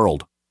uncertain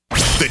world.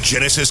 The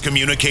Genesis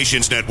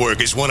Communications Network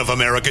is one of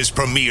America's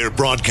premier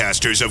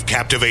broadcasters of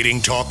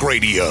captivating talk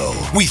radio.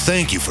 We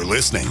thank you for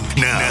listening.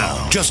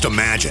 Now, just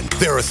imagine,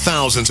 there are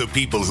thousands of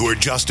people who are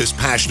just as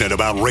passionate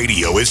about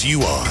radio as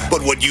you are.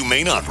 But what you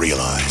may not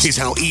realize is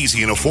how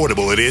easy and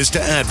affordable it is to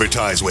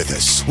advertise with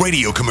us.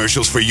 Radio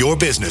commercials for your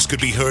business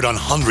could be heard on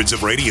hundreds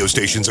of radio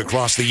stations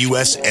across the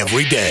U.S.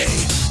 every day.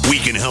 We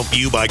can help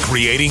you by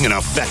creating an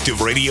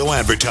effective radio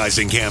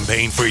advertising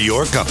campaign for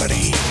your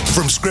company.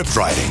 From script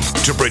writing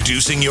to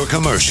producing your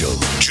commercial,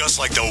 just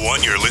like the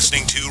one you're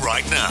listening to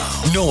right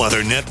now. No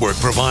other network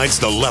provides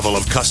the level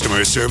of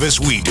customer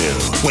service we do.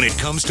 When it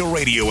comes to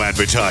radio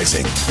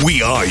advertising,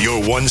 we are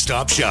your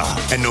one-stop shop.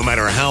 And no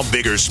matter how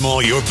big or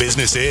small your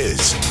business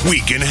is,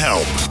 we can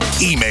help.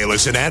 Email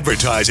us at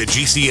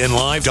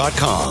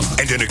advertise@gcnlive.com,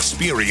 and an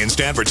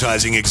experienced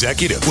advertising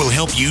executive will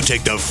help you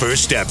take the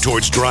first step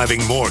towards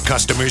driving more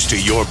customers to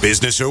your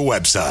business or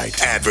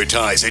website.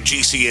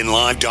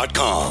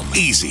 Advertise@gcnlive.com.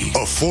 Easy,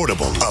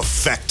 affordable,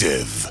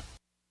 effective.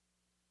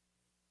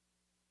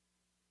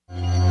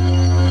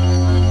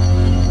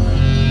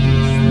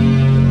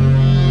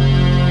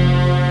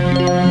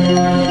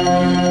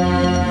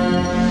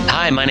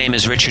 Hi, my name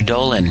is Richard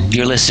Dolan.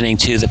 You're listening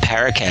to the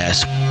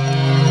Paracast.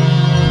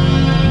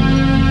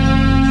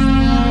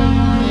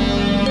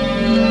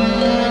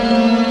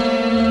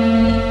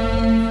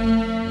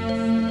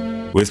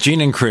 With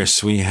Gene and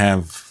Chris, we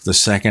have the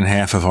second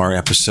half of our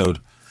episode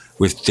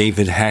with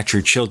David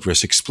Hatcher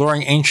Childress,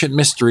 exploring ancient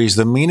mysteries,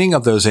 the meaning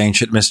of those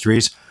ancient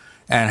mysteries,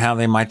 and how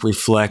they might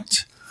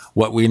reflect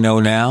what we know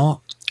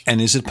now.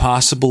 And is it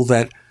possible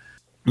that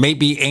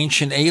maybe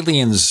ancient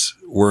aliens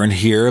weren't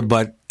here,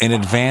 but an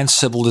advanced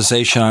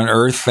civilization on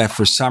Earth that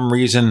for some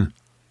reason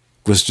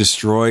was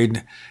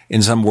destroyed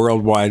in some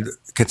worldwide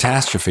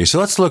catastrophe? So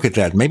let's look at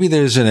that. Maybe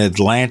there's an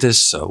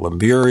Atlantis, a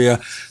Lemuria,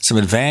 some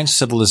advanced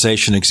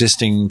civilization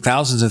existing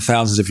thousands and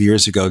thousands of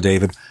years ago,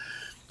 David.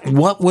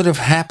 What would have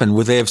happened?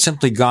 Would they have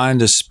simply gone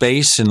to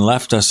space and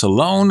left us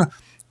alone?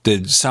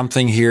 Did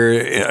something here,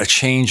 a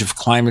change of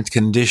climate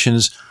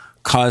conditions,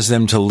 cause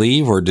them to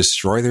leave or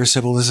destroy their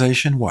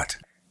civilization? What?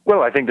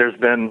 Well, I think there's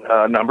been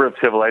a number of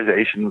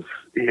civilizations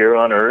here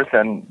on Earth,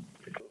 and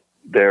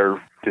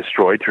they're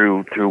destroyed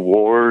through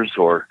wars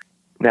or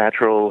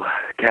natural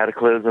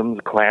cataclysms,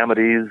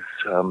 calamities.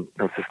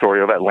 It's the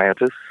story of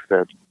Atlantis,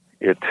 that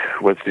it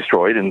was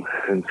destroyed in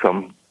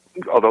some,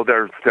 although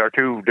there are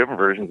two different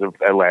versions of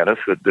Atlantis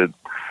that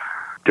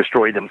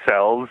destroyed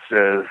themselves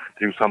through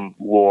some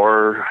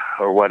war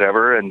or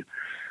whatever,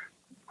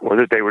 or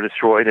that they were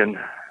destroyed in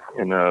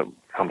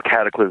some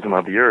cataclysm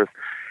of the Earth.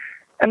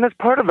 And that's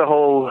part of the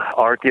whole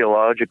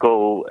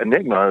archaeological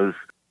enigma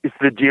is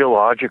the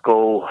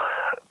geological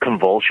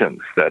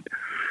convulsions that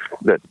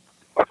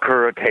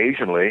occur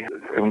occasionally.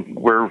 And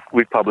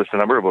we've published a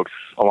number of books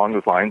along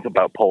those lines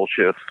about pole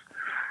shifts,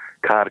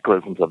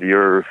 cataclysms of the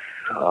Earth.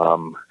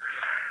 Of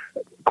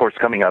course,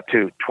 coming up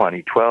to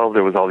 2012,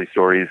 there was all these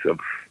stories of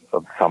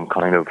some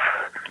kind of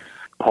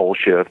pole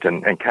shift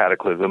and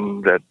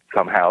cataclysm that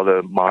somehow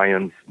the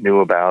Mayans knew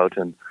about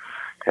and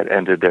had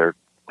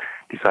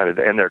decided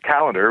to end their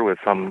calendar with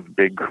some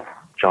big,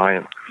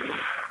 giant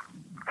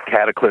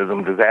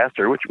cataclysm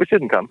disaster, which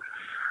didn't come,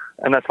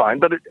 and that's fine.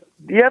 But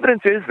the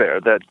evidence is there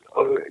that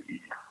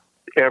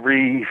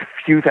every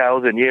few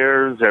thousand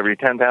years, every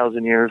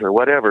 10,000 years or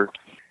whatever,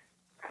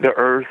 the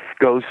Earth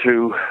goes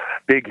through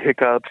big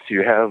hiccups.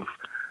 You have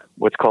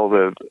what's called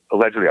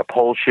allegedly a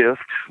pole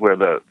shift, where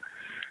the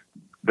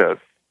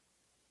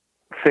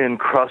thin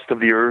crust of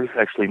the Earth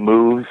actually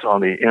moves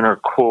on the inner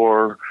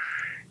core,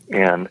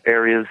 and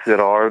areas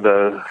that are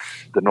the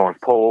North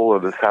Pole or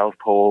the South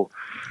Pole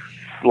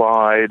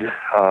slide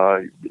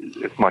as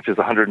much as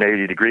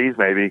 180 degrees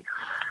maybe,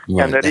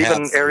 right. And that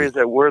even areas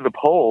that were the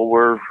pole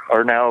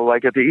are now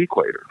like at the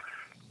equator.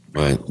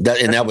 Right.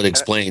 That would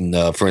explain,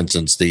 for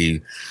instance,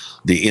 the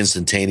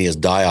instantaneous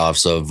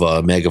die-offs of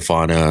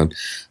megafauna,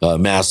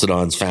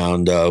 mastodons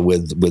found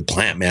with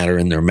plant matter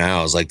in their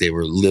mouths, like they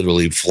were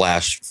literally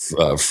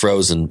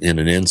frozen in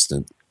an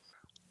instant.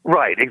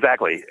 Right,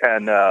 exactly,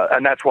 and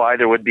that's why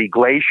there would be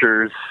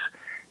glaciers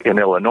in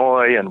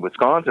Illinois and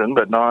Wisconsin,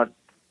 but not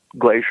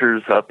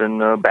glaciers up in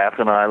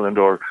Baffin Island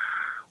or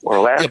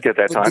Alaska at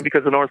that time,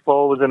 because the North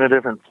Pole was in a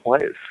different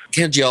place.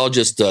 Can't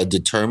geologists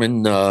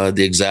determine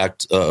the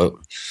exact,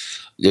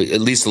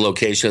 at least the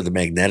location of the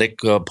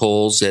magnetic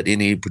poles at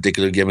any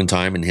particular given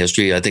time in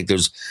history? I think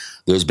there's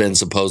been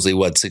supposedly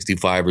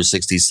 65 or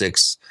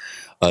 66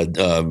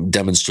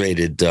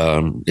 demonstrated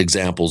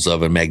examples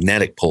of a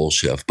magnetic pole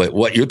shift, but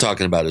what you're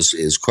talking about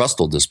is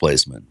crustal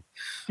displacement.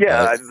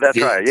 Yeah, that's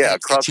right. Yeah,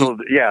 crustal.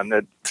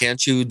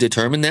 Can't you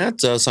determine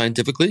that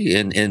scientifically?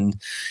 And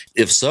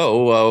if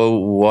so,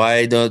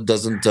 why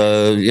doesn't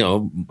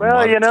Well,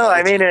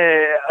 I mean,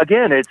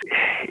 again,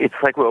 it's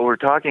like what we're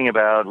talking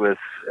about with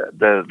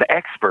the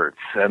experts,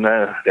 and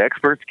the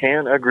experts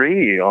can't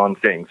agree on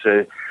things.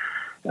 And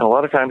a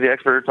lot of times, the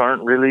experts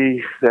aren't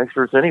really the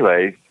experts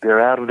anyway.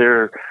 They're out of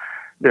their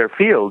their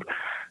field.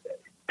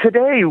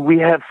 Today, we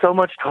have so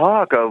much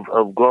talk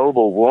of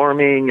global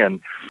warming, and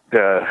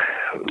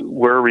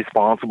we're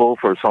responsible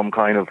for some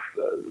kind of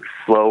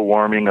slow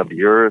warming of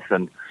the Earth,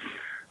 and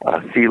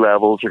sea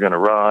levels are going to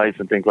rise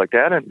and things like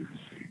that.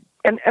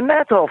 And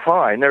that's all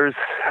fine.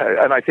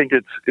 And I think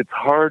it's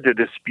hard to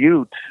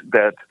dispute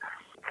that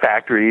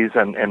factories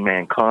and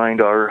mankind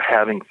are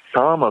having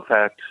some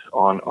effect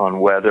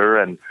on weather,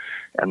 and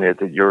that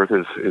the Earth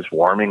is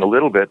warming a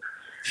little bit.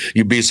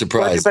 You'd be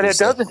surprised. But it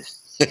doesn't.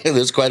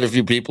 There's quite a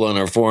few people on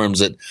our forums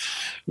that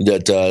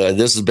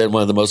this has been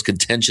one of the most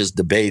contentious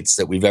debates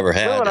that we've ever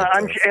had. Well,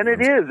 and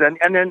it is.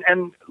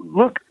 And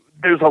look,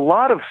 there's a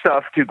lot of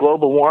stuff to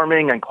global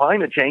warming and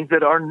climate change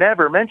that are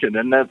never mentioned.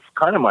 And that's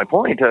kind of my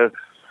point,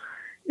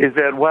 is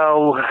that,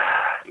 well,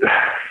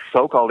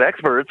 so-called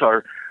experts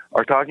are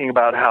talking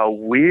about how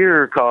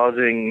we're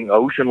causing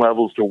ocean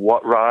levels to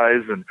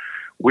rise and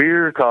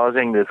we're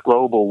causing this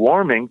global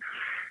warming.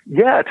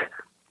 Yet,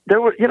 there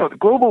were,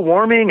 global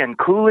warming and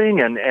cooling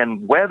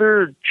and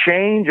weather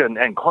change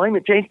and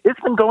climate change, it's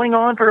been going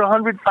on for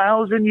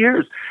 100,000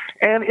 years.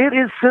 And it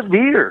is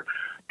severe.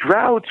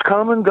 Droughts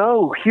come and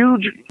go.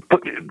 Huge.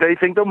 They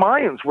think the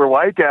Mayans were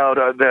wiped out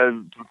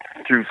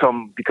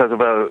because of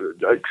a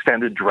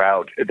extended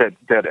drought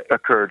that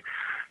occurred.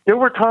 There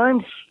were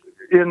times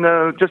in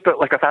just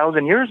like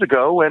 1,000 years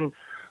ago when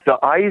the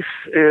ice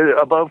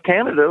above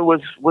Canada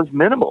was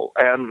minimal,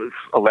 and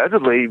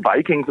allegedly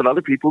Vikings and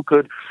other people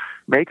could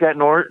make that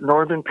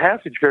northern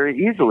passage very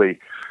easily.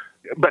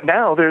 But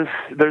now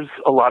there's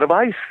a lot of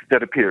ice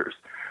that appears.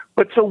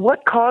 But so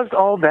what caused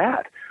all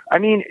that? I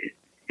mean,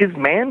 is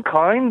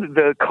mankind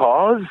the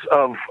cause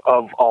of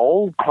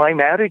all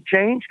climatic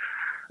change?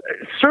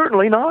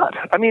 Certainly not.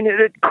 I mean,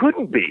 it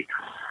couldn't be.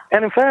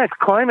 And in fact,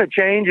 climate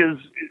change is,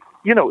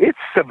 it's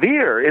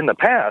severe in the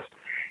past.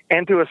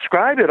 And to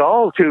ascribe it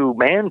all to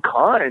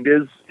mankind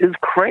is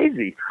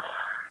crazy.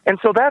 And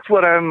so that's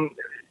what I'm,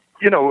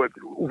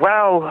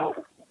 while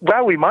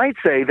we might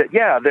say that,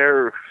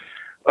 there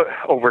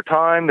over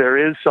time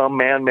there is some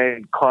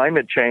man-made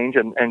climate change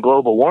and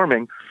global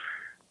warming,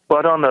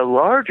 but on the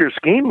larger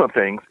scheme of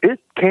things, it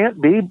can't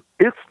be.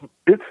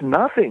 It's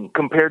nothing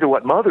compared to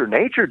what Mother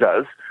Nature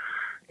does,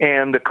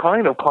 and the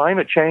kind of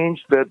climate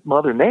change that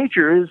Mother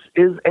Nature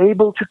is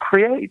able to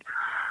create.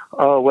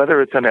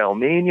 Whether it's an El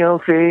Nino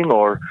thing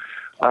or,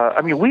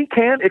 we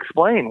can't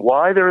explain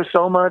why there is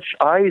so much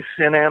ice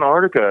in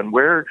Antarctica and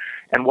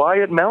why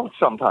it melts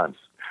sometimes.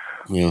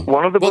 Yeah.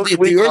 One of the books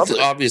the Earth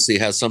obviously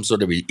has some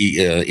sort of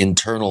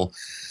internal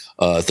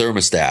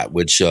thermostat,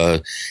 which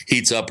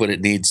heats up when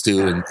it needs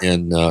to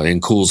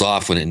and cools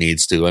off when it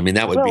needs to. I mean,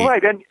 that would be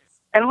right.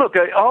 And look,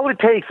 all it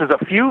takes is a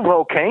few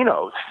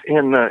volcanoes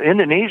in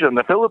Indonesia and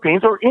the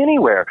Philippines or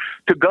anywhere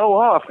to go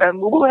off,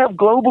 and we'll have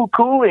global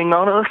cooling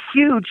on a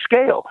huge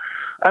scale.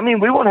 I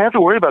mean, we won't have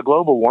to worry about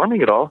global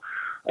warming at all.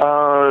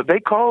 They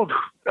called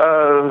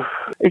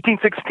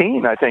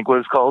 1816, I think,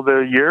 was called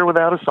the year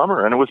without a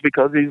summer, and it was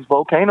because these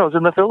volcanoes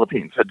in the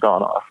Philippines had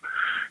gone off.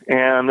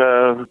 And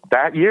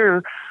that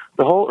year,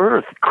 the whole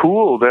Earth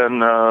cooled,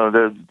 and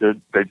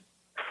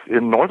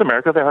in North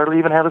America, they hardly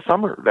even had a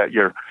summer that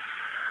year.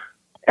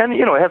 And,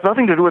 it has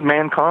nothing to do with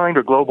mankind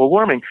or global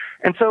warming.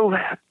 And so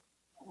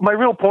my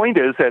real point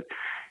is that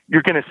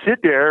you're going to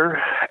sit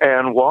there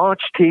and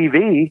watch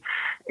TV,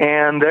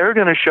 and they're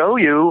going to show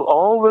you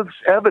all this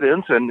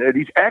evidence, and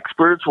these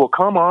experts will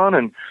come on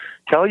and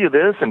tell you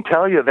this and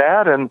tell you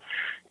that, and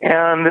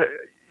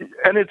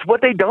it's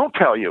what they don't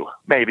tell you,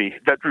 maybe,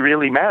 that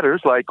really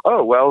matters, like,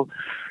 oh, well,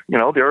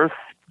 the Earth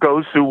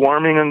goes through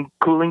warming and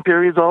cooling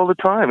periods all the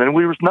time, and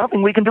there's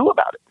nothing we can do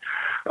about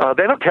it.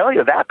 They don't tell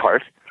you that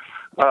part.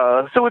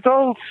 So it's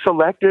all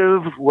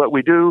selective, what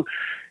we do.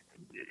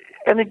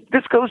 And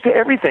this goes to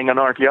everything, in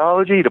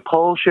archaeology, to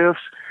pole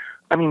shifts.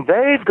 I mean,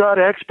 they've got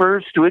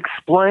experts to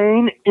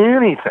explain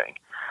anything.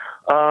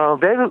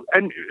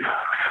 And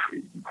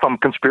from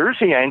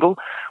conspiracy angle,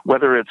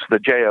 whether it's the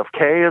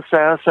JFK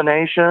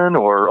assassination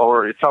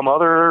or some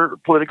other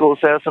political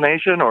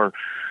assassination or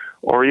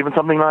even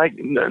something like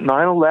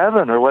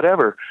 9/11 or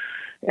whatever.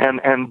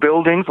 And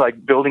buildings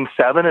like Building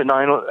 7 at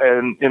 9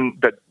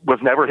 that was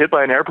never hit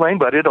by an airplane,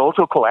 but it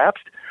also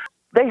collapsed.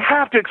 They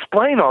have to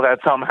explain all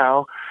that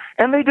somehow,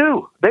 and they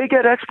do. They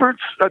get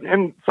experts,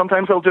 and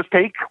sometimes they'll just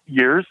take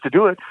years to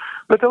do it,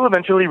 but they'll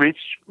eventually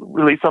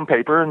release some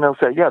paper, and they'll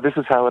say, yeah, this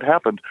is how it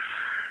happened.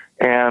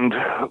 And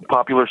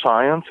Popular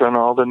Science and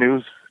all the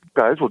news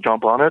guys will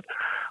jump on it.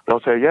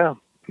 They'll say, yeah,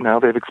 now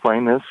they've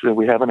explained this,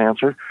 we have an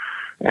answer,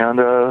 and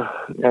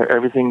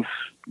everything's,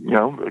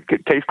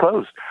 case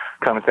closed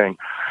kind of thing.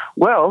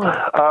 Well,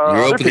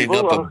 you're opening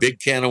up a big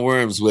can of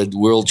worms with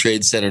World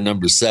Trade Center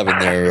number 7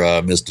 there,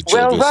 Mr.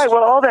 Childress. Well, right,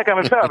 all that kind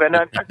of stuff. And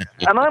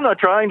I'm not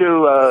trying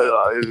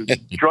to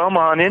drum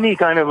on any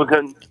kind of a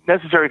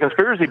necessary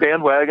conspiracy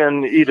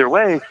bandwagon either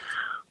way.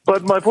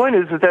 But my point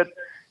is that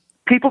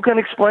people can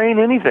explain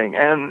anything.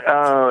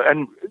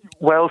 And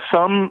while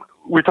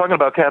we're talking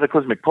about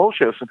cataclysmic pole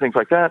shifts and things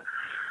like that,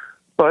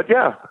 but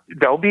yeah,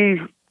 there'll be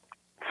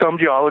some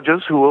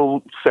geologists who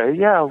will say,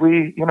 yeah,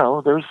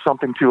 there's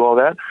something to all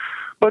that.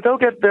 But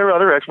there are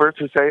other experts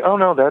who say, oh,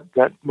 no,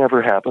 that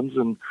never happens.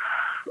 And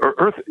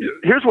Earth,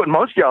 here's what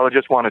most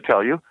geologists want to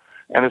tell you,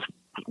 and it's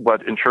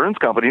what insurance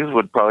companies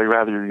would probably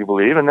rather you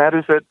believe, and that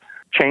is that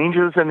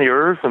changes in the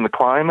Earth and the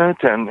climate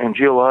and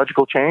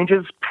geological change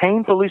is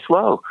painfully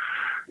slow.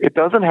 It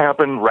doesn't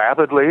happen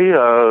rapidly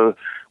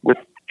with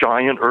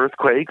giant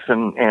earthquakes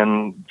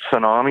and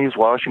tsunamis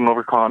washing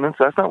over continents.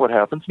 That's not what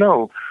happens.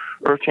 No,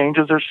 Earth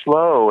changes are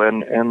slow,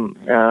 and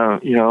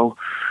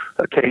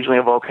occasionally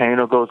a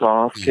volcano goes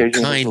off.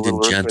 Occasionally kind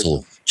and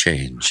gentle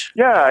change.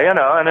 Yeah,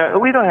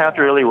 and we don't have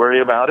to really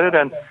worry about it.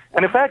 And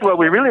in fact, what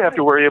we really have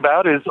to worry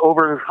about is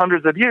over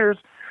hundreds of years,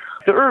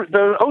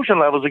 the ocean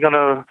levels are going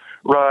to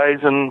rise,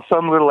 and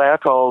some little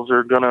atolls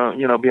are going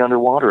to, be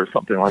underwater or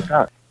something like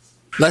that.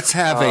 Let's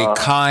have a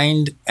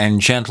kind and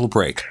gentle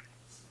break.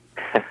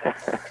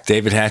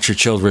 David Hatcher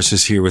Childress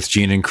is here with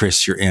Gene and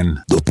Chris. You're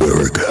in the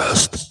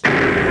Paracast.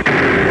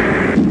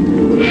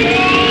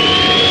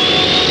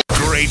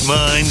 Great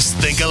minds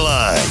think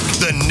alike.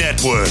 The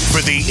network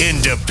for the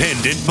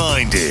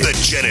independent-minded. The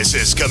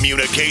Genesis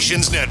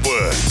Communications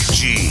Network.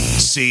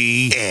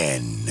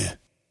 GCN.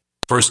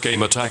 First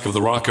came Attack of the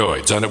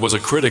Rockoids, and it was a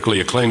critically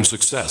acclaimed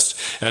success.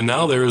 And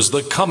now there is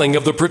The Coming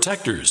of the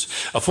Protectors.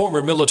 A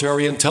former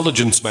military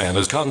intelligence man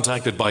is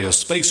contacted by a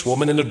space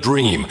woman in a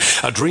dream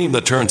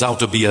that turns out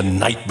to be a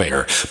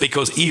nightmare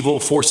because evil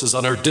forces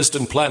on her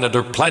distant planet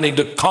are planning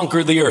to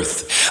conquer the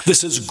Earth.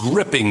 This is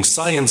gripping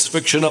science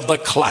fiction of the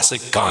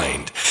classic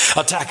kind.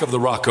 Attack of the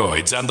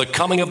Rockoids and The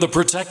Coming of the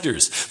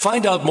Protectors.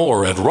 Find out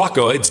more at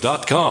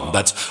rockoids.com.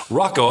 That's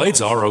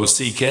Rockoids,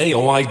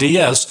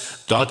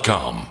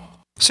 ROCKOIDS.com.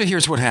 So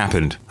here's what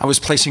happened. I was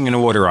placing an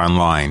order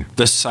online.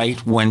 The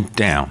site went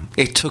down.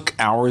 It took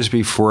hours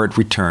before it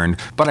returned,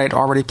 but I'd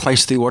already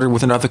placed the order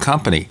with another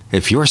company.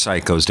 If your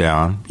site goes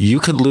down,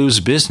 you could lose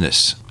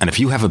business. And if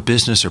you have a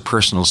business or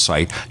personal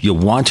site, you'll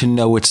want to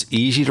know it's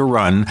easy to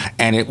run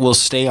and it will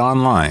stay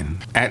online.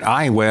 At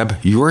iWeb,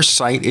 your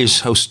site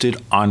is hosted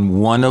on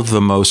one of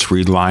the most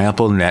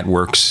reliable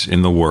networks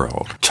in the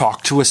world.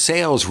 Talk to a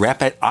sales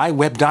rep at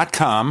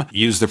iWeb.com.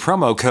 Use the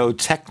promo code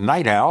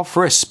TechNightOwl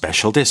for a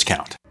special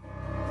discount.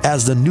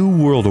 As the New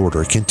World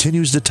Order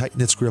continues to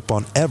tighten its grip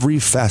on every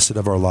facet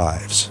of our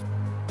lives,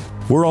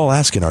 we're all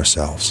asking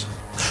ourselves,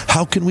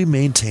 how can we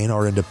maintain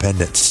our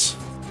independence?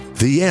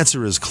 The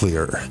answer is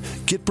clear.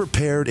 Get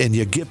prepared, and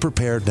you get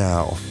prepared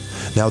now.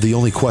 Now the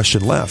only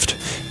question left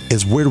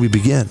is, where do we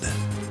begin?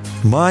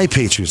 My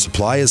Patriot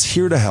Supply is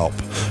here to help.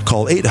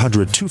 Call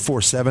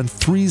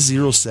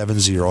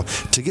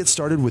 800-247-3070 to get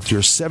started with your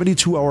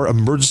 72-hour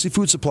emergency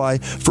food supply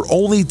for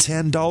only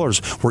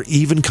 $10. We're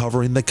even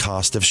covering the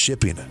cost of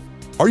shipping.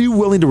 Are you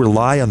willing to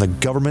rely on the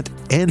government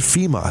and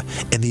FEMA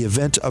in the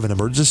event of an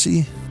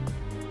emergency?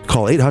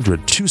 Call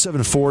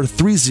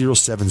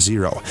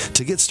 800-274-3070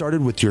 to get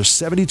started with your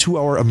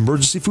 72-hour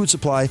emergency food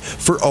supply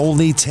for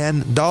only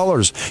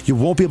 $10. You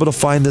won't be able to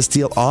find this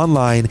deal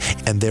online,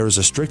 and there is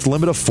a strict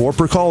limit of 4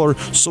 per caller,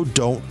 so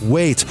don't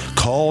wait.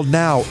 Call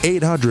now,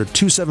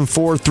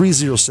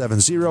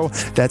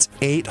 800-274-3070. That's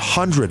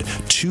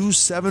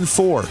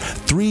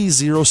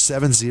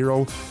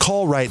 800-274-3070.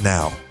 Call right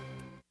now.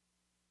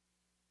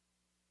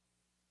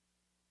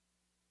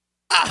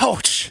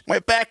 Ouch! My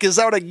back is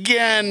out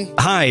again.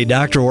 Hi,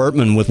 Dr.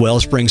 Ortman with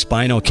Wellspring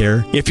Spinal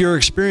Care. If you're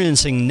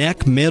experiencing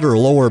neck, mid, or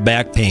lower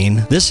back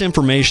pain, this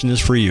information is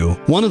for you.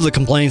 One of the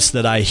complaints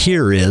that I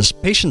hear is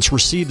patients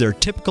receive their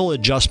typical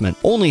adjustment,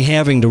 only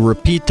having to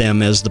repeat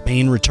them as the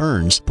pain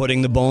returns.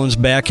 Putting the bones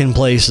back in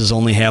place is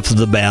only half of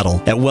the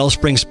battle. At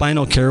Wellspring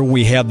Spinal Care,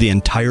 we have the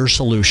entire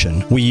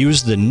solution. We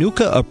use the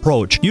NUCA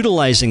approach,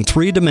 utilizing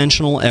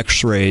 3-dimensional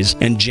x-rays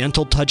and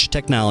gentle touch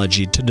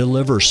technology to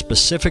deliver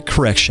specific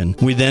correction.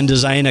 We then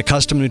design a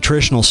custom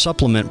nutritional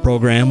supplement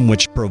program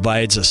which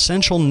provides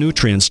essential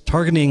nutrients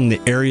targeting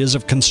the areas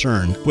of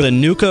concern. With a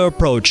NUCA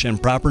approach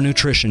and proper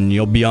nutrition,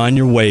 you'll be on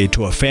your way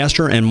to a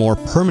faster and more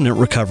permanent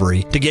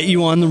recovery. To get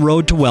you on the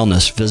road to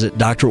wellness, visit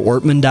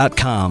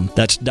drortman.com.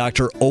 That's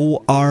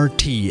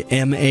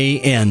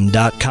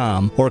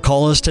drortman.com, or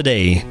call us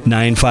today,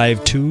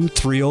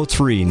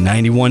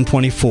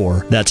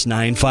 952-303-9124. That's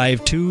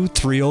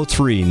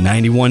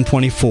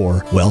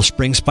 952-303-9124.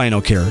 Wellspring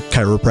Spinal Care,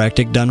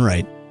 chiropractic done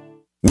right.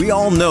 We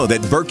all know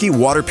that Berkey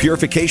Water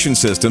Purification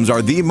Systems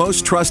are the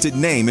most trusted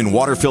name in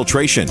water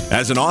filtration.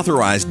 As an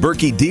authorized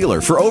Berkey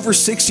dealer for over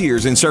 6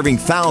 years and serving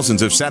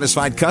thousands of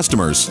satisfied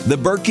customers, the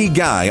Berkey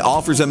Guy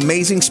offers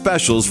amazing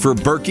specials for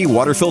Berkey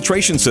Water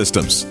Filtration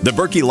Systems. The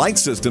Berkey Light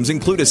Systems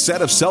include a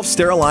set of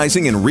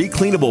self-sterilizing and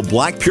recleanable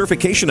black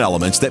purification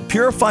elements that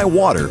purify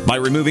water by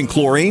removing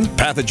chlorine,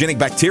 pathogenic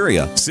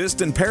bacteria,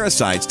 cysts, and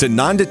parasites to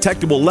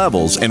non-detectable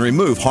levels and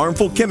remove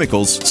harmful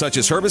chemicals such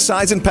as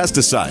herbicides and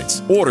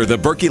pesticides. Order the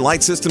Berkey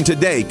Light Systems system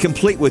today,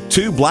 complete with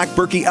 2 Black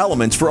Berkey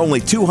elements for only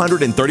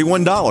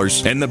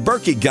 $231, and the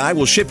Berkey Guy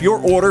will ship your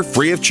order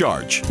free of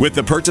charge. With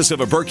the purchase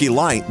of a Berkey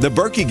Light, the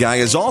Berkey Guy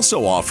is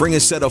also offering a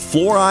set of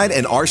fluoride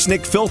and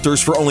arsenic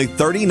filters for only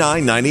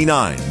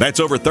 $39.99. That's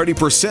over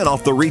 30%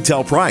 off the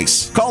retail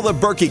price. Call the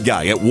Berkey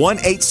Guy at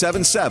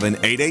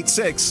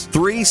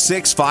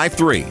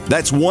 1-877-886-3653.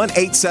 That's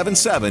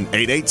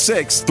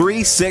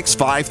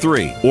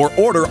 1-877-886-3653. Or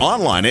order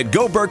online at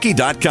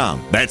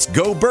goberkey.com. That's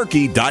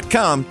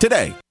goberkey.com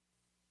today.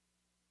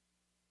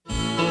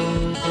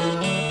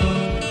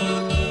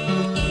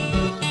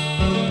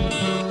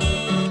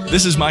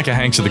 This is Micah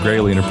Hanks of the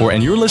Gralien Report,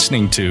 and you're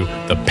listening to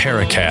the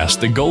Paracast,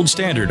 the gold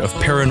standard of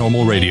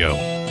paranormal radio.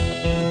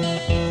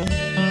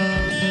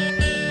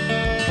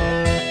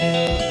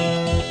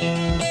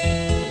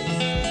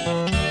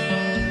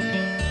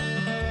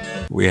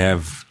 We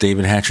have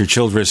David Hatcher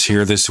Childress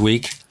here this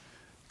week,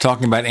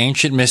 talking about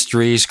ancient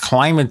mysteries,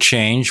 climate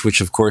change, which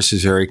of course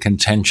is very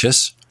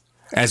contentious,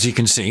 as you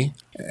can see.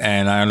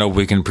 And I don't know if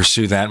we can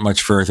pursue that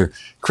much further.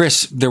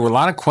 Chris, there were a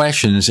lot of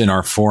questions in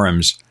our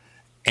forums,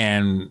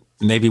 and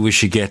maybe we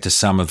should get to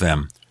some of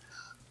them.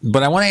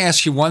 But I want to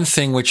ask you one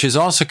thing which is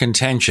also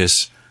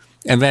contentious,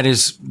 and that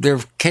is there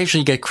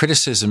occasionally get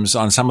criticisms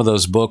on some of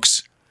those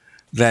books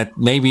that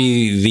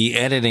maybe the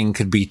editing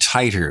could be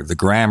tighter, the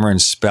grammar and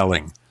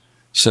spelling.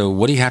 So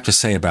what do you have to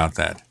say about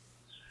that?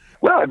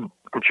 Well, I'm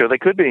sure they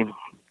could be.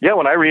 Yeah,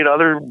 when I read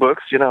other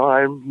books,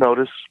 I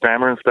notice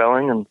grammar and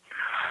spelling and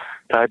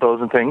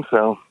typos and things.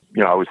 So,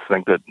 I always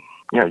think that,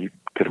 you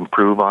could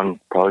improve on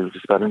probably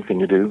just about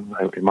anything you do,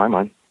 in my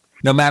mind.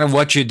 No matter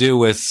what you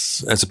do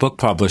as a book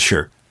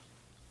publisher,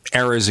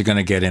 errors are going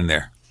to get in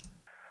there.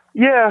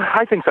 Yeah,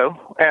 I think so.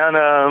 And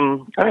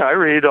I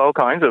read all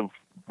kinds of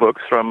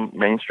books from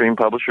mainstream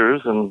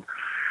publishers and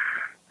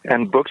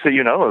books that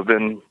have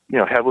been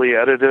heavily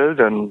edited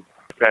and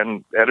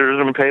editors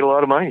have been paid a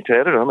lot of money to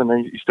edit them, and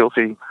then you still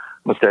see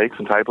mistakes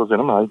and typos in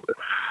them.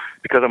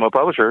 Because I'm a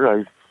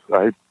publisher,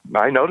 I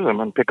notice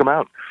them and pick them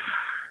out.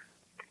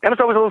 And it's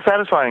always a little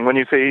satisfying when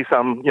you see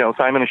some,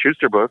 Simon &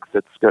 Schuster book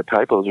that's got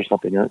typos or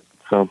something in it.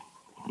 So,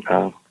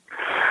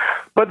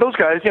 but those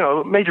guys,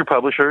 major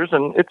publishers,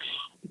 and it's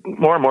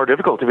more and more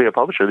difficult to be a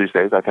publisher these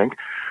days, I think.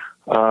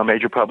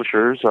 Major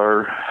publishers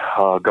are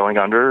going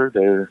under.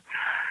 They're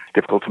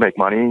difficult to make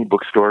money.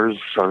 Bookstores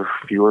are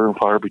fewer and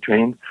far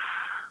between.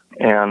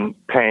 And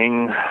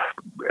paying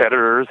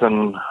editors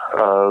and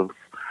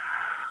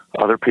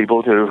other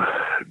people to,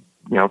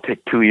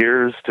 take 2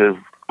 years to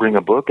bring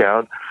a book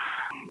out.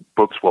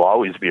 Books will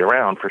always be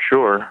around for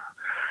sure,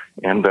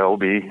 and there'll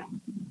be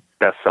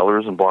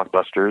bestsellers and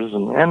blockbusters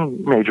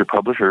and major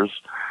publishers.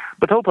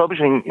 But the whole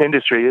publishing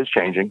industry is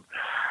changing,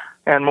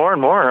 and more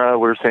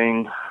we're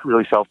seeing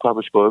really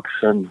self-published books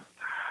and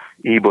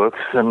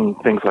ebooks and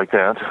things like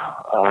that.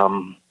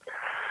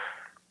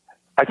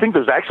 I think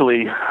there's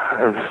actually,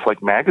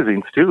 like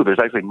magazines too,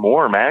 there's actually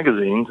more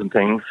magazines and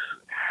things,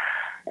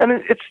 and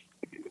it's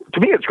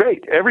to me it's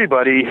great.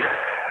 Everybody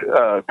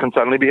can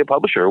suddenly be a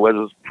publisher,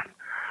 whether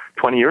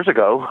 20 years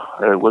ago,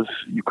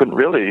 you couldn't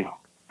really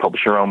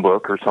publish your own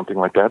book or something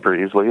like that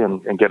very easily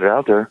and get it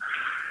out there.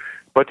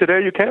 But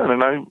today you can,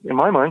 and in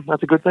my mind,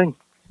 that's a good thing.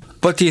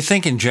 But do you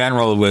think in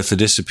general, with the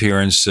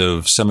disappearance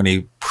of so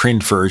many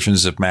print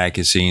versions of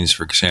magazines,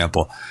 for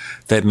example,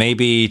 that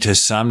maybe to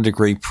some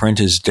degree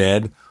print is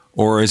dead?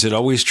 Or is it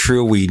always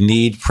true we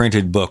need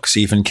printed books?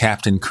 Even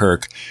Captain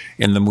Kirk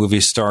in the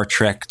movie Star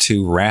Trek II,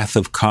 Wrath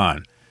of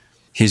Khan,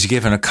 he's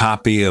given a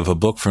copy of a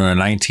book from the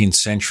 19th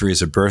century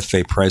as a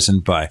birthday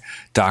present by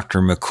Dr.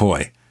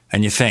 McCoy.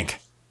 And you think,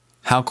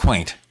 how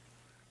quaint.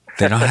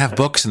 They don't have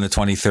books in the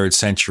 23rd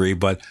century,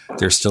 but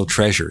they're still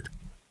treasured.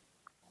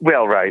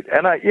 Well, right.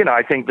 And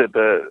I think that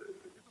the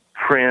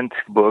print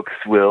books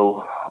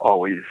will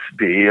always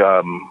be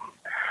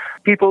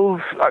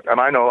people's,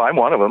 and I know I'm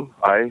one of them.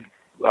 I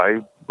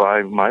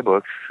buy my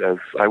books as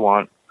I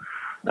want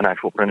an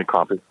actual printed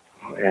copy.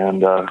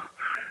 And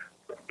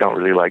don't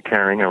really like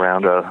carrying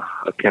around a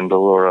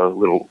Kindle or a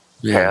little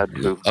pad.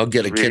 I'll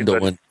get a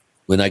Kindle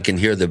when I can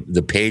hear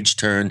the page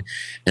turn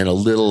and a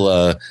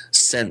little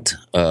scent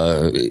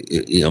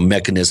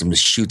mechanism that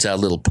shoots out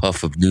a little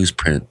puff of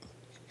newsprint.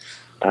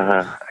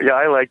 Yeah,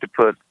 I like to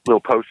put little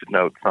Post-it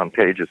notes on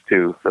pages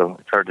too, so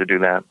it's hard to do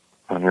that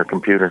on your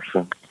computer.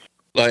 So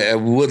I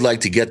would like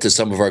to get to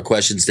some of our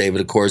questions,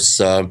 David. Of course,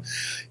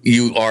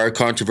 you are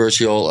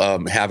controversial,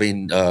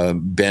 having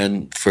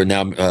been for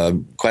now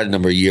quite a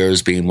number of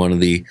years being one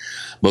of the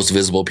most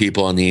visible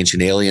people on the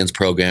Ancient Aliens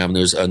program.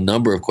 There's a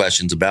number of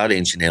questions about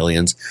Ancient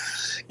Aliens.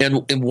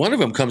 And one of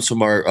them comes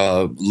from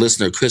our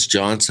listener, Chris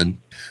Johnson,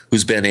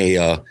 who's been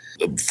a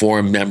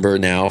forum member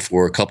now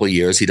for a couple of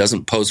years. He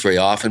doesn't post very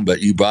often,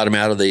 but you brought him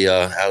out of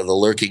the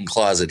lurking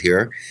closet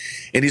here.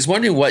 And he's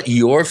wondering what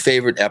your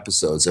favorite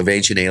episodes of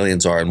Ancient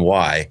Aliens are and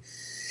why.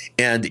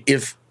 And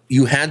if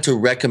you had to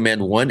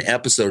recommend one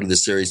episode of the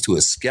series to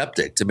a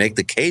skeptic to make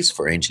the case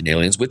for Ancient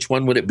Aliens, which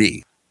one would it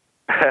be?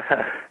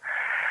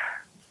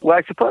 Well,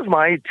 I suppose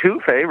my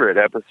two favorite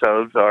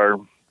episodes are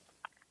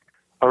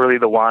really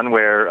the one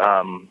where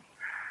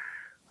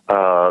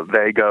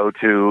they go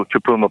to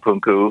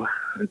Pumapunku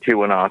and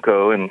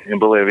Tiwanaku in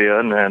Bolivia,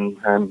 and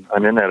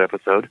I'm in that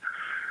episode.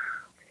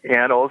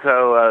 And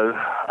also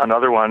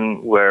another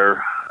one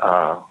where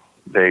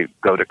they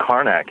go to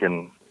Karnak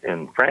in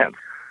France,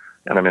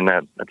 and I'm in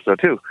that episode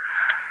too.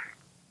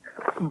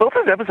 Both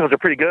those episodes are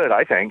pretty good,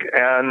 I think,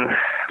 and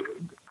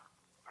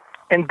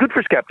good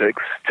for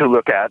skeptics to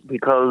look at,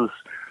 because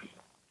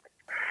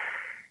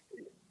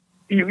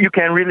you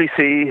can really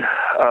see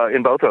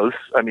in both those.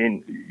 I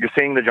mean, you're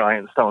seeing the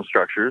giant stone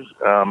structures.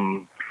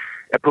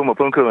 At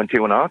Pumapunku and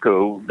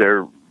Tiwanaku,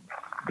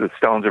 the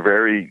stones are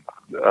very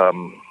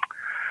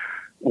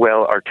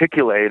well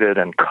articulated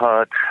and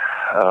cut.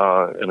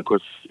 And of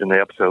course, in the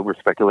episode, we're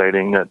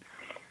speculating that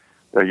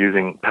they're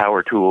using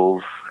power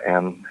tools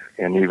and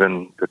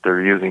even that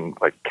they're using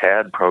like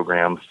CAD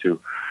programs to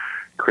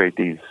create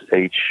these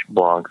H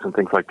blocks and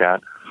things like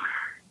that.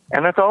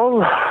 And that's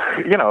all,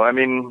 I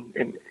mean,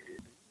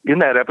 in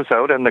that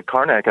episode and the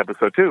Karnak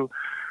episode too,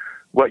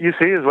 what you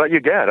see is what you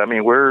get. I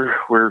mean,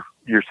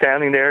 you're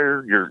standing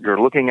there,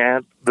 you're looking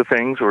at the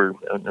things,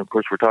 and of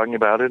course we're talking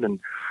about it and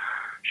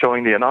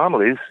showing the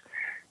anomalies.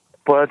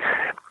 But,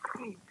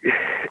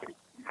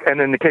 and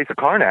in the case of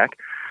Karnak,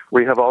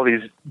 we have all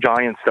these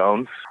giant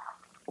stones,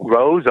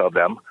 rows of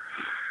them.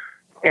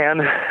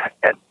 And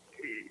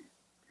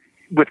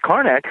with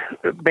Karnak,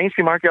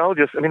 mainstream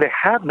archaeologists, I mean, they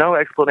have no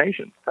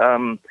explanation.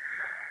 And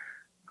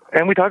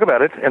we talk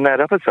about it in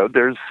that episode.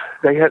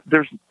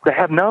 They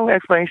have no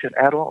explanation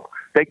at all.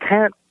 They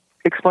can't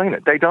explain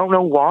it. They don't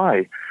know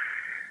why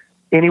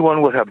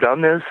anyone would have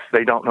done this.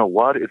 They don't know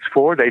what it's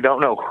for. They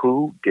don't know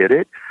who did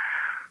it.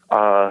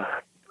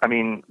 I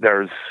mean,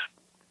 there's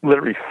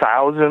literally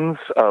thousands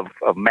of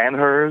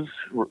menhirs,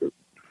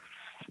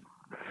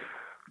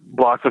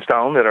 blocks of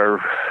stone that are,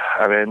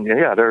 I mean,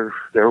 yeah, they're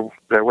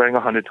weighing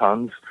 100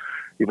 tons,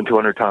 even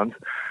 200 tons.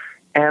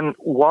 And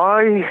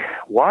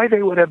why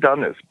they would have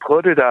done this,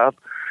 put it up.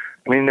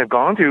 I mean, they've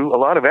gone through a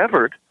lot of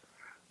effort,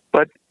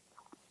 but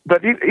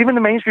even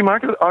the mainstream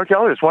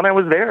archaeologists, when I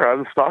was there, I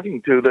was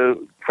talking to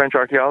the French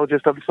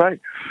archaeologist of the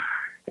site,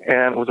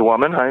 and it was a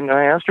woman, and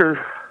I asked her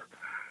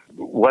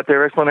what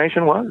their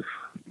explanation was.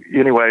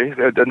 Anyway,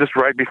 and just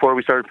right before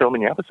we started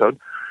filming the episode,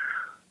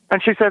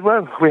 and she said,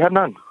 well, we have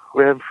none.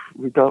 We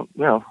don't,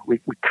 we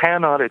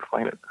cannot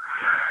explain it.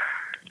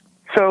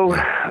 So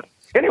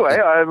anyway,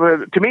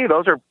 to me,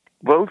 those are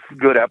both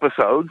good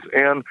episodes.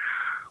 And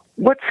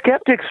what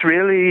skeptics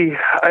really,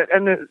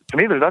 and to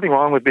me, there's nothing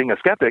wrong with being a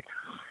skeptic.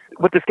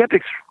 What the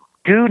skeptics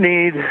do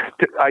need,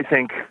 I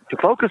think, to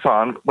focus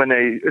on when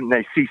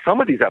they see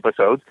some of these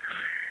episodes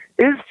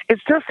is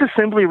just to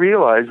simply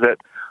realize that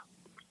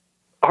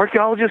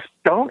archaeologists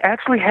don't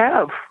actually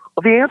have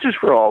the answers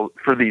for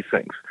these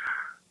things.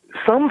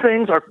 Some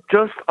things are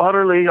just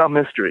utterly a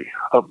mystery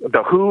of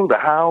the who, the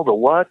how, the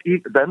what,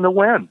 then the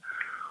when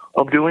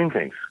of doing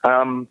things.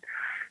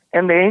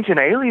 And the Ancient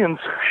Aliens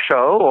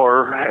show,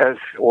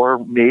 or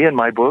me and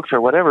my books or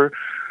whatever,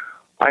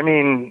 I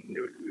mean,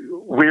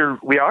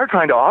 we are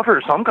trying to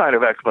offer some kind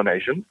of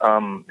explanation.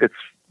 It's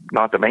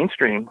not the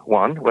mainstream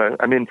one.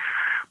 I mean,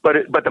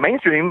 but the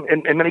mainstream,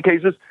 in many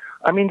cases,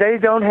 I mean, they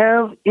don't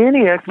have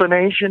any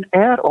explanation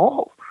at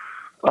all.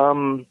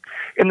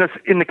 In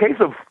the case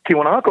of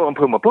Tiwanaku and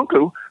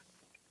Pumapunku,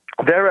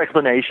 their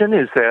explanation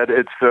is that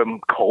it's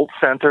some cult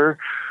center,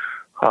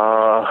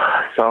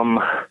 some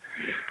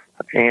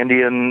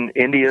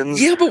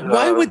Indians. Yeah, but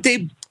why would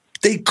they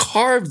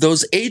carve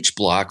those H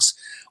blocks,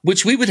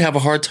 which we would have a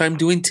hard time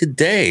doing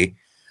today?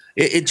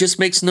 It just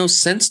makes no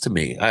sense to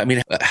me. I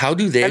mean, how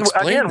do they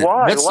explain again, that?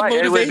 why? What's the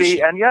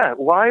motivation?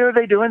 Why are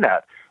they doing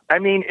that? I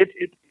mean,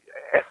 it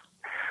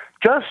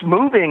just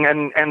moving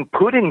and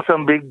putting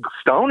some big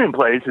stone in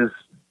place is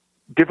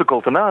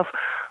difficult enough,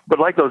 but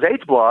like those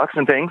H blocks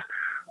and things,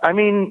 I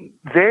mean,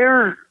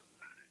 they're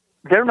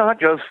not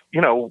just,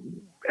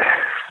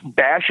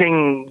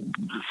 bashing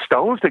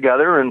stones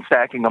together and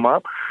stacking them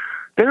up.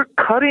 They're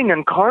cutting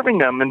and carving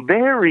them in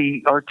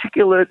very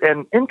articulate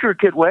and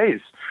intricate ways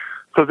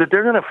so that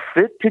they're going to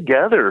fit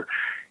together.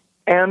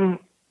 And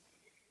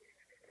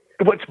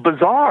what's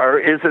bizarre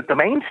is that the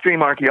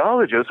mainstream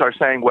archaeologists are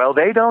saying, well,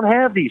 they don't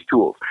have these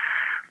tools.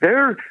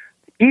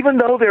 Even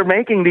though they're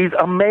making these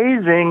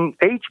amazing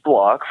H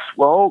blocks,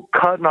 well,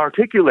 cut and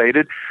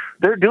articulated,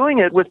 they're doing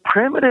it with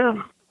primitive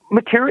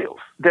materials.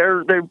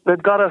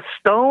 They've got a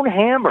stone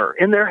hammer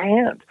in their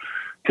hand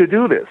to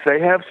do this.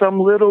 They have some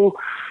little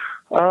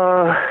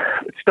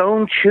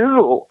stone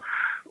chisel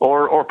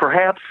or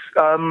perhaps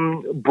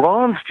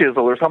bronze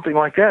chisel or something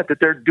like that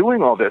they're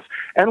doing all this,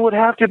 and would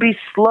have to be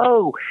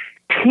slow,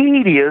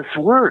 tedious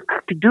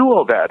work to do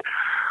all that.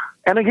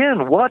 And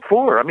again, what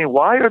for? I mean,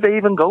 why are they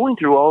even going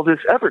through all this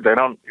effort?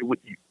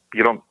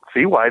 You don't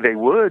see why they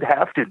would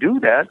have to do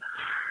that.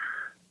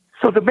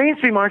 So the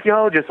mainstream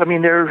archaeologists, I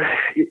mean,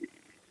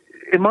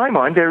 in my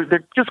mind, they're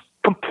just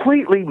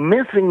completely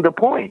missing the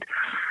point.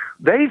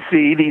 They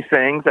see these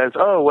things as,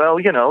 oh, well,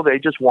 they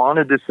just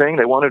wanted this thing.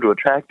 They wanted to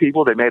attract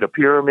people. They made a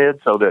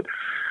pyramid so that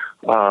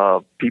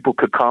people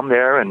could come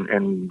there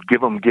and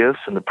give them gifts,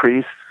 and the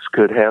priests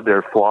could have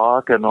their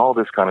flock and all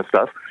this kind of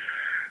stuff.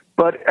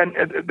 But and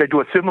they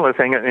do a similar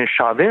thing in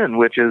Chavin,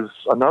 which is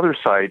another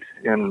site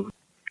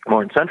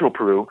more in central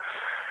Peru.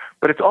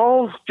 But it's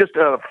all just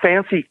a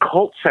fancy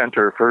cult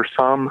center for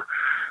some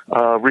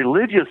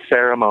religious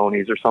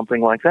ceremonies or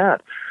something like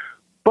that.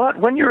 But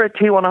when you're at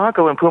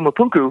Tiwanaku and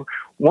Pumapunku,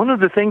 one of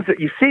the things that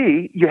you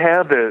see, you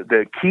have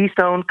the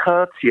keystone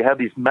cuts, you have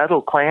these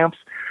metal clamps.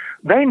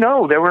 They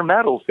know there were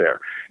metals there.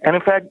 And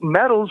in fact,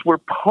 metals were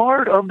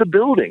part of the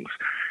buildings.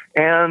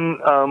 And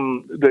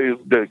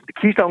the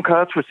keystone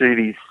cuts, which are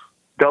these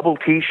double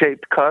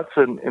T-shaped cuts,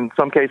 and in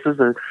some cases,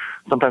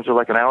 sometimes they're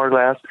like an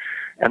hourglass,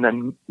 and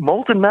then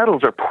molten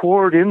metals are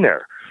poured in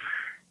there.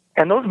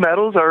 And those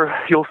metals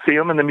you'll see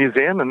them in the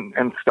museum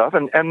and stuff,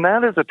 and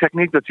that is a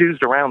technique that's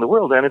used around the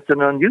world, and it's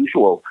an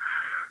unusual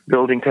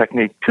building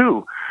technique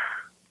too.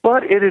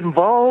 But it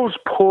involves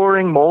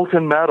pouring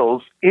molten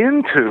metals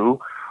into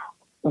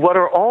what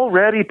are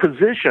already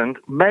positioned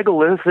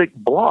megalithic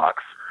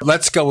blocks.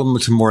 Let's go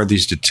into more of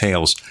these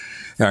details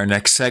in our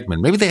next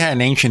segment. Maybe they had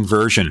an ancient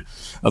version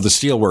of the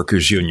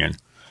Steelworkers Union.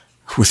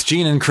 With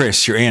Gene and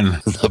Chris, you're in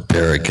the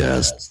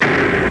Paracast.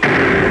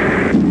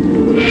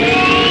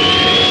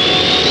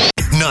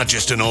 Not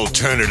just an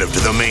alternative to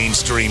the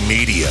mainstream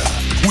media.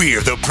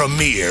 We're the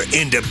premier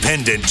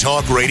independent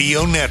talk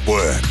radio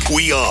network.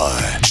 We are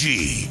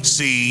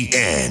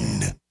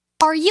GCN.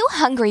 Are you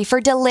hungry for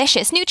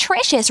delicious,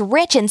 nutritious,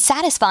 rich, and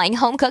satisfying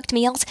home-cooked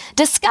meals?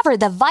 Discover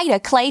the Vita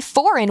Clay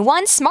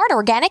 4-in-1 Smart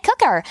Organic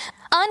Cooker.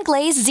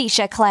 Unglazed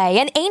Zisha clay,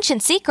 an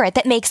ancient secret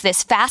that makes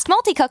this fast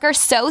multi-cooker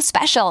so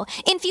special.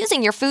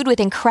 Infusing your food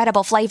with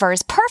incredible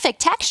flavors, perfect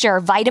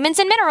texture, vitamins,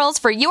 and minerals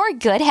for your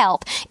good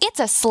health. It's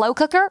a slow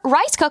cooker,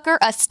 rice cooker,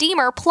 a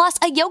steamer, plus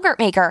a yogurt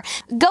maker.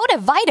 Go to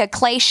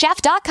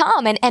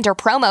VitaClayChef.com and enter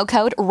promo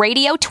code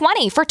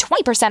RADIO20 for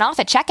 20% off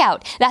at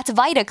checkout. That's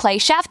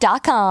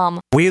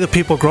VitaClayChef.com. We the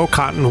people grow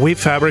cotton, weave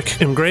fabric,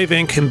 engrave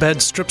ink,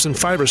 embed strips and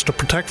fibers to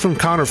protect from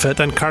counterfeit,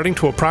 then carting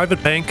to a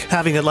private bank,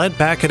 having it lent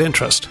back at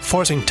interest,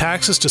 forcing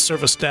taxes to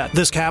service debt.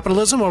 This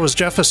capitalism, or was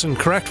Jefferson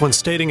correct when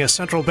stating a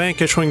central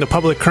bank issuing the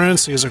public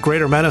currency is a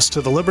greater menace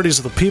to the liberties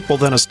of the people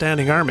than a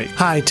standing army?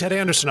 Hi, Ted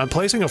Anderson. I'm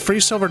placing a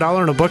free silver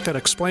dollar in a book that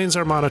explains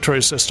our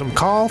monetary system.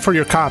 Call for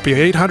your copy,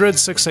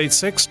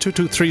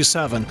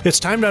 800-686-2237.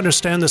 It's time to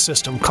understand the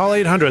system. Call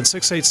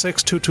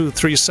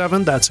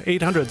 800-686-2237. That's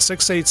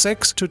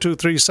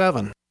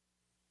 800-686-2237.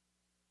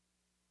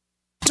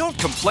 Don't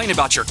complain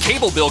about your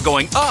cable bill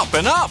going up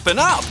and up and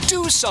up.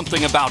 Do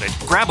something about it.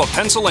 Grab a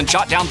pencil and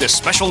jot down this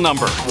special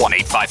number,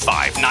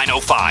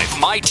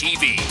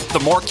 1-855-905-MY-TV. The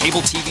more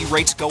cable TV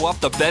rates go up,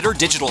 the better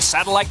digital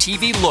satellite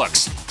TV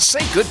looks. Say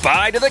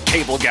goodbye to the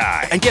cable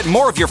guy and get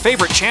more of your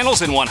favorite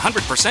channels in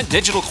 100%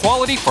 digital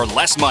quality for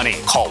less money.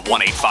 Call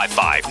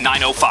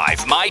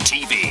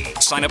 1-855-905-MY-TV.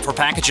 Sign up for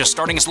packages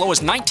starting as low as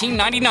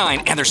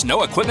 $19.99, and there's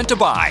no equipment to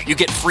buy. You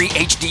get free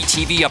HD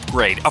TV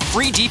upgrade, a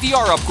free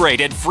DVR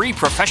upgrade, and free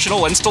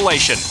professional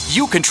installation.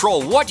 You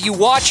control what you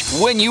watch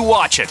when you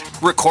watch it.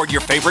 Record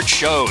your favorite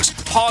shows,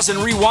 pause and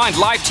rewind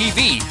live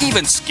TV,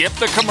 even skip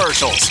the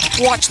commercials.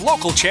 Watch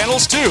local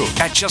channels too.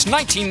 At just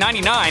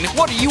 $19.99,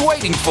 what are you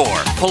waiting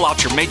for? Pull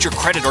out your major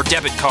credit or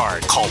debit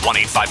card. Call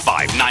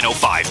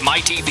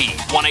 1-855-905-MY-TV.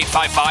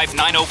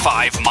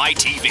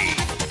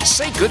 1-855-905-MY-TV.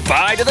 Say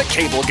goodbye to the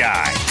cable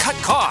guy. Cut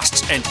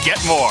costs and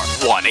get more.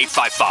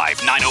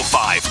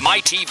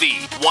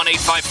 1-855-905-MY-TV.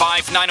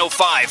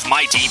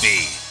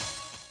 1-855-905-MY-TV.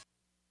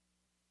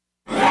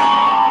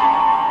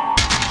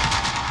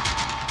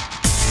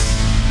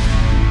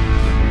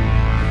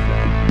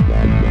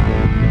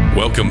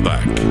 Welcome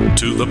back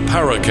to the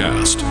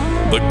Paracast,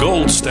 the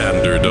gold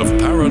standard of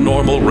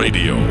paranormal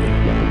radio.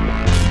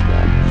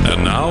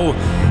 And now,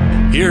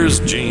 here's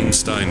Gene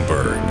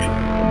Steinberg.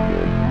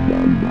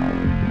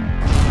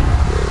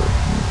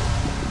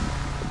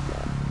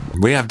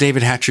 We have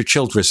David Hatcher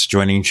Childress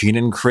joining Gene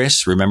and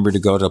Chris. Remember to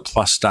go to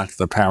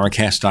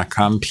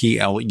plus.theparacast.com,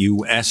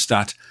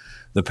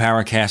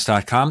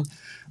 plus.theparacast.com,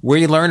 where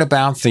you learn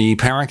about the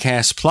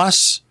Paracast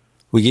Plus.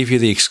 We give you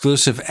the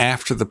exclusive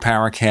After the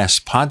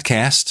Paracast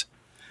podcast,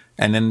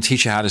 and then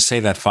teach you how to say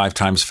that 5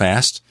 times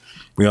fast.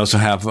 We also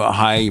have a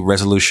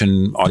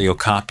high-resolution audio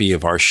copy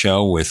of our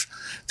show with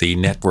the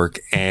network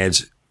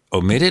ads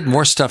omitted.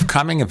 More stuff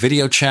coming, a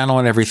video channel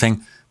and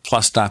everything,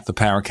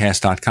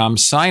 plus.theparacast.com.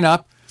 Sign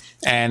up,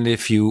 and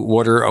if you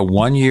order a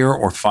 1-year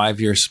or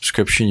 5-year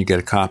subscription, you get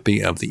a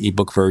copy of the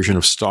ebook version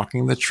of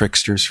Stalking the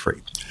Tricksters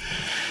free.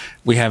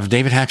 We have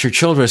David Hatcher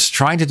Childress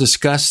trying to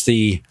discuss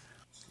the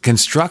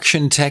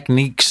construction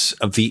techniques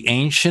of the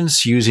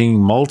ancients using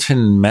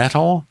molten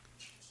metal.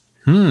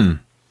 They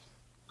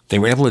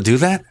were able to do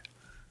that?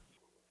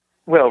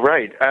 Well,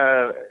 right.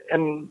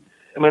 And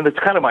I mean, that's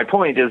kind of my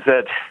point, is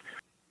that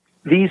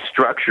these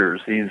structures,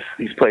 these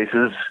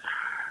places,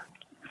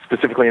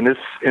 specifically in this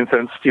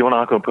instance,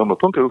 Tiwanaku and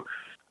Pumapunku,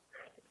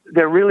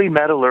 they're really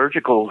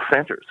metallurgical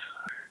centers.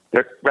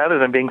 Rather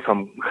than being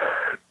some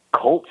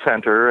cult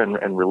center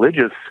and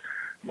religious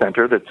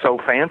center that's so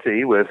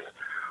fancy with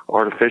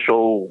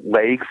artificial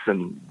lakes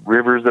and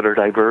rivers that are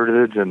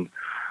diverted and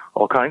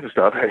all kinds of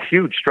stuff,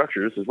 huge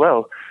structures as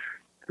well.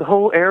 The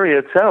whole area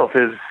itself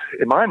is,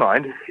 in my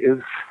mind,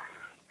 it's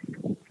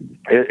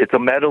a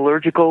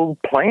metallurgical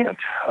plant.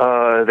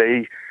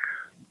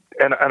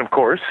 And of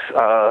course,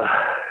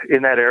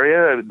 in that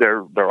area,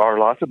 there are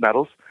lots of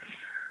metals.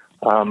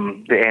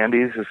 The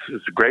Andes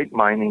is a great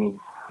mining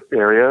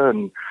area,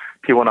 and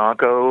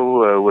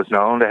Tiwanaku was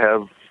known to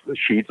have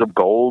sheets of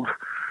gold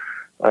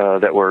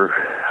that were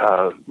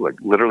like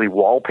literally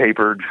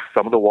wallpapered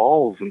some of the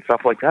walls and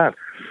stuff like that.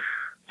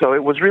 So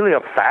it was really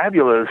a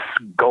fabulous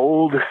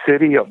gold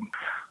city of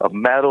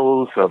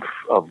metals, of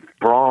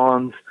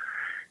bronze,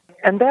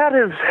 and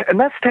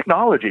that's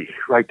technology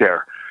right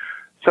there.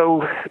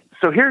 So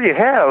here you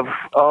have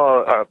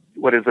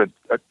what is in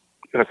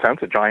a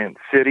sense a giant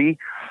city,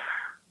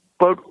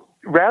 but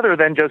rather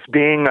than just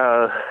being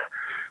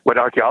what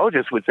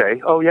archaeologists would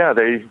say, oh yeah,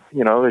 they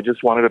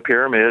just wanted a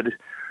pyramid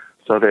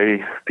so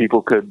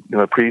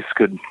priests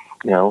could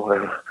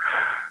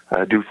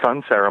do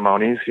sun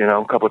ceremonies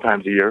a couple of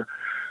times a year.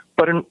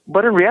 But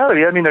in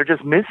reality, I mean, they're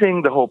just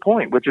missing the whole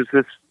point, which is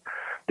this: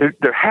 there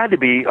had to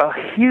be a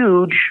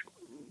huge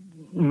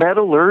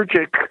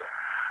metallurgic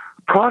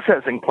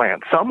processing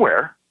plant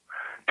somewhere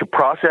to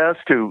process.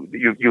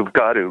 You've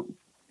got to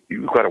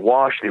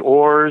wash the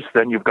ores,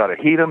 then you've got to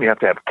heat them. You have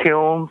to have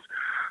kilns.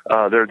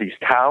 There are these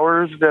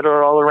towers that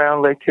are all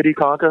around Lake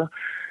Titicaca.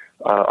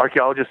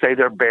 Archaeologists say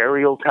they're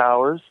burial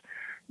towers.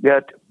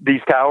 Yet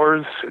these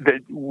towers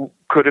that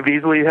could have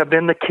easily have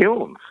been the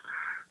kilns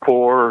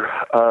for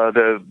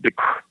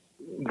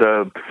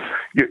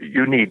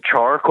you need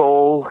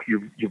charcoal.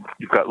 You've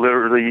got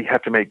literally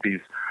have to make these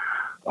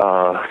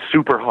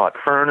super hot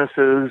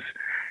furnaces.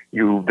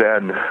 You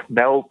then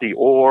melt the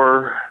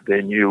ore.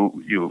 Then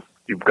you've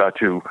got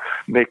to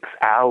mix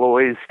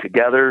alloys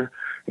together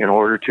in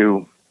order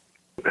to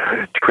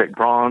create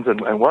bronze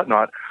and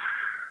whatnot.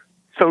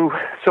 So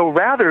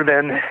rather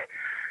than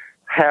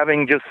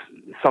having just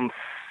some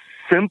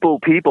simple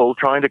people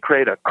trying to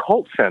create a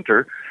cult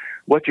center,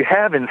 what you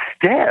have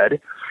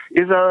instead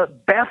is a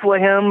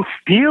Bethlehem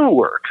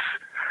steelworks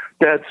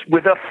that's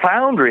with a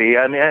foundry,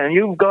 and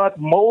you've got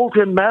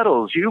molten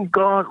metals, you've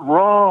got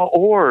raw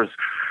ores,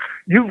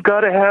 you've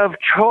got to have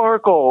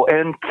charcoal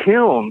and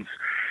kilns.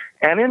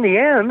 And in the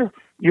end,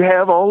 you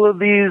have all of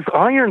these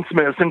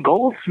ironsmiths and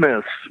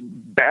goldsmiths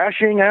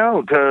bashing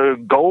out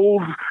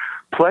gold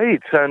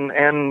plates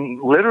and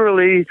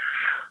literally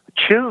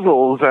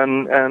chisels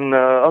and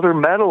other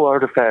metal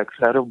artifacts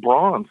out of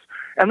bronze.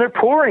 And they're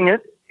pouring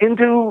it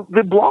into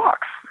the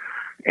blocks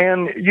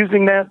and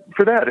using that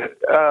for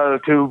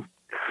that to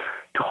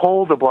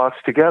hold the blocks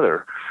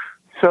together.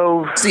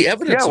 So the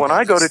evidence. Yeah, when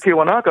I go to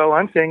Tiwanaku,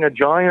 I'm seeing a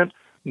giant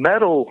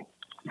metal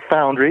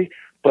foundry,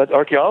 but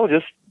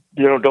archaeologists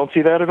don't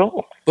see that at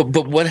all.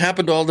 But what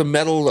happened to all the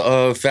metal,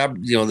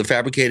 the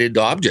fabricated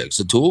objects,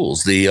 the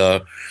tools,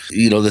 the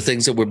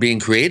things that were being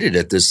created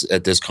at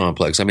this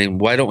complex? I mean,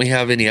 why don't we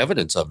have any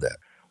evidence of that?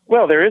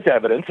 Well, there is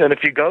evidence, and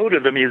if you go to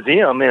the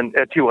museum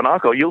at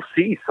Tiwanaku, you'll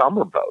see some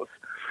of those,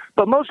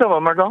 but most of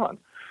them are gone.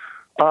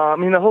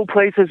 The whole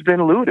place has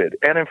been looted,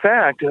 and in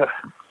fact,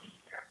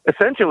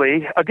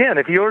 essentially, again,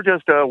 if you're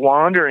just a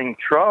wandering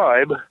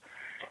tribe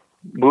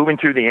moving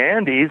through the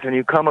Andes and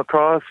you come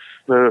across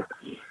the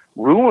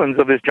ruins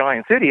of this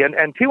giant city,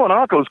 and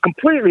Tiwanaku is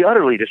completely,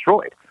 utterly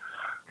destroyed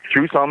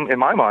through some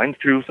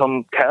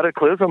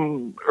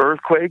cataclysm,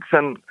 earthquakes,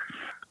 and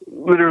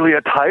literally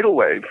a tidal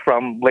wave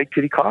from Lake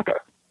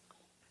Titicaca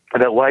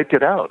that wiped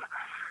it out.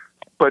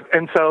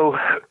 And so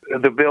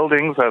the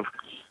buildings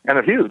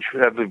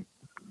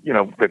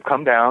they've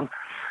come down,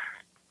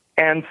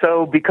 and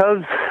so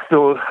because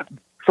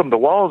some of the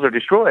walls are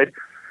destroyed,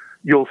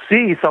 you'll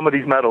see some of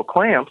these metal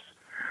clamps.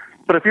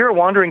 But if you're a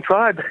wandering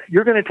tribe,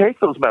 you're going to take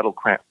those metal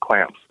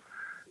clamps.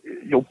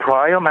 You'll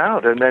pry them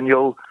out, and then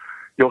you'll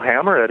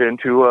hammer it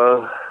into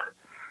a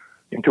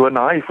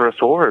knife or a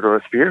sword or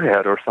a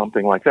spearhead or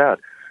something like that.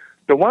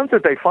 The ones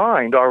that they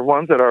find are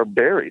ones that are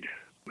buried,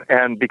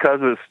 and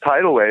because this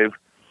tidal wave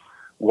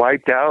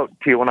wiped out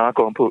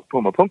Tiwanaku and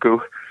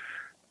Pumapunku,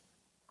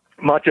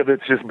 much of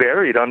it's just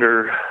buried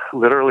under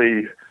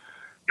literally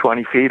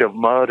 20 feet of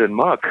mud and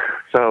muck.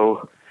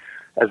 So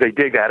as they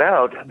dig that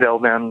out, they'll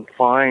then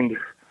find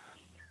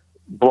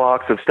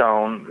blocks of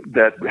stone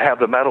that have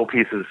the metal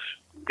pieces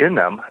in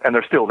them, and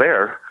they're still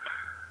there.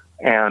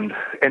 And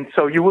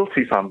so you will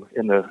see some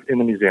in the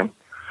museum.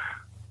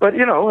 But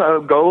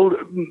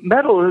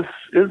metal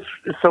is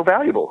so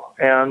valuable,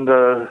 and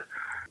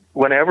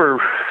whenever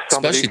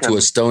somebody especially to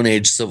a Stone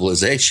Age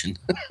civilization.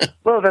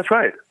 Well, that's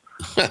right.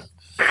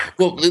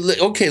 Well,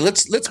 okay,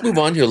 let's move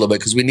on here a little bit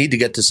because we need to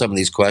get to some of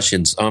these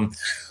questions.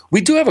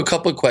 We do have a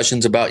couple of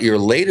questions about your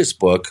latest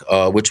book,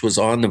 which was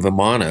on the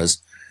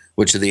Vimanas,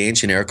 which are the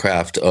ancient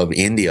aircraft of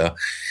India.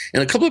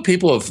 And a couple of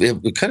people have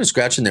kind of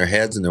scratching their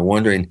heads and they're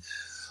wondering,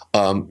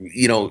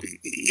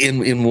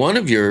 in one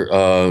of your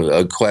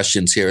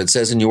questions here, it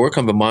says in your work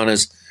on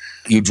Vimanas,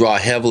 you draw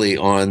heavily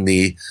on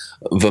the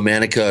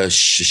Vaimanika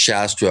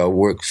Shastra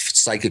work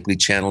psychically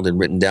channeled and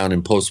written down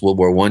in post-World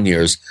War I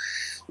years.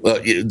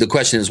 the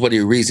question is, what are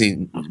your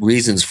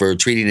reasons for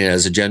treating it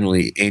as a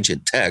genuinely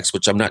ancient text,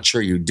 which I'm not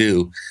sure you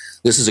do.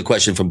 This is a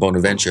question from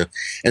Bonaventure.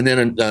 And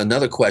then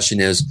another question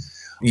is,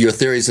 your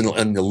theories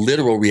on the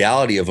literal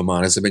reality of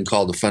Vimanas have been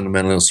called the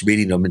fundamentalist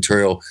reading of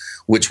material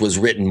which was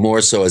written more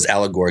so as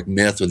allegoric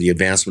myth or the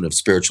advancement of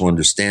spiritual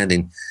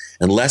understanding,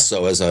 and less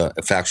so as a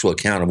factual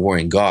account of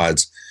warring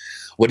gods.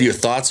 What are your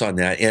thoughts on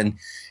that? And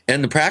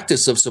the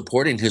practice of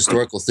supporting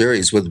historical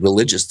theories with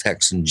religious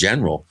texts in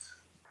general?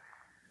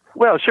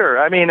 Well, sure.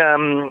 I mean,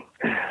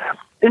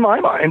 in my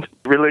mind,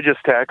 religious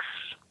texts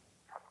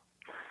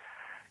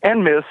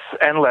and myths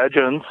and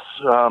legends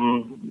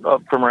from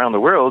around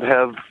the world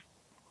have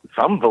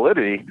some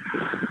validity.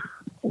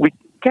 We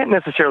can't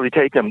necessarily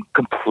take them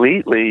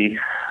completely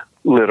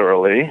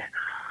literally.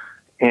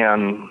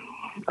 And,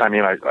 I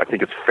mean, I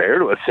think it's fair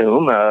to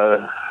assume,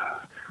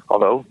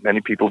 although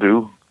many people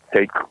do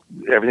take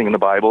everything in the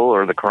Bible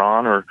or the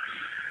Quran or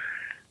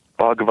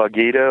Bhagavad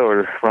Gita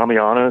or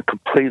Ramayana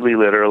completely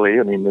literally.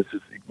 I mean, this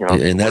is,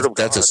 and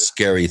that's a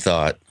scary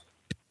thought.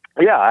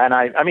 Yeah, and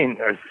I mean,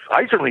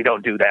 I certainly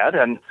don't do that,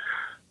 and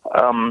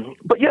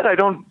but yet I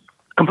don't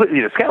completely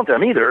discount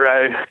them either.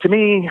 To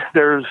me,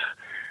 I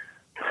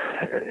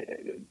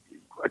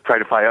try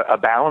to find a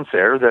balance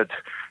there. That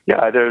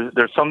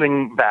there's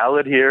something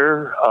valid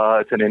here.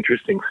 It's an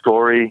interesting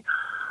story.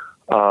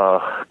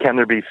 Can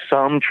there be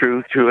some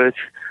truth to it?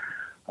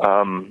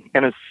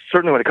 And it's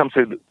certainly when it comes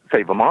to,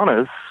 say,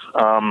 Vimanas,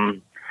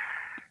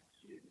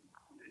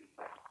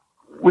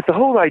 with the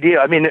whole idea,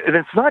 I mean,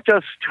 it's not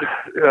just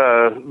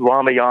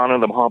Ramayana,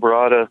 the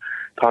Mahabharata,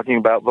 talking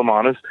about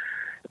Vimanas.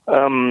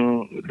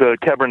 The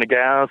Kebra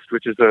Nagast,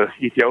 which is an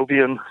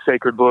Ethiopian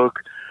sacred book,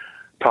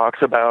 talks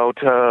about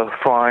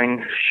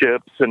flying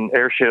ships and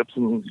airships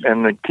and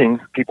the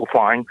people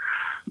flying,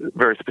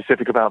 very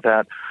specific about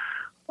that.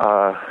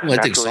 I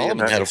think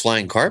Solomon had a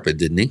flying carpet,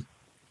 didn't he?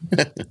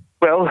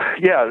 Well,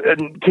 yeah,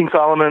 and King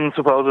Solomon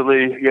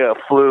supposedly,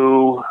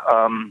 flew,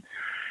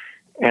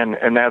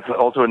 and that's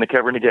also in the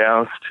Kebra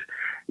Nagast.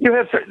 You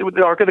have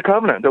the Ark of the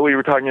Covenant that we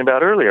were talking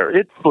about earlier.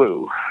 It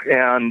flew,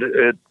 and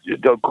it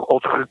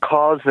also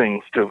caused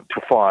things to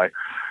fly.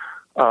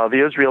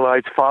 The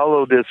Israelites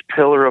followed this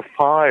pillar of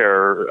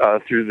fire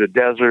through the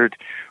desert,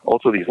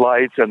 also these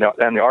lights, and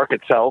the Ark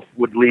itself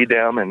would lead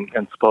them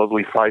and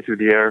supposedly fly through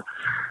the air.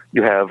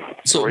 You have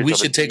so we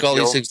should take all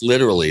these things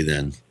literally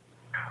then.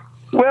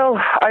 Well,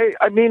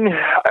 I mean,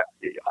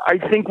 I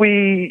think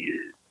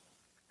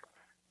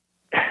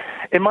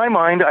in my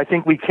mind, I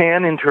think we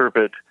can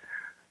interpret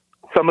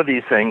some of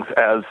these things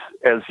as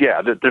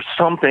that there's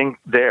something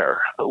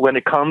there. When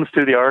it comes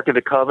to the Ark of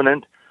the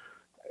Covenant,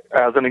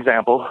 as an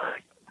example,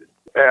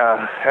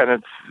 and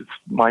it's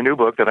my new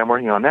book that I'm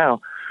working on now,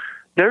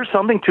 there's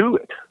something to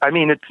it. I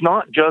mean, it's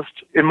not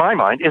just, in my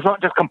mind, it's not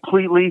just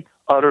completely,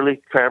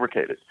 utterly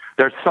fabricated.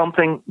 There's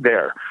something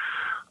there.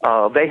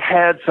 They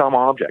had some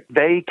object.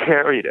 They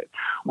carried it.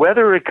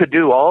 Whether it could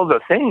do all the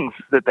things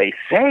that they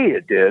say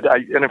it did,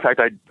 and in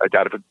fact, I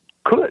doubt if it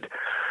could.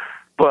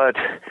 But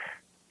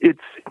it's,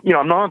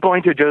 I'm not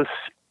going to just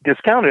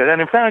discount it.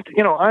 And in fact,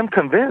 I'm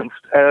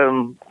convinced,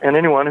 and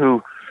anyone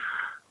who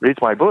reads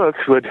my books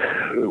would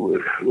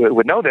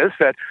know this,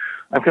 that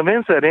I'm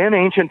convinced that in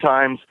ancient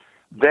times,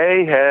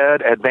 they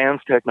had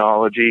advanced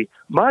technology,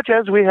 much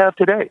as we have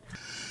today.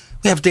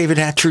 We have David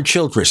Hatcher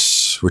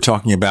Childress. We're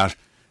talking about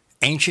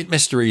ancient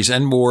mysteries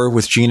and more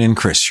with Gene and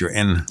Chris. You're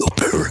in the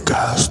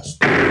Paracast.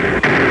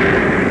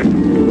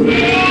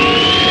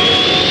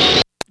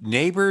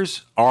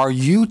 Neighbors, are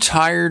you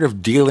tired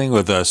of dealing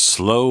with a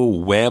slow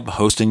web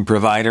hosting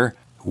provider?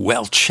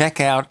 Well, check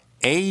out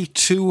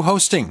A2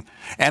 Hosting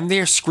and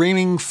their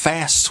screaming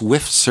fast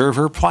Swift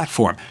server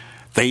platform.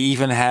 They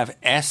even have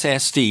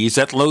SSDs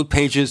that load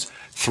pages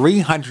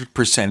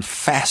 300%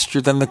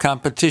 faster than the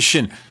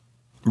competition.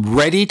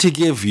 Ready to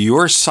give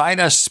your site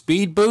a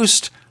speed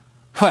boost?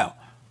 Well,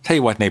 tell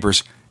you what,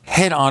 neighbors,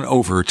 head on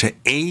over to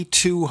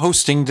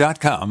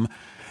a2hosting.com.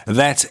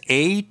 That's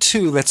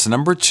A2, that's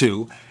number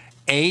 2,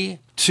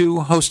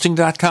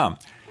 a2hosting.com.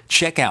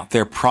 Check out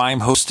their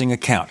Prime hosting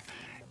account.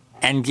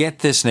 And get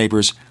this,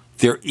 neighbors,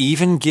 they're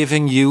even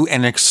giving you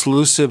an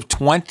exclusive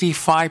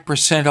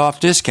 25% off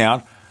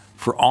discount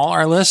for all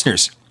our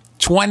listeners.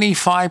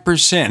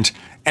 25%.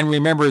 And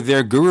remember,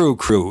 their Guru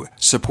Crew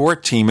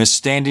support team is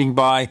standing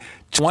by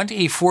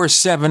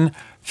 24/7,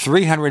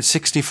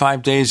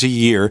 365 days a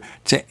year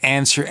to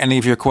answer any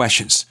of your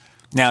questions.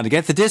 Now, to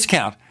get the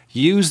discount,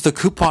 use the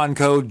coupon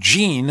code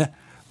GENE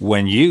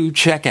when you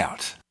check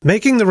out.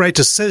 Making the right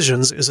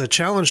decisions is a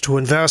challenge to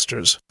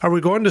investors. Are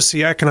we going to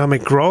see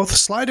economic growth,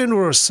 slide into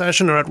a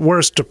recession, or at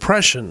worst,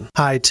 depression?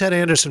 Hi, Ted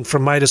Anderson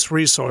from Midas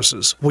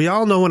Resources. We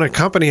all know when a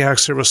company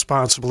acts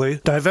irresponsibly,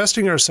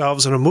 divesting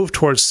ourselves in a move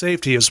towards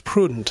safety is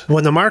prudent.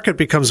 When the market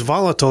becomes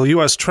volatile,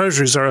 U.S.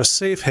 Treasuries are a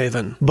safe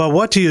haven. But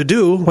what do you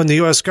do when the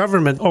U.S.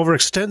 government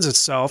overextends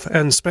itself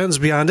and spends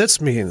beyond its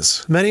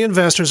means? Many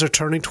investors are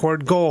turning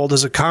toward gold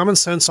as a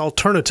common-sense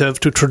alternative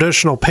to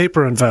traditional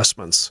paper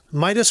investments.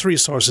 Midas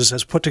Resources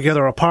has put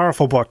together a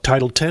powerful book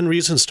titled 10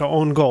 Reasons to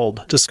Own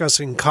Gold,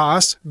 discussing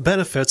costs,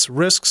 benefits,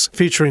 risks,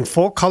 featuring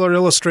full-color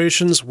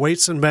illustrations,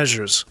 weights, and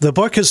measures. The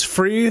book is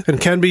free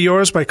and can be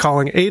yours by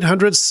calling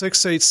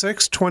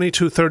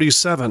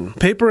 800-686-2237.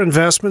 Paper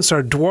investments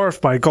are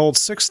dwarfed by gold's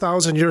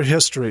 6,000-year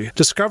history.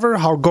 Discover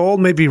how gold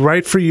may be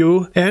right for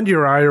you and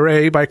your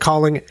IRA by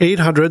calling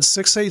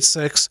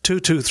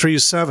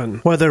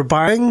 800-686-2237. Whether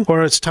buying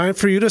or it's time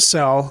for you to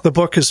sell, the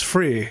book is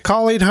free.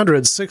 Call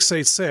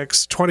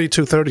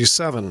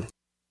 800-686-2237.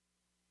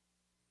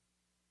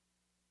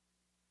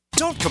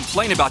 Don't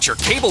complain about your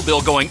cable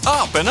bill going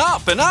up and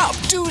up and up.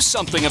 Do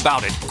something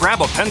about it.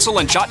 Grab a pencil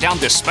and jot down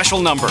this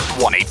special number,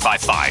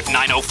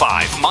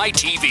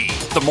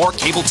 1-855-905-MY-TV. The more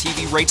cable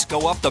TV rates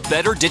go up, the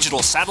better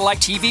digital satellite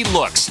TV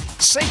looks.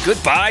 Say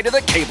goodbye to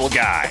the cable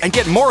guy and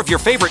get more of your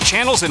favorite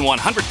channels in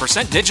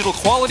 100% digital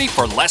quality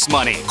for less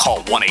money.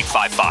 Call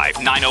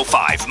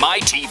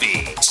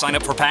 1-855-905-MY-TV. Sign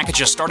up for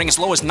packages starting as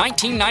low as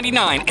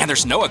 $19.99, and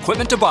there's no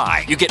equipment to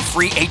buy. You get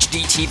free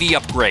HD TV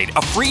upgrade,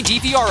 a free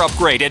DVR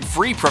upgrade, and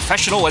free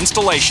professional installation.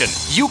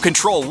 You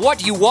control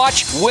what you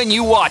watch when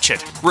you watch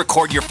it.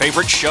 Record your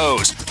favorite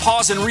shows.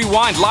 Pause and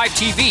rewind live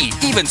TV.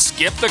 Even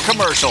skip the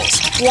commercials.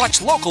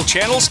 Watch local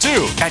channels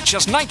too. At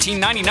just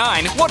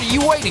 $19.99, what are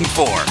you waiting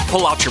for?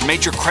 Pull out your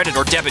major credit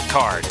or debit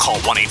card. Call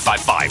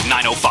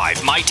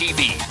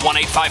 1-855-905-MY-TV.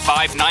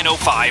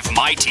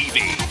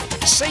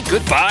 1-855-905-MY-TV. Say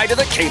goodbye to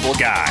the cable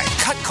guy.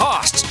 Cut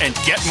costs and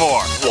get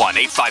more.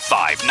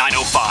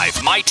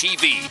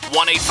 1-855-905-MY-TV.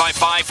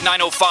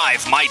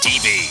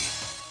 1-855-905-MY-TV.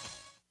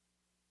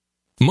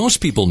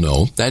 Most people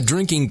know that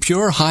drinking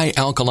pure high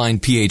alkaline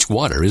pH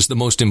water is the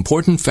most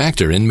important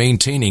factor in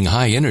maintaining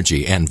high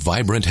energy and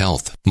vibrant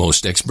health.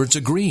 Most experts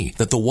agree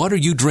that the water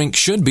you drink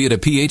should be at a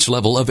pH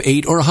level of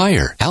 8 or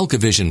higher.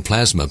 AlkaVision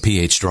Plasma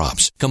pH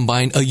drops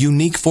combine a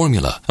unique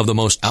formula of the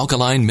most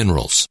alkaline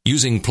minerals.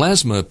 Using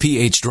plasma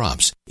pH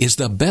drops is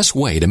the best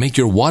way to make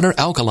your water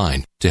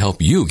alkaline to help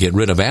you get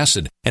rid of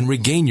acid and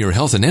regain your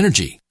health and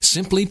energy.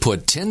 Simply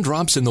put 10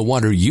 drops in the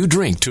water you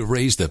drink to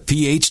raise the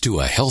pH to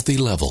a healthy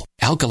level.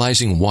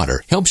 Alkalizing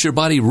water helps your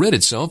body rid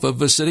itself of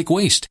acidic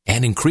waste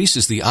and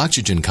increases the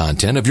oxygen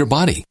content of your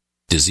body.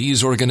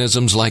 Disease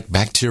organisms like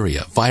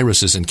bacteria,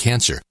 viruses, and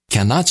cancer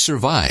cannot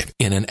survive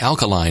in an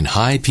alkaline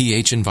high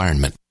pH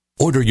environment.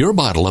 Order your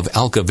bottle of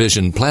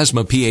AlkaVision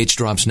Plasma pH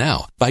drops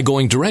now by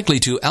going directly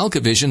to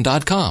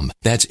alkavision.com.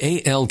 That's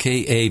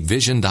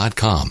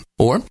ALKAvision.com.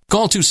 Or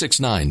call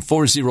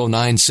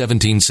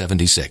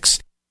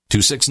 269-409-1776.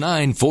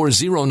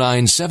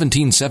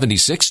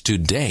 269-409-1776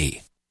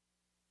 today.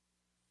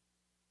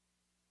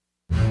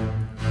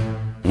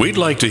 We'd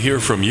like to hear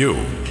from you.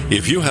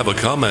 If you have a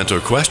comment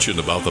or question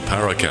about the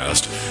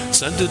Paracast,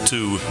 send it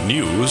to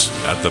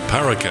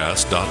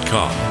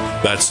news@theparacast.com.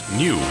 That's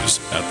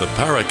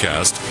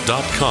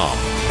news@theparacast.com.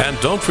 And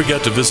don't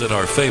forget to visit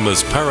our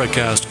famous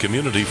Paracast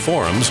community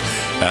forums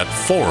at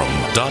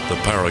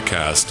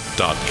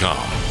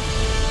forum.theparacast.com.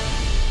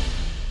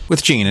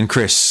 With Gene and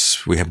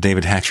Chris, we have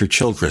David Hatcher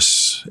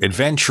Childress,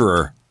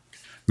 adventurer,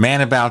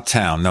 man about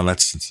town. No,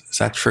 is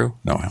that true?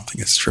 No, I don't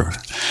think it's true.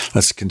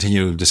 Let's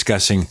continue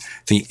discussing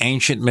the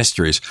ancient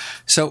mysteries.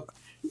 So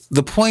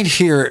the point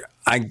here,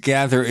 I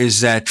gather, is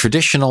that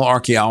traditional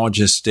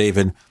archaeologists,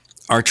 David,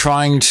 are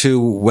trying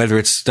to, whether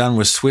it's done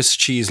with Swiss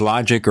cheese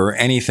logic or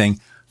anything,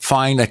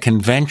 find a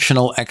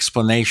conventional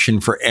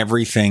explanation for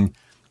everything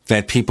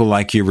that people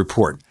like you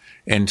report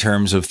in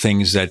terms of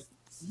things that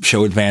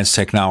show advanced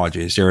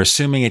technologies. They're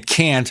assuming it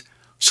can't,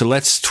 so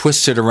let's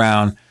twist it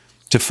around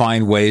to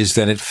find ways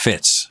that it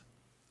fits.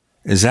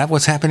 Is that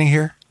what's happening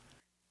here?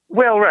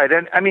 Well, right.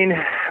 And I mean,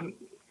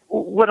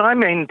 what I'm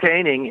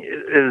maintaining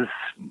is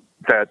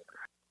that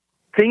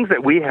things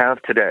that we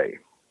have today,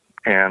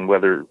 and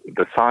whether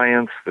the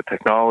science, the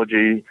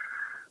technology,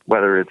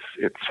 whether it's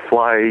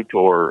flight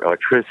or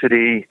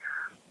electricity,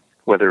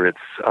 whether it's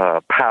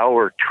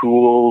power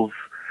tools,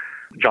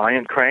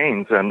 giant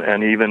cranes,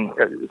 and even,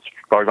 as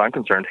far as I'm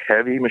concerned,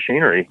 heavy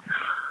machinery.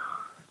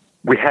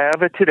 We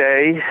have it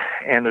today,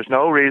 and there's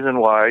no reason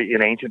why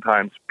in ancient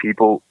times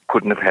people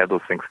couldn't have had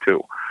those things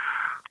too.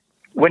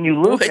 When you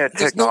look at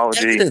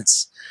technology, no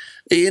evidence.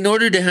 In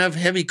order to have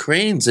heavy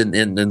cranes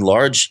and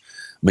large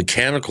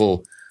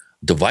mechanical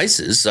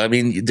devices, I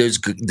mean,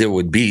 there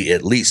would be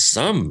at least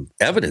some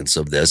evidence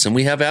of this, and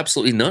we have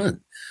absolutely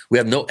none. We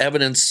have no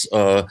evidence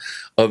of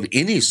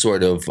any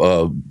sort of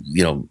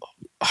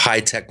high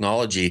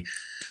technology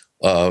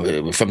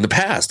from the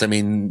past. I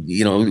mean,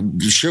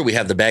 sure, we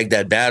have the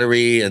Baghdad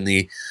battery and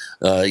the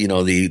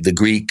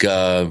Greek,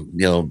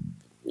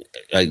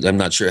 I'm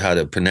not sure how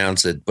to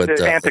pronounce it, but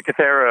the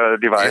Antikythera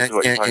device is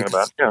what you're talking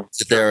about. Yeah.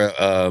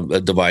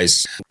 Antikythera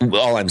device.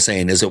 All I'm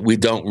saying is that we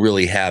don't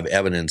really have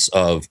evidence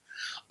of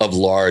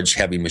large,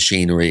 heavy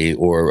machinery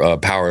or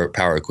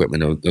power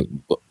equipment or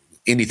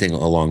anything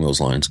along those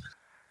lines.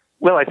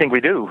 Well, I think we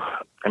do.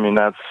 I mean,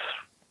 that's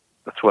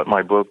what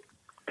my book,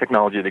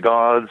 Technology of the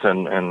Gods,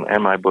 and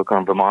my book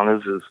on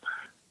Vimanas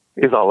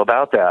is all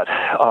about that.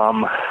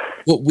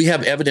 Well, we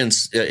have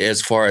evidence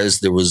as far as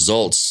the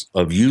results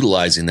of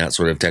utilizing that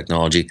sort of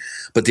technology,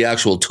 but the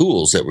actual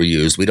tools that were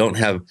used, we don't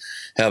have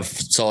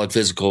solid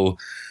physical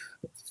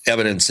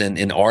evidence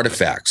in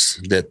artifacts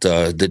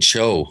that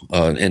show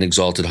an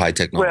exalted high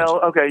technology.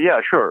 Well, okay,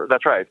 yeah, sure,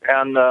 that's right.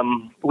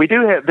 And we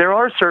do have. There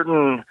are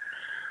certain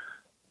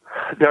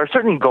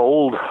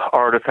gold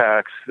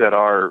artifacts that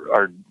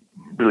are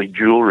really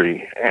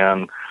jewelry.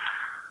 And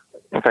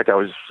in fact, I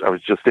was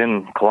just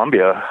in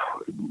Colombia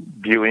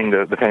viewing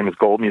the famous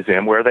gold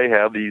museum, where they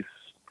have these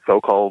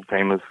so-called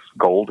famous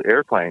gold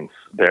airplanes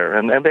there,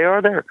 and they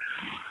are there,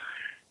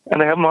 and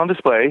they have them on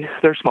display.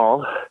 They're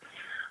small.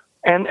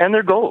 And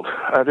they're gold.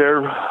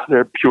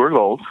 They're pure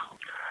gold.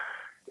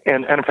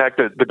 And in fact,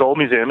 the gold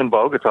museum in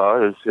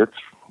Bogota it's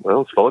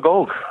full of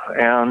gold.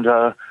 And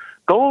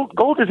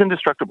gold is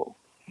indestructible.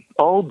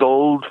 All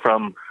gold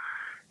from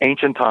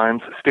ancient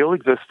times still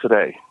exists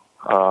today.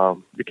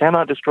 You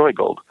cannot destroy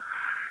gold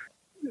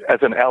as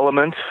an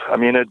element. I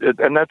mean,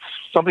 and that's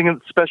something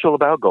that's special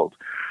about gold.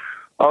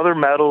 Other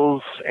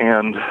metals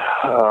and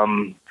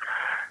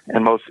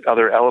most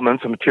other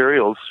elements and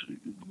materials,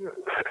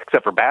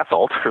 except for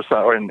basalt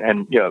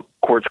and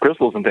quartz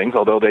crystals and things,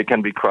 although they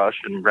can be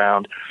crushed and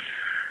ground.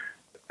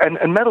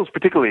 And metals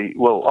particularly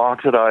will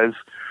oxidize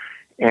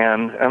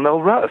and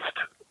they'll rust.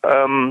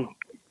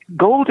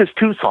 Gold is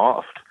too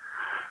soft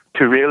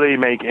to really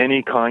make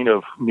any kind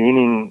of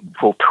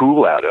meaningful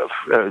tool out of.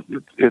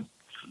 It's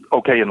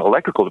okay in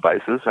electrical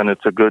devices, and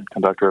it's a good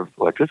conductor of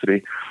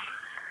electricity,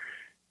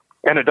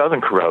 and it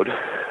doesn't corrode.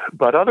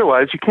 But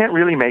otherwise, you can't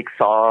really make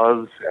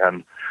saws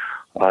and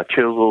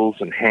chisels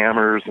and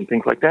hammers and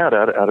things like that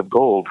out of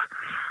gold.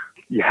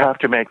 You have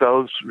to make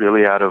those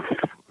really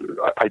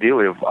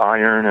ideally of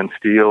iron and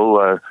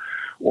steel,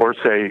 or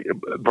say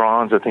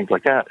bronze or things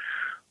like that.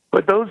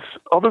 But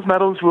all those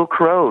metals will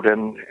corrode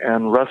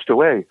and rust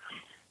away.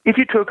 If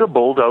you took a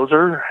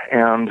bulldozer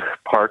and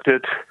parked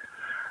it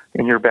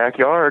in your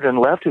backyard and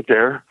left it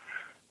there,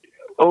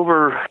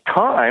 over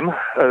time,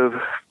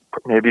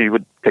 maybe it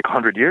would take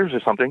 100 years or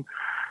something,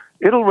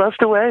 it'll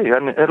rust away,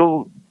 and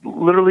it'll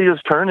literally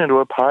just turn into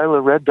a pile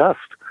of red dust.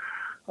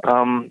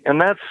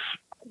 And that's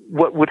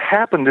what would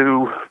happen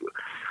to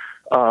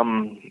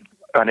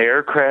an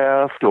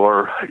aircraft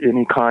or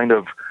any kind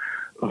of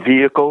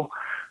vehicle.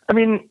 I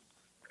mean,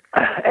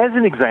 as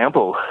an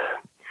example,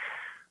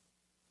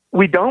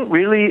 we don't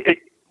really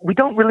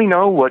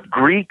know what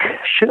Greek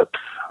ships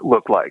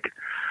look like.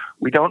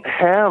 We don't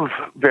have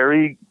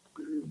very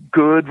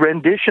good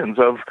renditions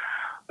of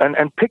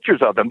and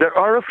pictures of them. There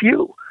are a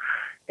few.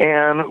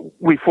 And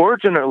we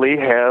fortunately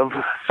have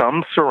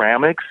some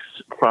ceramics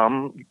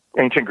from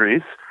ancient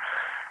Greece.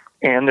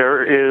 And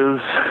there is,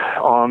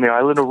 on the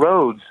island of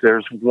Rhodes,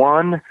 there's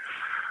one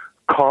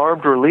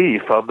carved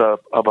relief of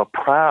a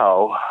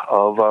prow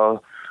of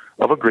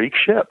a Greek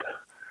ship.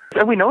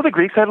 And we know the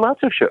Greeks had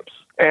lots of ships.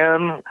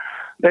 And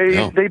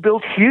they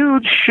built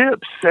huge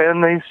ships,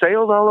 and they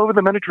sailed all over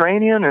the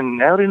Mediterranean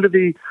and out into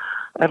the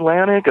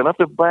Atlantic and up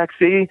the Black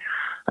Sea.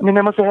 I mean,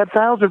 they must have had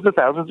thousands and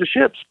thousands of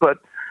ships, but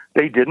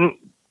they didn't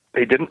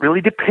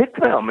really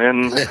depict them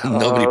in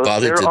nobody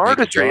bothered their to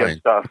artistry make a and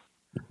stuff.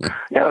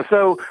 Yeah,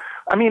 so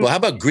I mean, well, how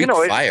about Greek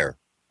fire?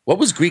 What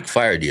was Greek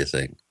fire? Do you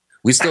think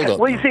we still don't?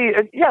 Well, you see,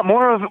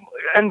 more of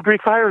and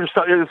Greek fire is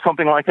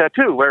something like that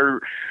too, where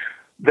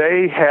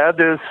they had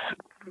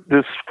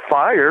this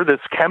fire,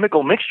 this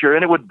chemical mixture,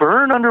 and it would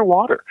burn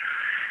underwater,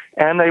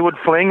 and they would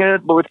fling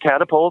it with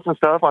catapults and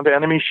stuff onto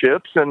enemy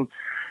ships, and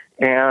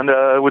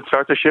would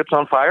start the ships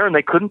on fire, and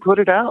they couldn't put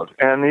it out.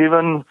 And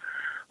even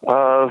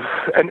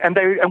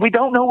and we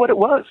don't know what it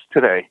was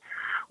today.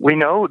 We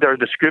know there are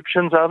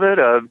descriptions of it.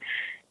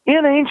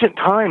 In ancient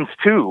times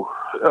too,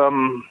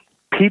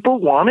 people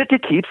wanted to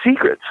keep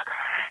secrets,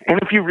 and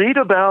if you read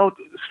about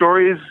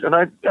stories, and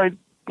I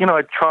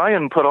try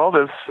and put all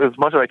this as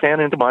much as I can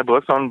into my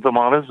books on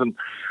Vimanas and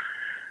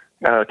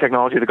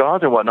technology of the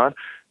gods and whatnot.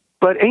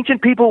 But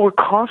ancient people were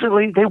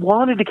they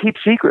wanted to keep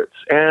secrets.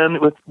 And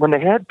when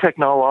they had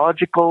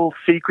technological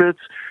secrets,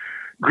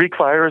 Greek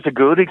fire is a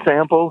good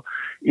example,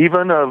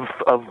 even of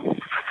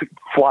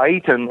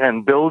flight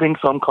and building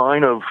some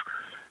kind of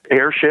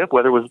airship,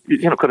 whether it was,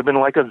 could have been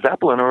like a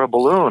Zeppelin or a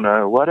balloon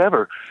or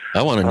whatever.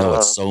 I want to know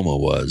what Soma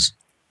was.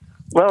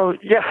 Well,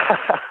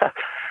 yeah.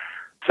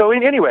 So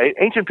anyway,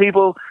 ancient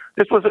people,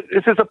 this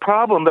is a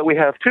problem that we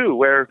have too,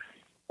 where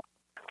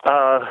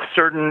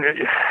certain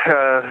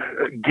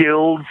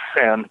guilds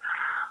and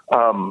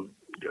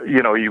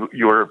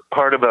you were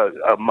part of a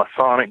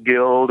Masonic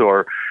guild,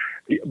 or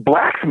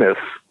blacksmiths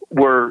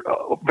were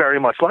very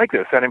much like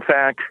this. And in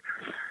fact,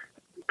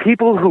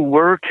 people who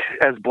worked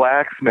as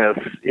blacksmiths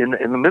in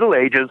the Middle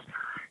Ages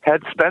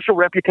had special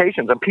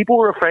reputations, and people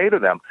were afraid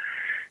of them.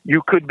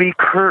 You could be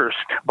cursed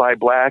by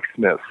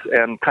blacksmiths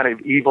and kind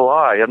of evil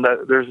eye. And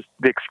there's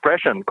the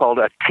expression called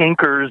a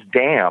tinker's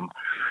dam,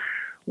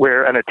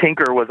 and a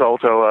tinker was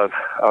also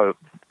a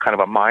kind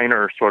of a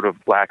minor sort of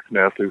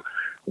blacksmith who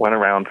went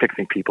around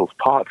fixing people's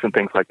pots and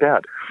things like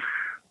that.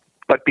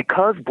 But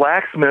because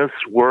blacksmiths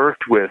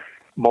worked with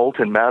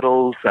molten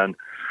metals and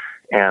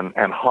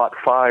and hot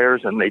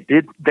fires, and they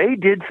did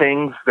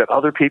things that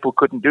other people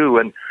couldn't do,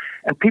 and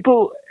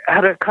people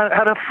had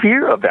a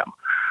fear of them,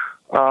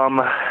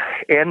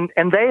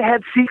 and they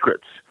had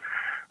secrets.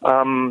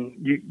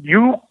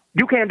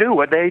 You can't do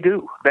what they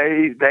do.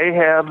 They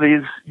have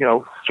these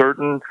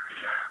certain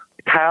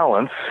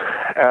talents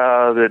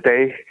that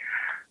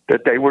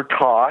they were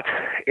taught,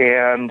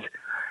 and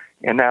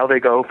now they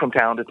go from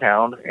town to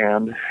town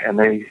and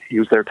they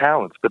use their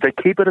talents, but they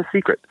keep it a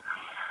secret.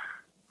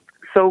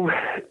 So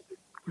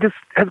this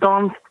has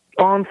gone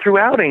on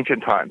throughout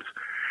ancient times,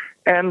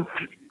 and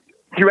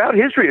throughout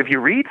history. If you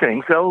read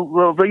things,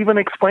 they'll even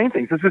explain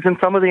things. This is in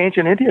some of the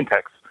ancient Indian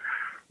texts,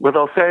 where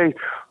they'll say,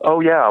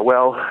 "Oh yeah,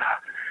 well,"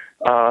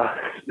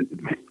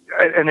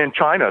 and in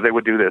China they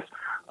would do this.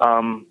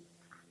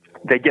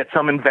 They get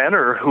some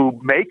inventor who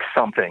makes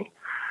something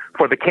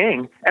for the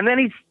king, and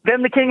then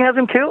the king has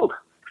him killed,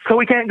 so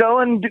he can't go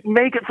and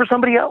make it for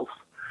somebody else.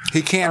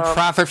 He can't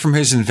profit from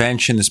his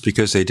invention. It's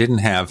because they didn't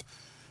have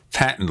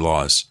patent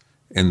laws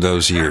in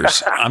those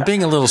years. I'm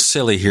being a little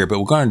silly here, but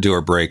we're going to do our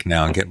break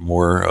now and get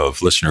more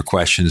of listener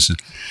questions and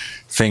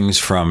things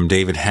from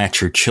David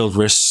Hatcher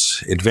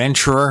Childress,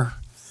 adventurer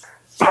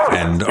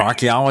and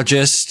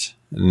archaeologist,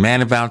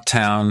 man about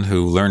town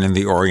who learned in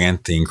the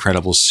Orient the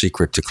incredible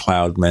secret to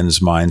cloud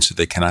men's minds so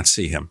they cannot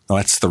see him. No,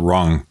 that's the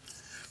wrong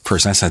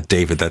person. That's not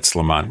David, that's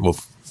Lamont. We'll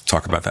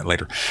talk about that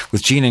later.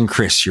 With Gene and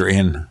Chris, you're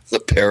in the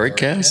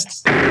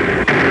Paracast.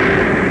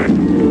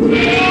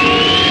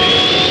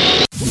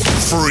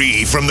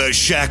 Free from the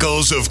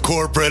shackles of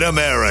corporate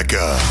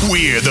America,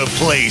 we're the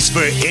place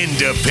for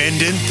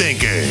independent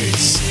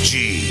thinkers.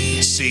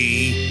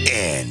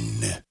 GCN.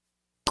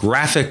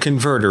 Graphic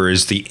Converter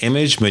is the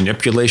image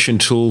manipulation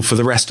tool for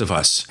the rest of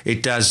us.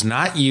 It does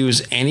not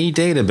use any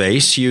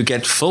database. You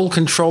get full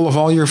control of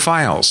all your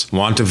files.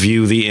 Want to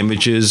view the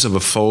images of a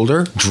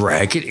folder?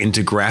 Drag it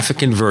into Graphic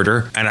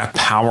Converter and a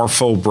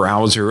powerful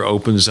browser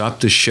opens up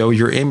to show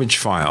your image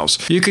files.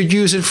 You could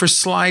use it for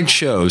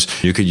slideshows.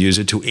 You could use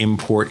it to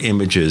import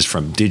images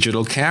from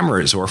digital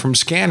cameras or from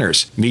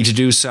scanners. Need to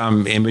do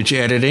some image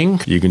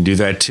editing? You can do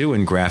that too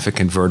in Graphic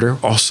Converter.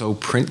 Also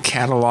print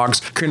catalogs.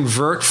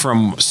 Convert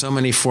from so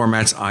many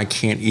formats I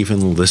can't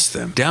even list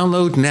them.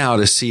 Download now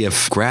to see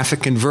if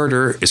Graphic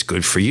Converter is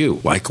good for you,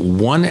 like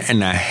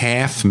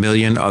 1.5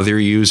 million other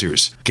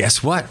users.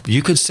 Guess what?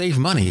 You could save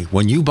money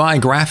when you buy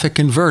Graphic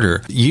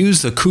Converter.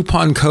 Use the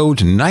coupon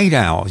code Night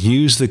Owl.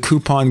 Use the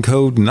coupon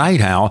code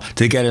Night Owl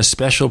to get a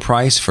special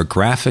price for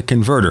Graphic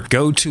Converter.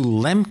 Go to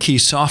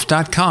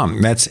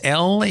lemkesoft.com. That's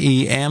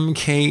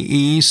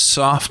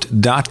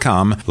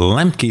LEMKEsoft.com.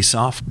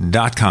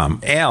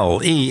 lemkesoft.com.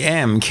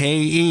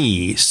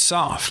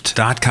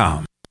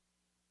 LEMKEsoft.com.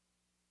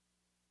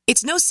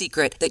 It's no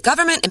secret that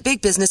government and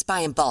big business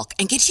buy in bulk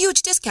and get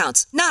huge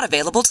discounts not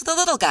available to the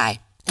little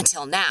guy.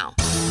 Until now.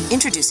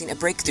 Introducing a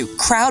breakthrough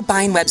crowd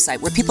buying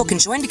website where people can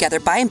join together,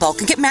 buy in bulk,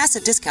 and get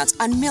massive discounts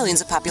on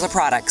millions of popular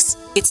products.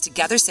 It's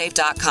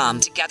TogetherSave.com.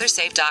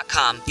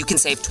 TogetherSave.com. You can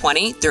save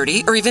 20,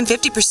 30, or even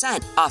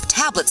 50% off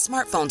tablets,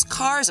 smartphones,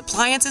 cars,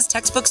 appliances,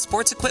 textbooks,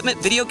 sports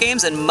equipment, video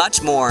games, and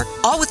much more.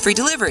 All with free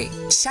delivery.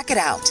 Check it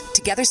out.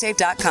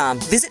 TogetherSave.com.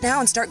 Visit now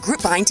and start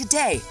group buying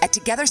today at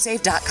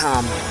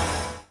TogetherSave.com.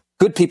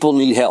 Good people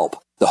need help.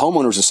 The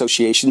Homeowners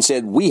Association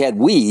said we had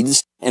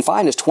weeds and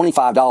fined us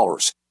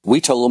 $25.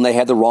 We told them they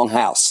had the wrong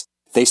house.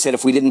 They said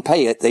if we didn't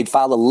pay it, they'd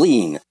file a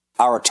lien.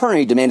 Our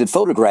attorney demanded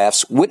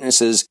photographs,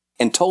 witnesses,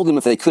 and told them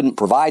if they couldn't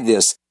provide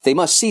this, they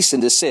must cease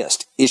and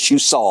desist. Issue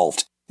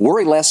solved.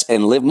 Worry less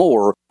and live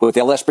more with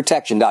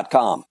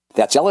lsprotection.com.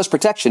 That's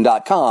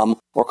lsprotection.com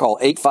or call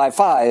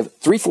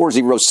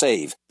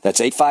 855-340-SAVE.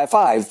 That's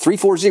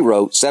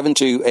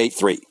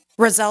 855-340-7283.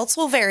 Results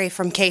will vary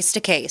from case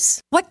to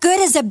case. What good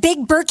is a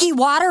Big Berkey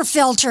water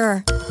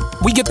filter?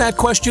 We get that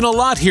question a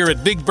lot here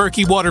at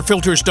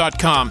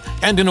BigBerkeyWaterFilters.com.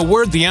 And in a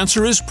word, the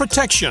answer is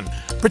protection.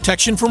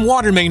 Protection from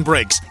water main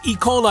breaks, E.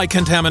 coli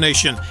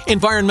contamination,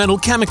 environmental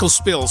chemical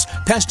spills,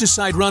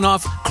 pesticide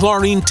runoff,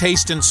 chlorine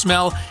taste and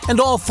smell, and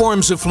all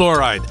forms of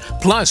fluoride.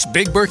 Plus,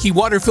 Big Berkey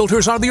water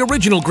filters are the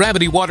original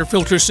gravity water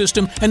filter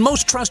system and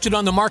most trusted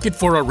on the market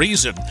for a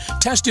reason.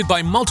 Tested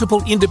by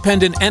multiple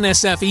independent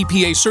NSF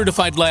EPA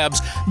certified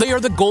labs, they are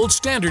the gold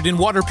standard in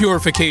water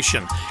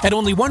purification. At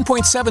only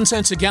 1.7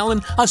 cents a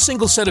gallon, a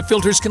single set of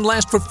filters can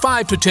last for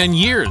 5 to 10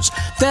 years.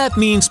 That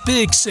means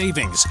big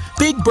savings.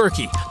 Big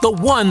Berkey, the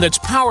one that's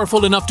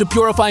powerful enough to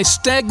purify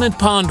stagnant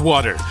pond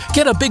water.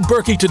 Get a Big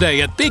Berkey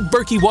today at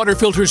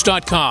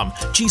BigBerkeyWaterFilters.com.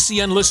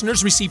 GCN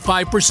listeners receive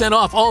 5%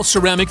 off all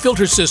ceramic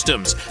filter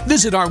systems.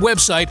 Visit our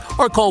website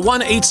or call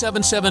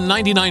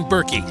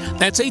 1-877-99-BERKEY.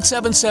 That's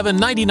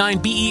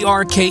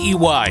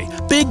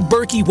 877-99-BERKEY. Big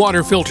Berkey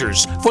Water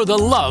Filters, for the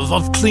love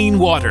of clean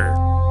water.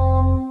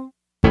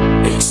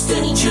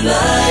 Extend your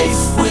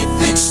life with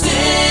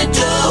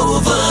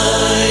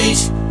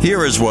Extendovite.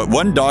 Here is what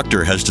one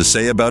doctor has to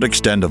say about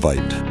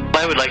Extendovite. My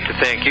I would like to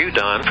thank you,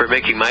 Don, for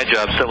making my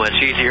job so much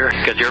easier,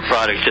 because your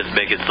products just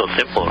make it so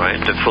simple, right?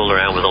 To fool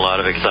around with a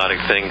lot of exotic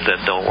things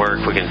that don't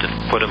work, we can just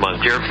put them on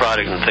your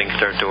product and things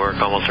start to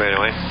work almost right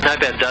away.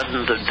 I've had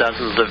dozens of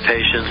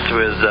patients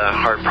with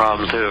heart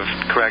problems who have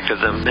corrected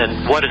them,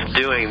 and what it's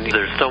doing,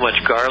 there's so much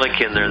garlic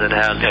in there that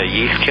has a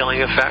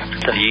yeast-killing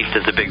effect. The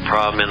yeast is a big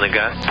problem in the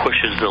gut,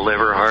 pushes the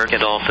liver hard.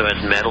 It also has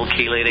metal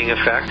chelating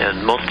effect,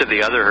 and most of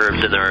the other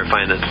herbs in there I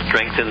find that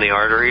strengthen the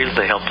arteries.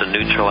 They help to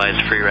neutralize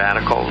free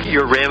radicals.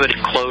 Your remedy is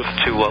close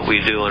to what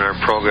we do in our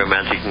program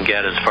as you can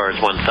get as far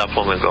as one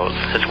supplement goes.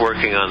 It's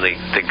working on the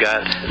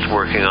gut, it's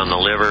working on the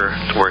liver,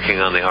 it's working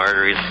on the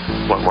arteries.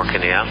 What more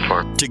can you ask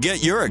for? To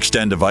get your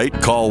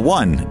Extendivite, call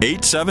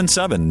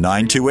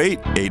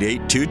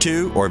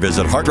 1-877-928-8822 or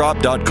visit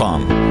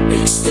heartdrop.com.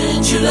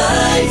 Extend your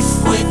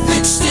life with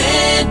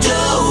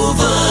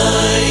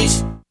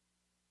Extendovite.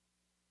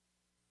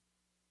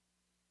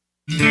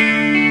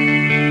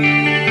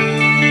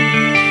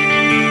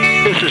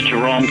 This is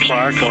Jerome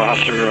Clark,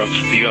 author of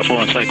the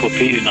UFO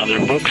Encyclopedia and other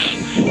books.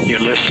 You're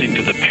listening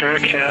to the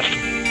Paracast.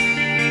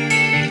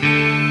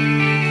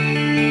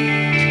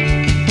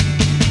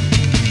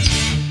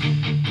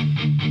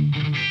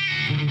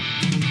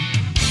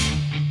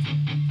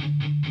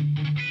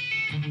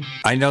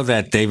 I know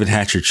that David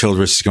Hatcher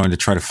Childress is going to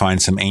try to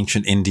find some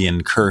ancient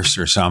Indian curse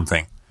or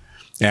something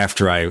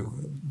after I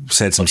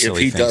said some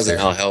silly things. If he doesn't,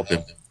 I'll help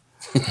him.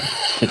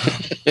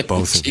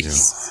 Both of you.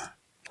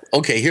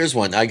 Okay, here's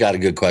one. I got a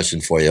good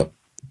question for you.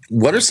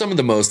 What are some of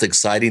the most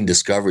exciting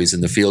discoveries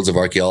in the fields of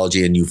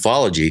archaeology and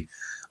ufology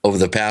over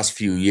the past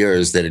few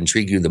years that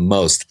intrigue you the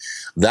most?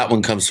 That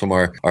one comes from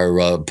our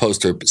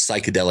poster,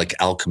 Psychedelic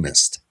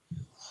Alchemist.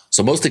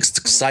 So most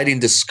exciting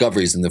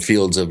discoveries in the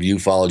fields of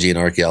ufology and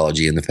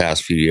archaeology in the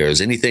past few years.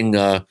 Anything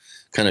kind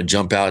of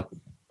jump out?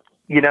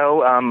 You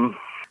know,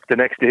 the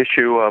next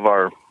issue of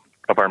our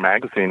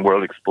magazine,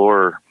 World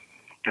Explorer,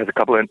 has a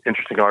couple of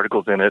interesting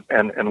articles in it,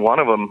 and one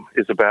of them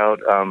is about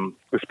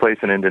this place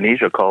in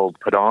Indonesia called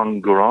Padang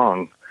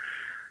Gunung,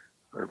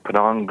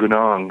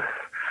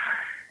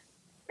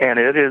 and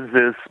it is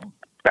this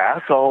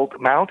basalt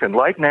mountain,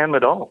 like Nan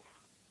Madol,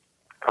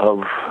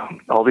 of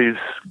all these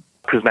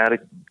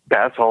prismatic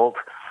basalt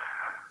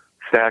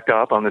stacked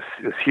up on this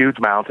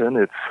huge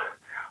mountain.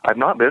 I've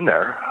not been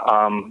there,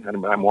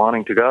 and I'm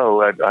wanting to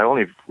go. I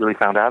only really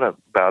found out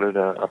about it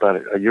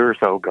about a year or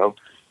so ago.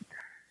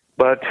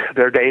 But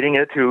they're dating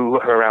it to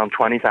around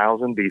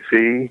 20,000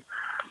 BC.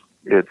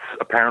 It's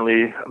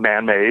apparently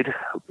man-made,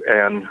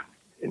 and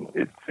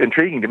it's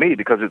intriguing to me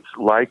because it's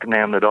like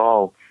Nan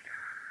Madol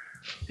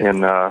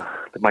in the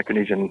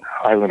Micronesian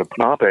island of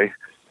Ponape,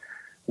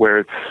 where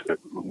it's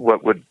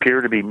what would appear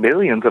to be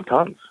millions of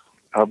tons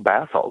of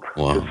basalt.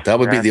 Wow, that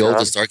would be the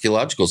oldest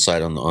archaeological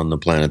site on the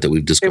planet that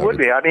we've discovered. It would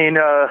be. I mean,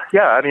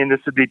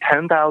 this would be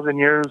 10,000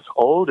 years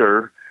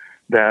older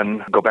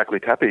than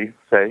Göbekli Tepe,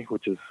 say,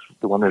 which is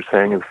the one they're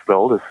saying is the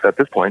oldest at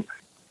this point.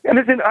 And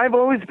I've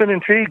always been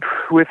intrigued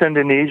with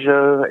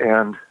Indonesia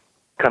and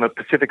kind of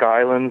Pacific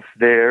Islands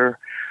there.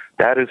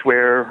 That is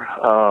where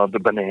the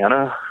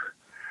banana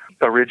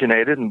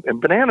originated, and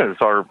bananas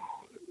are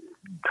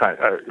kind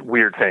of a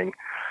weird thing,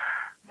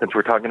 since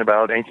we're talking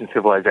about ancient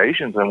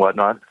civilizations and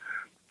whatnot.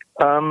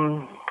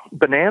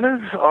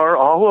 Bananas are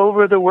all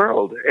over the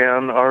world,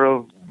 and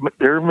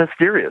they're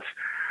mysterious.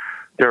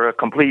 They're a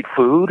complete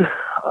food.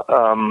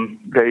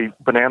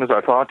 Bananas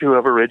are thought to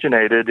have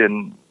originated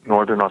in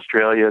northern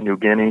Australia, New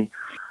Guinea,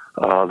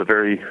 the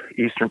very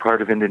eastern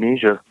part of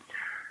Indonesia.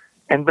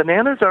 And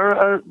bananas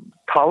are a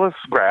tallus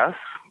grass.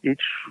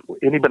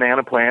 Any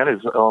banana plant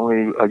is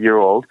only a year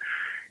old.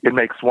 It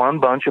makes one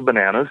bunch of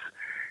bananas,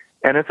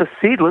 and it's a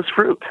seedless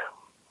fruit.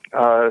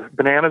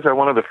 Bananas are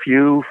one of the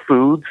few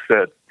foods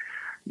that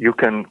you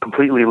can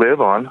completely live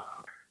on.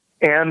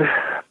 And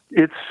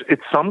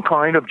it's some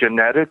kind of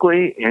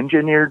genetically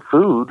engineered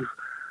food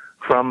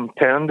from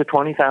 10 to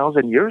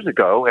 20,000 years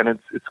ago, and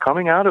it's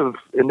coming out of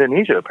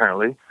Indonesia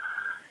apparently.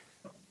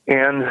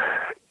 And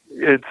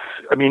a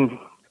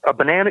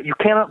banana, you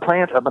cannot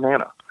plant a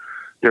banana.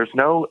 There's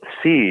no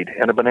seed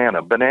in a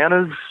banana.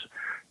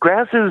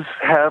 Grasses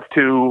have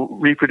to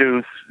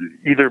reproduce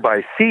either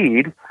by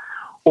seed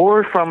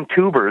or from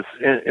tubers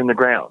in the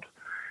ground.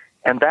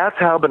 And that's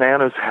how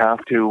bananas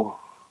have to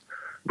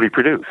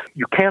reproduce.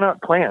 You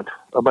cannot plant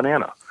a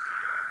banana.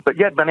 But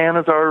yet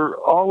bananas are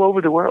all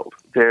over the world.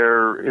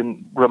 They're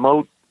in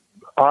remote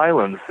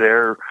islands.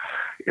 They're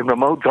in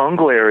remote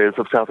jungle areas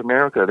of South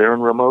America. They're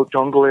in remote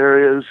jungle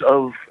areas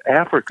of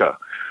Africa.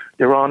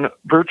 They're on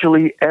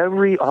virtually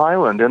every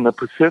island in the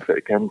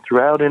Pacific and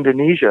throughout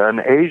Indonesia and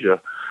Asia.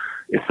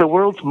 It's the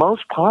world's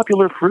most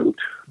popular fruit,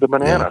 the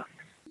banana. Yeah.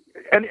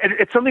 And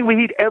it's something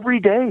we eat every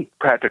day,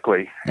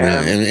 practically.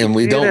 And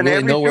we don't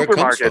really know where it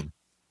comes from.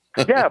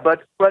 Yeah,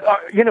 but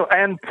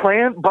and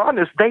plant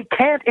botanists, they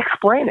can't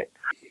explain it.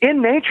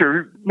 In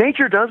nature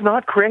does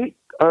not create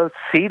a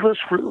seedless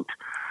fruit.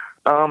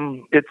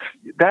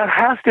 That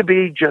has to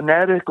be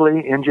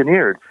genetically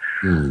engineered.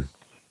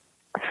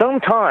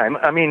 Sometime,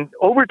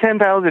 over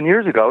 10,000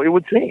 years ago, it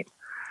would seem,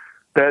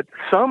 that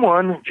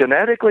someone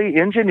genetically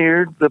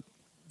engineered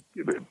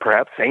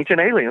perhaps ancient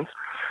aliens,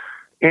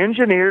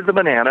 engineered the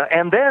banana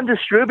and then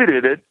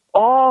distributed it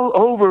all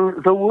over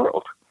the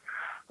world.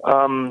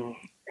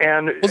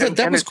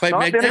 That was quite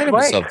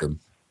magnanimous of them.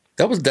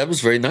 That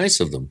was very nice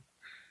of them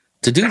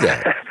to do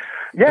that.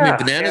 Yeah, I mean,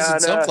 bananas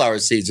and sunflower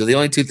seeds are the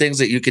only two things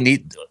that you can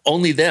eat,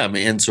 only them,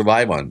 and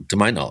survive on, to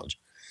my knowledge.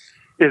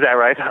 Is that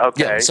right?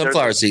 Okay. Yeah,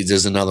 sunflower seeds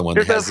is another one.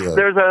 There's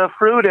a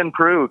fruit in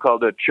Peru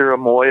called the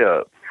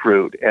chirimoya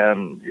fruit,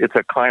 and it's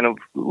a kind of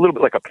a little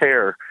bit like a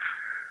pear.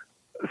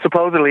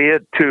 Supposedly,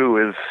 it too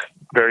is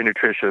very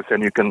nutritious,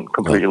 and you can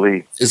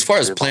completely. As far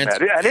as plants,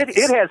 and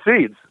it has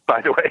seeds,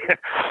 by the way.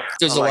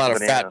 There's a lot of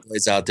fat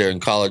boys out there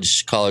and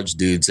college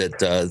dudes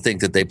that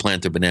think that they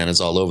plant their bananas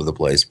all over the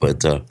place,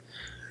 but.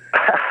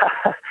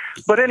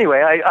 But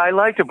anyway, I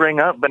like to bring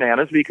up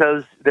bananas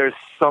because there's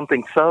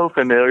something so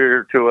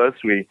familiar to us.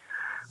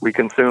 We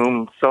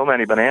consume so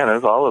many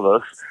bananas, all of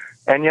us,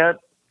 and yet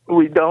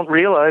we don't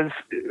realize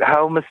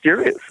how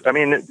mysterious. I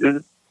mean,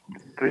 the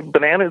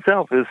banana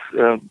itself is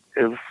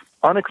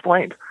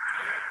unexplained.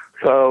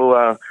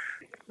 So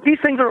these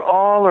things are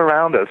all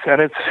around us,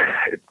 and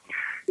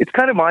it's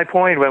kind of my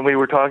point when we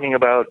were talking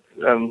about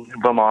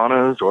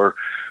Vimanas or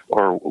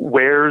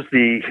where's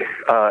the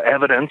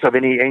evidence of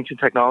any ancient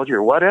technology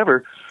or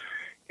whatever.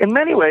 In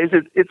many ways,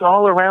 it's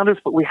all around us,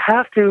 but we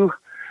have to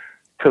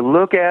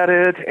look at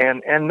it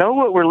and know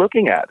what we're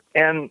looking at.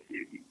 And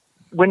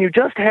when you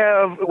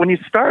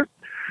start,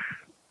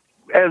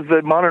 as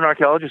the modern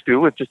archaeologists do,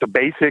 with just a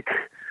basic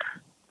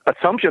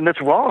assumption that's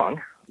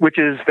wrong, which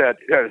is that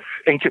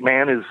ancient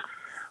man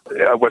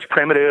was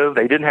primitive.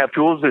 They didn't have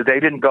tools. They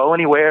didn't go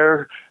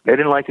anywhere. They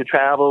didn't like to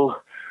travel,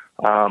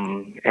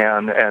 and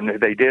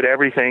they did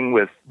everything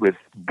with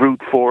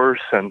brute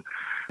force and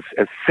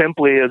as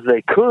simply as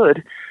they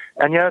could.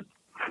 And yet,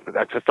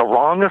 that's just a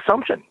wrong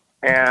assumption,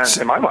 and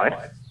in my mind.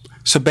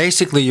 So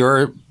basically,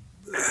 your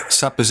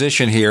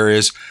supposition here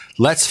is,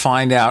 let's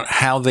find out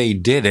how they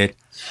did it,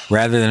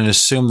 rather than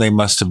assume they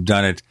must have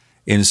done it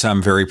in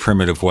some very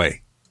primitive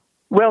way.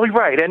 Well,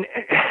 right. And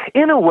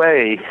in a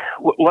way,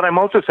 what I'm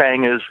also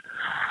saying is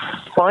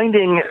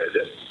finding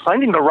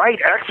the right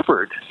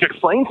expert to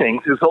explain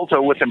things is also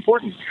what's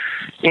important.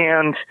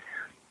 And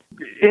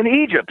in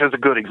Egypt is a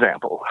good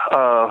example.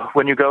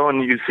 When you go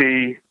and you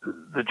see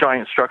the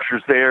giant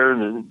structures there,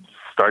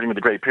 starting with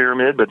the Great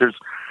Pyramid, but there's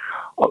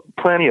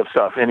plenty of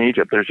stuff in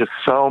Egypt. There's just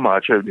so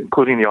much,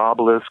 including the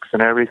obelisks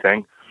and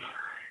everything.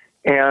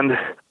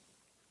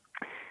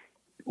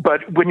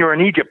 But when you're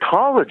an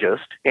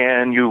Egyptologist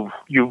and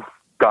you've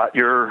got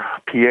your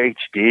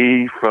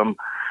PhD from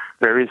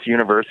various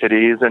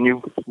universities and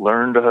you've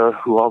learned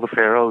who all the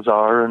pharaohs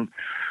are and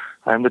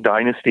the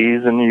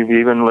dynasties, and you've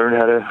even learned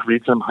how to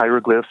read some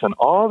hieroglyphs and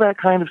all that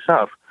kind of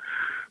stuff.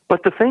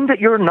 But the thing that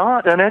you're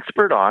not an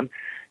expert on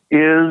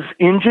is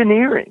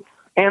engineering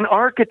and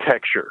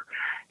architecture.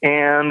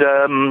 And,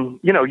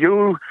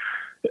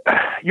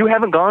 you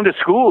haven't gone to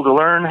school to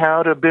learn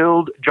how to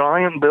build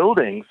giant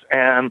buildings,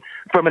 and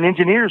from an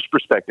engineer's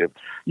perspective,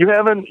 you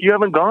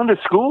haven't gone to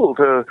school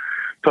to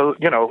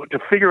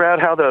figure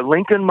out how the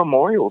Lincoln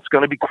Memorial is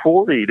going to be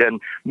quarried and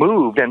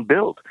moved and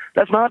built.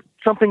 That's not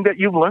something that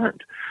you've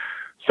learned.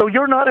 So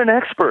you're not an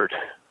expert.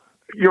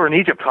 You're an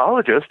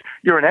Egyptologist.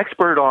 You're an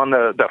expert on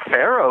the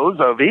pharaohs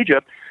of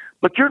Egypt,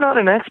 but you're not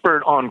an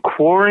expert on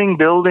quarrying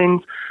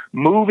buildings,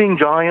 moving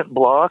giant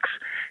blocks,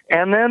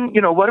 and then,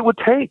 what it would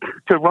take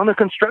to run a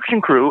construction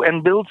crew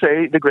and build,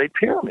 say, the Great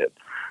Pyramid.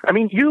 I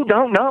mean, you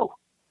don't know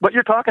what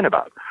you're talking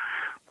about.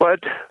 But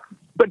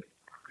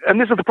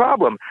and this is the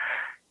problem.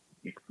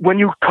 When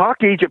you talk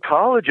to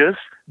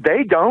Egyptologists,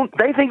 they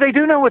think they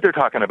do know what they're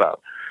talking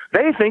about.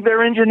 They think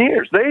they're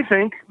engineers. They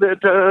think that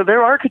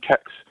they're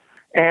architects.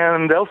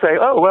 And they'll say,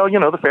 oh, well,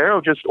 the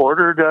Pharaoh just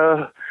ordered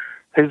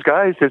his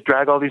guys to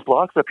drag all these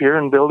blocks up here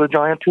and build a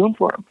giant tomb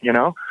for him,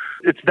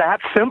 It's that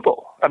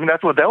simple. I mean,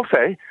 that's what they'll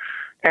say.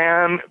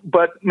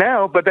 But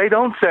they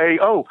don't say,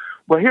 oh,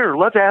 well, here,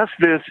 let's ask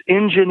this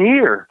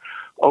engineer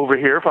over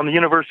here from the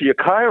University of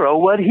Cairo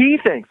what he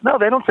thinks. No,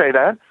 they don't say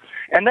that.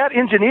 And that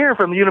engineer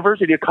from the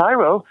University of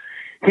Cairo,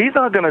 he's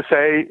not going to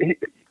say,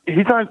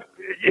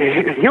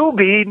 he'll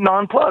be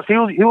nonplussed. He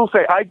will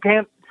say, I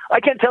can't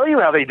tell you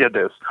how they did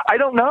this. I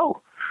don't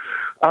know.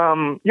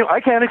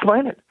 I can't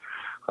explain it.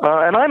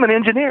 And I'm an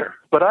engineer,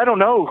 but I don't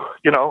know,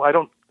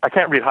 I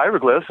can't read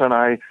hieroglyphs and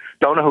I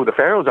don't know who the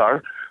pharaohs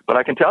are, but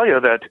I can tell you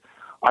that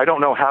I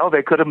don't know how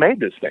they could have made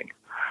this thing.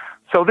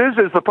 So this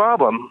is the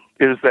problem,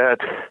 is that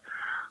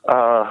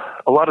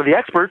a lot of the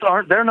experts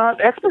they're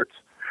not experts.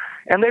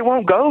 And they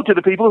won't go to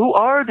the people who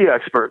are the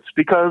experts,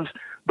 because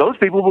those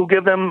people will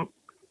give them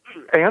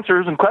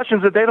answers and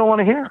questions that they don't want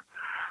to hear,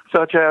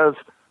 such as,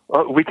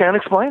 we can't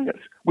explain this.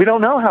 We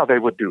don't know how they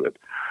would do it.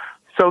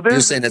 So this,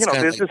 you're saying it's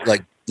kind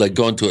of like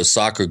going to a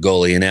soccer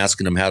goalie and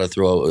asking him how to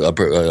throw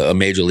a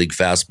major league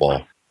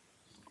fastball.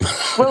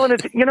 Well, and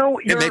it's,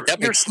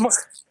 you're smart.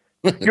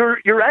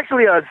 You're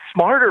actually a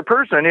smarter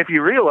person if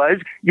you realize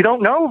you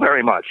don't know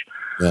very much.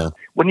 Yeah.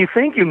 When you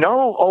think you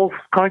know all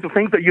kinds of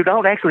things that you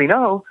don't actually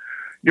know,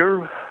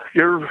 you're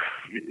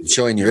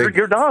showing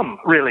you're dumb,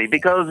 really,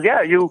 because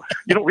you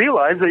don't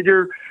realize that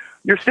you're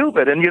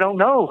stupid and you don't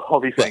know all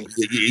these things.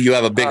 You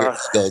have a bigger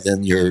ego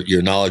than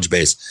your knowledge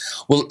base.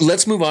 Well,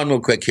 let's move on real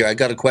quick here. I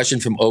got a question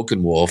from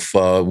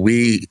Oakenwolf.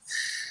 We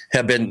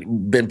have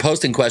been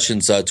posting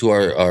questions to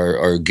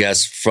our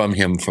guests from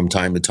him from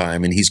time to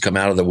time, and he's come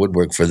out of the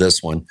woodwork for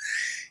this one.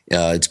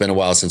 It's been a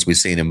while since we've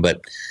seen him,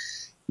 but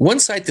one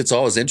site that's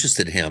always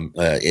interested him,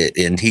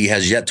 and he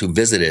has yet to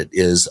visit it,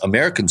 is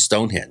American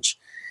Stonehenge.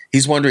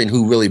 He's wondering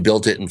who really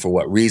built it and for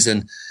what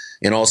reason,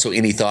 and also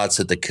any thoughts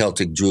that the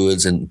Celtic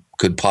Druids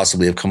could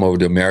possibly have come over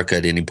to America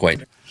at any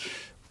point.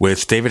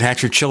 With David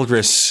Hatcher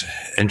Childress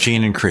and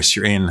Gene and Chris,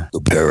 you're in the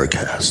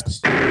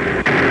Paracast.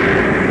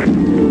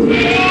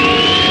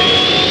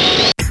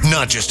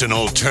 Not just an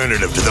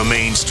alternative to the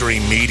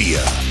mainstream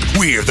media.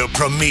 We're the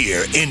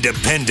premier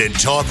independent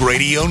talk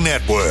radio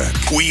network.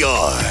 We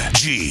are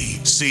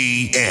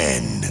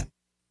GCN.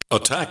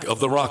 Attack of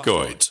the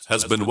Rockoids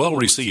has been well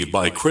received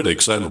by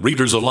critics and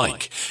readers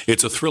alike.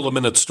 It's a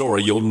thrill-a-minute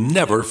story you'll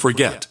never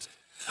forget.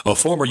 A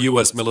former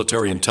U.S.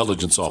 military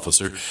intelligence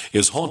officer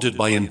is haunted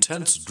by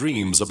intense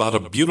dreams about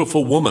a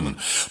beautiful woman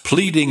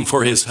pleading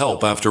for his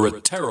help after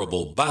a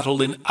terrible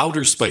battle in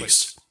outer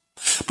space.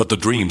 But the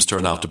dreams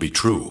turn out to be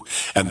true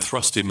and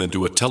thrust him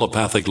into a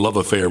telepathic love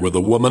affair with a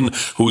woman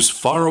whose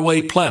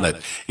faraway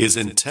planet is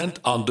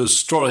intent on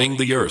destroying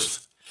the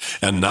Earth.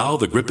 And now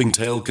the gripping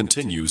tale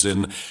continues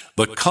in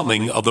The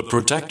Coming of the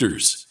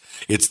Protectors.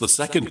 It's the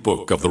second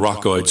book of the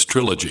Rockoids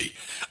trilogy,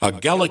 a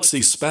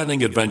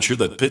galaxy-spanning adventure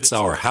that pits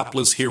our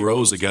hapless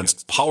heroes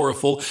against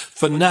powerful,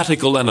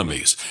 fanatical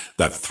enemies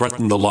that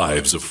threaten the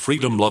lives of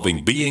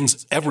freedom-loving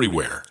beings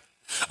everywhere.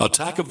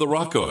 Attack of the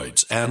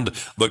Rockoids and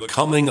The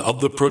Coming of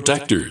the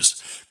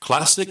Protectors.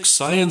 Classic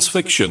science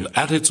fiction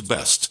at its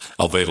best,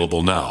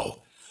 available now.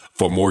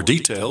 For more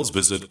details,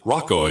 visit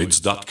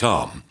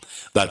rockoids.com.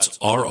 That's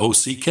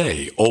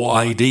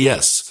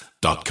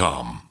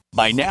ROCKOIDS.com.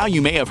 By now,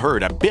 you may have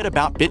heard a bit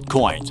about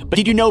Bitcoins. But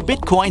did you know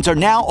Bitcoins are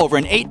now over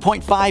an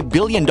 $8.5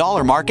 billion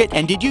market?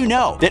 And did you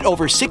know that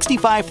over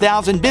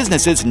 65,000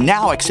 businesses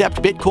now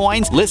accept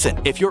Bitcoins? Listen,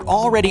 if you're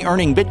already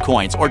earning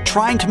Bitcoins or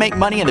trying to make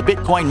money in the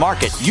Bitcoin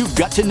market, you've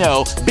got to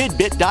know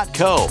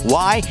bidbit.co.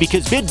 Why?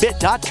 Because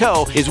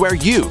bidbit.co is where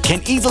you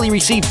can easily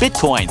receive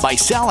Bitcoins by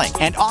selling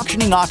and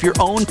auctioning off your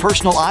own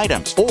personal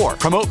items or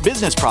promote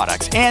business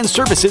products and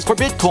services for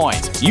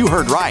Bitcoins. You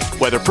heard right.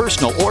 Whether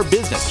personal or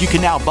business, you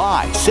can now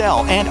buy,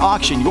 sell, and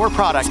auction your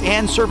products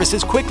and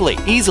services quickly,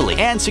 easily,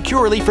 and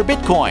securely for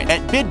Bitcoin at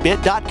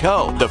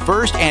bidbit.co, the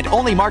first and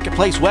only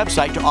marketplace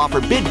website to offer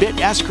BidBit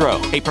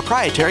Escrow, a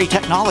proprietary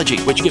technology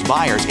which gives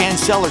buyers and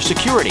sellers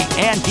security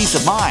and peace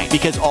of mind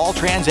because all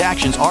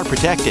transactions are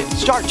protected.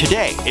 Start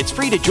today. It's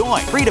free to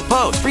join, free to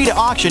post, free to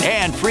auction,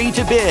 and free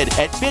to bid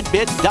at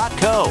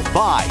bidbit.co.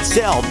 Buy,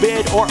 sell,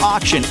 bid, or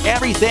auction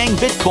everything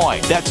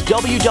Bitcoin. That's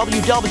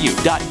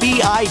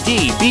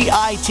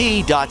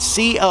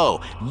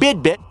www.bidbit.co,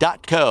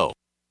 bidbit.co.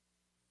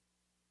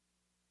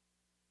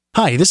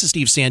 Hi, this is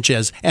Steve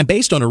Sanchez, and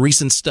based on a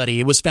recent study,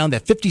 it was found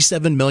that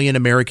 57 million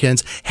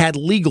Americans had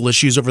legal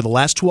issues over the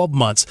last 12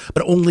 months,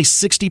 but only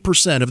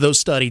 60% of those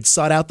studied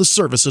sought out the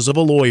services of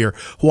a lawyer.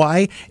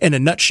 Why? In a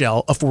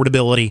nutshell,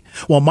 affordability.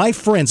 Well, my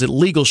friends at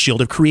Legal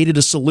Shield have created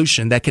a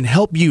solution that can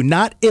help you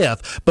not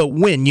if, but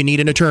when you need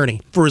an attorney.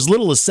 For as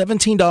little as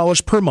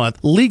 $17 per month,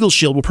 Legal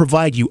Shield will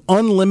provide you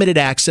unlimited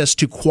access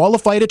to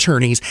qualified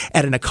attorneys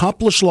at an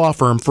accomplished law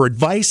firm for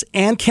advice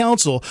and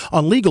counsel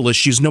on legal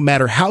issues, no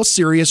matter how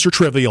serious or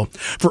trivial.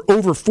 For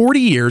over 40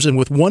 years and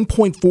with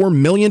 1.4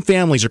 million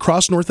families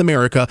across North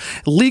America,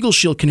 Legal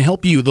Shield can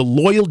help you, the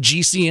loyal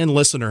GCN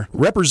listener.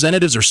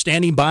 Representatives are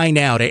standing by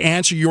now to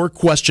answer your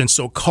questions,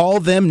 so call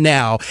them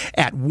now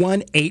at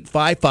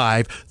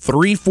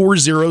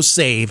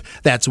 1-855-340-SAVE.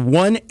 That's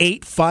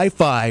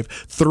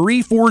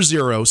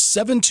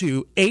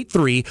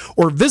 1-855-340-7283,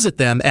 or visit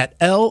them at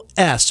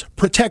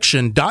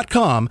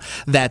lsprotection.com.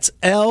 That's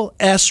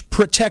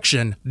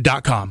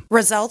lsprotection.com.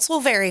 Results will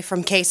vary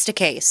from case to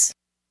case.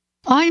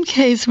 I'm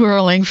Kay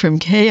Swirling from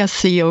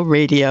KSCO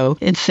Radio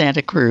in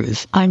Santa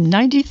Cruz. I'm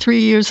 93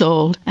 years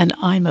old, and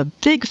I'm a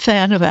big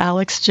fan of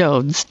Alex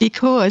Jones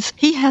because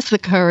he has the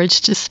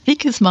courage to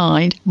speak his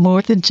mind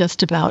more than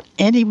just about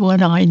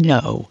anyone I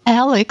know.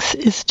 Alex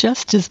is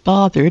just as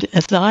bothered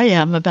as I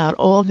am about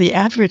all the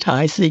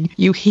advertising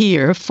you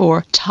hear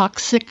for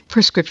toxic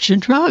prescription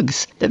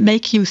drugs that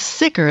make you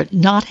sicker,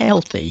 not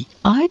healthy.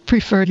 I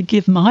prefer to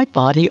give my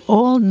body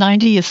all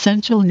 90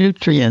 essential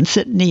nutrients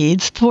it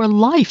needs for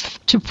life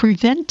to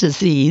prevent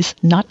disease,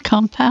 not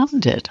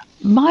compound it.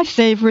 My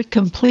favorite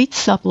complete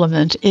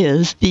supplement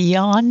is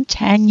Beyond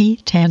Tangy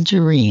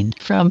Tangerine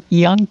from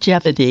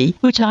Youngevity,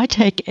 which I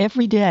take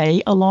every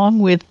day along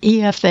with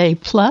EFA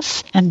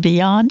Plus and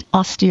Beyond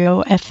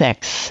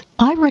OsteoFX.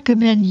 I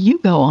recommend you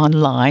go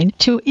online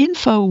to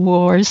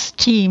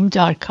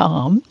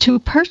InfoWarsTeam.com to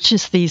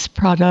purchase these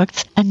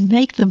products and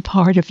make them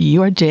part of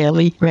your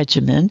daily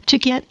regimen to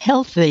get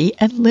healthy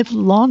and live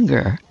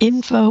longer.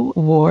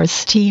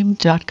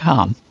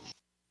 InfoWarsTeam.com.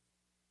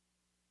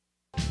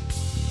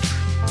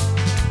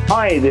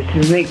 Hi, this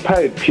is Nick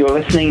Pope. You're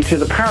listening to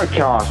the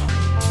Paracast.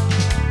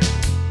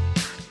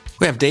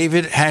 We have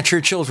David Hatcher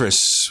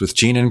Childress with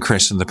Gene and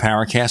Chris in the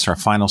Paracast, our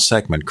final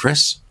segment.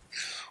 Chris?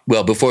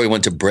 Well, before we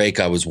went to break,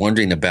 I was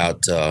wondering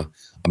about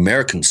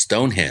American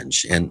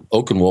Stonehenge, and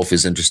Oakenwolf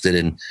is interested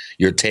in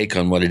your take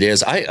on what it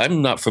is.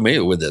 I'm not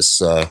familiar with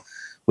this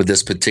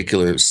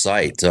particular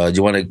site. Do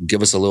you want to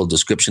give us a little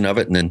description of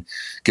it and then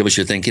give us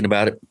your thinking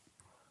about it?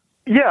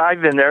 Yeah,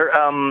 I've been there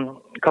a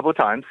couple of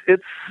times.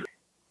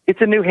 It's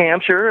in New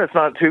Hampshire. It's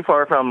not too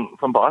far from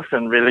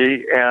Boston,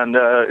 really, and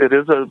it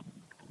is a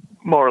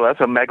more or less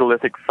a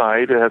megalithic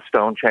site. It has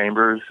stone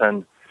chambers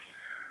and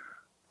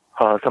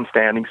some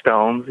standing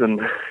stones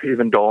and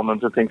even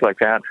dolmens and things like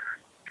that.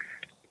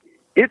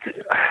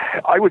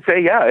 I would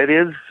say, yeah, it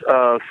is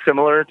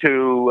similar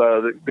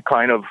to the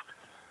kind of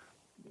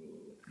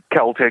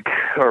Celtic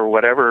or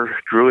whatever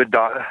Druid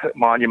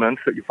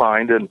monuments that you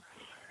find in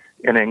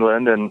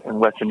England and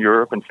Western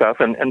Europe and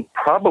stuff, and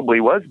probably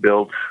was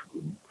built,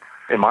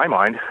 in my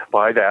mind,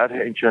 by that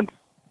ancient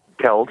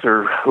Celts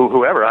or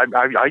whoever. I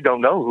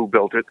don't know who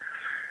built it.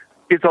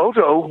 It's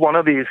also one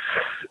of these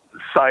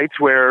sites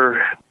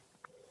where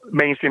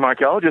mainstream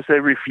archaeologists, they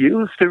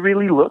refuse to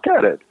really look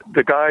at it.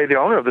 The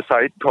owner of the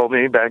site, told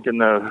me back in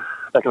the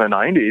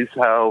 90s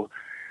how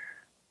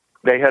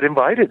they had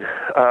invited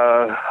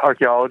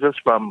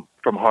archaeologists from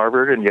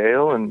Harvard and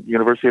Yale and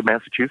University of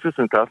Massachusetts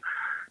and stuff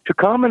to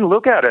come and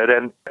look at it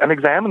and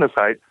examine the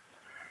site,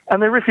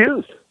 and they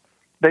refused.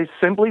 They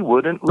simply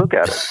wouldn't look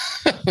at it.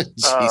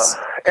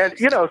 And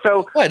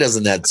so why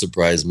doesn't that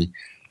surprise me?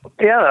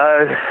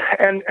 Yeah,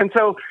 and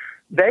so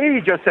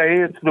they just say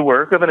it's the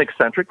work of an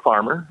eccentric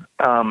farmer.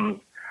 It's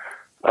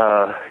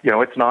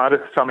not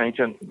some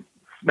ancient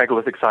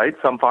megalithic site.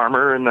 Some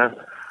farmer in the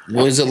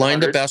is it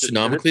lined up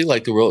astronomically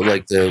like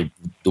the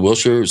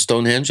Wilshire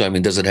Stonehenge? I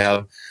mean, does it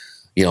have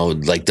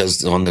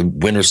does on the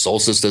winter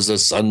solstice, does the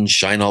sun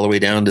shine all the way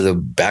down to the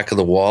back of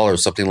the wall or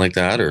something like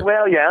that? Or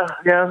well, yeah,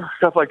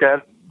 stuff like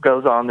that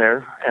goes on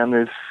there, and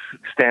there's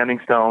standing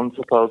stone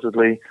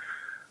supposedly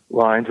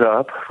lines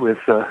up with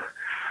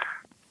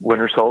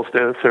winter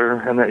solstice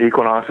and the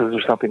equinoxes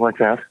or something like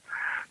that.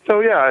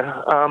 So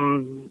yeah,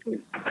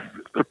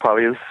 there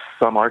probably is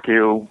some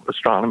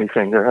archaeoastronomy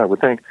thing there, I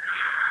would think.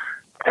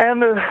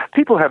 And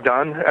people have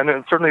done, and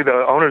certainly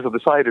the owners of the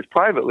site is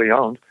privately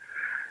owned,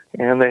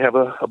 and they have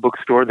a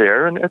bookstore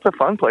there, and it's a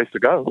fun place to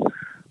go.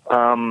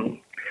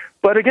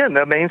 But again,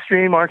 the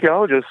mainstream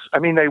archaeologists, I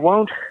mean, they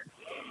won't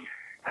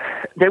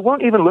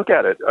even look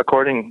at it,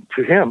 according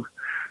to him.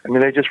 I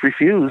mean, they just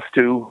refuse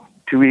to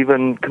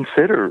even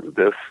consider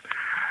this.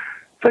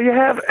 So you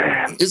have...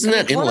 Isn't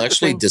that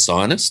intellectually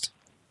dishonest?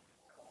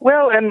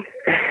 Well, and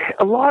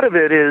a lot of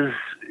it is,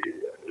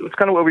 it's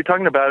kind of what we were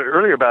talking about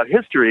earlier about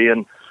history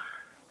and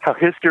how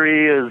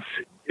history is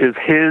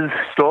his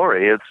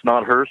story. It's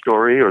not her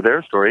story or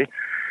their story.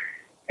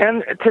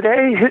 And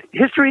today,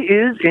 history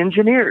is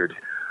engineered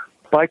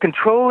by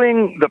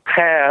controlling the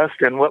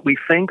past and what we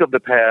think of the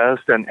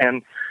past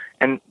and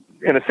in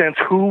a sense,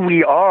 who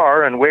we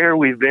are and where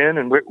we've been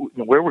and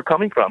where we're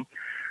coming from.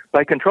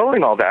 By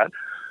controlling all that,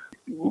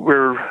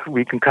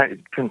 we can kind of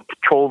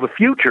control the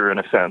future in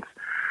a sense.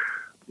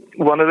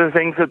 One of the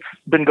things that's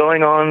been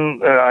going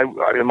on,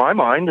 in my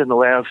mind, in the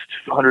last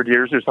 100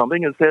 years or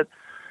something, is that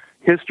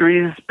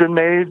history's been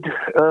made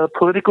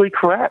politically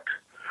correct.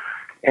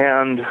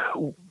 And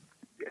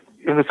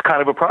it's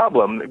kind of a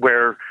problem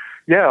where,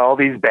 yeah, all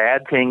these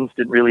bad things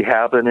didn't really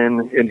happen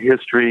in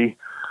history,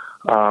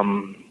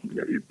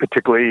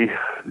 particularly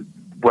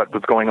what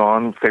was going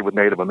on, say, with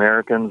Native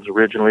Americans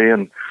originally,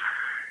 and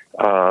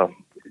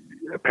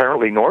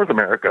apparently North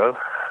America,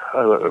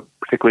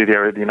 particularly the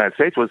area of the United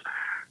States, was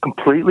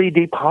completely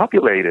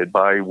depopulated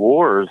by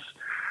wars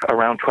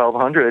around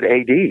 1200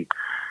 AD.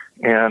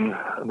 And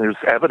there's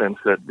evidence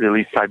that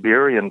really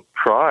Siberian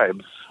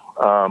tribes,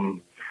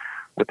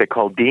 what they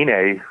call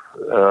Dine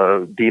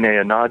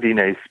and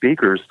non-Dine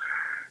speakers,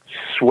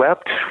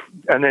 swept,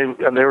 and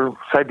they're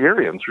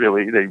Siberians,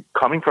 really. They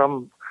coming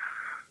from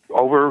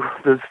over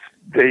this,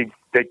 they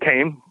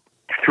came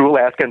through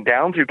Alaska and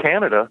down through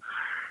Canada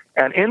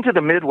and into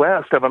the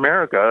Midwest of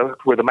America,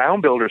 where the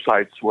mound builder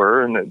sites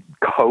were, and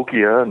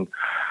Cahokia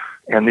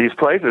and these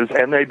places,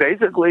 and they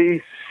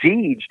basically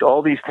sieged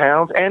all these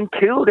towns and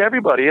killed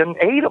everybody and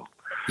ate them.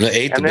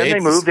 And then they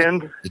moved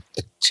in.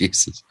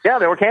 Jesus. Yeah,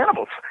 they were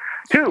cannibals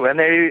too, and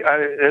they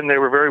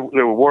were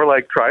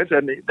warlike tribes,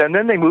 and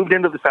then they moved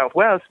into the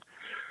Southwest,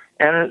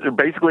 and they're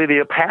basically the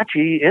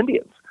Apache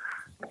Indians,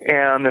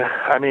 and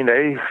I mean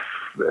they're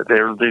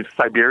the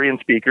Siberian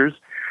speakers.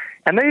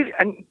 And they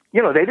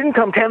didn't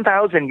come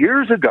 10,000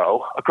 years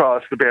ago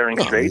across the Bering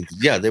Strait.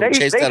 Yeah, they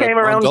came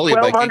around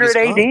 1200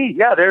 AD.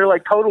 Yeah, they're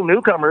like total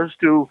newcomers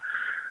to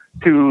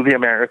the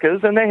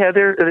Americas, and they had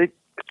their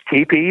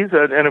teepees.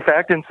 And in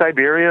fact, in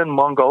Siberia and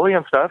Mongolia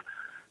and stuff,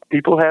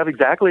 people have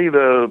exactly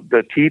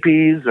the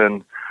teepees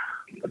and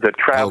the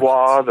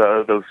travois,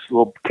 those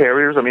little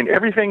carriers. I mean,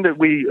 everything that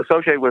we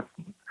associate with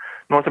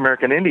North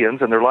American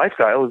Indians and their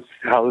lifestyle is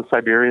how the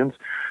Siberians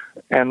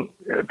And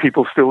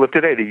people still live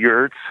today. The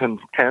yurts and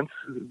tents,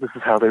 this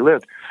is how they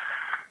lived.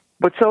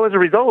 But so as a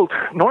result,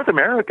 North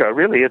America,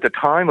 really, at the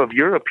time of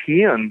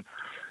European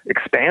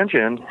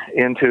expansion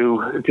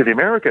into the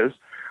Americas,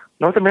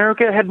 North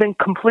America had been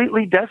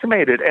completely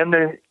decimated, and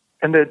the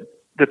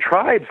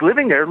tribes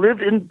living there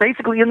lived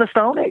basically in the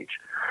Stone Age.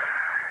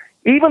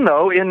 Even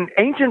though in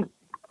ancient,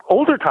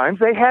 older times,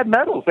 they had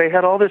metals. They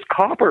had all this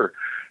copper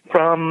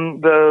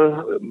from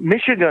the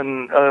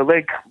Michigan,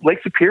 Lake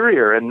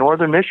Superior in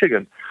northern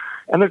Michigan.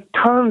 And there's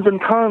tons and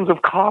tons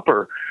of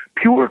copper,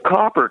 pure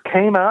copper,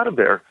 came out of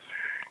there.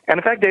 And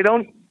in fact,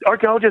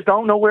 archaeologists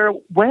don't know where it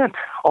went,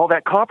 all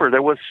that copper.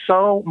 There was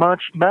so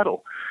much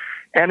metal.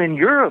 And in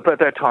Europe at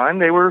that time,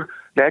 they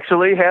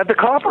actually had the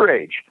Copper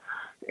Age.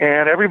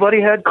 And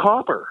everybody had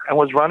copper and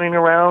was running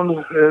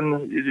around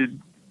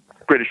in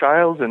British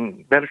Isles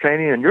and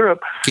Mediterranean and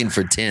Europe. Looking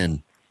for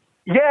tin.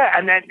 Yeah,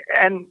 and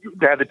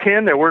they had the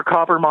tin. There were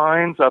copper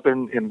mines up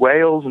in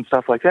Wales and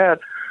stuff like that.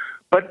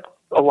 But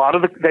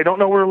they don't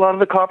know where a lot of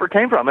the copper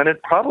came from, and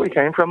it probably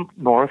came from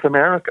North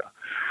America.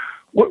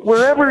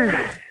 Wherever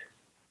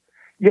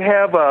you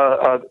have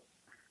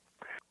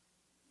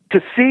to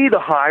see the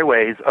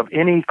highways of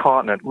any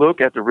continent, look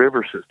at the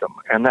river system,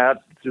 and that's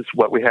just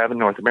what we have in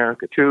North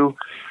America too.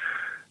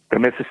 The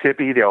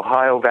Mississippi, the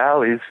Ohio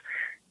valleys,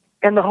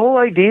 and the whole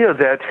idea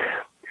that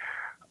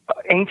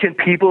ancient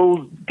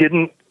people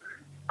didn't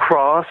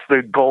cross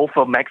the Gulf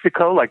of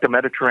Mexico like the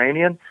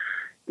Mediterranean.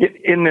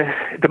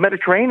 The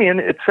Mediterranean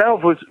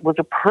itself was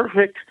a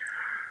perfect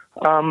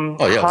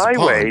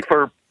highway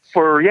for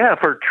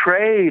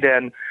trade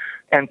and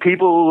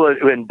people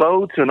in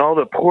boats and all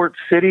the port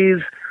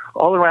cities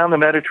all around the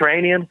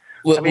Mediterranean.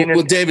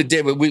 Well, David,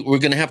 we're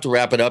going to have to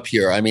wrap it up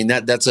here. I mean,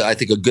 that's I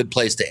think a good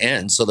place to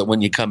end, so that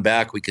when you come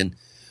back, we can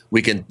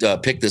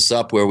pick this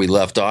up where we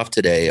left off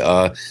today.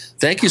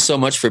 Thank you so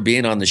much for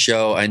being on the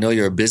show. I know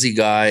you're a busy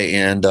guy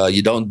and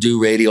you don't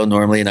do radio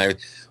normally, and I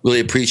really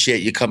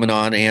appreciate you coming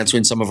on,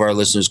 answering some of our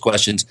listeners'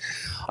 questions.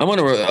 I want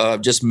to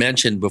just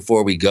mention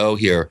before we go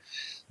here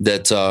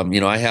that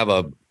I have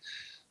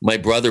my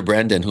brother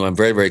Brendan, who I'm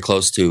very, very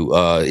close to,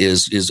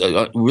 is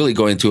really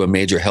going through a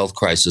major health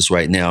crisis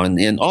right now.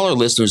 And all our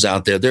listeners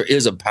out there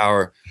is a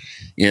power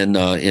in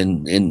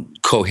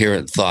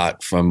coherent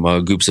thought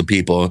from groups of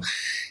people.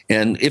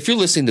 And if you're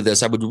listening to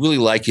this, I would really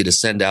like you to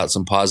send out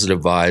some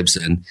positive vibes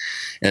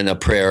and a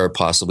prayer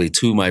possibly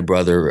to my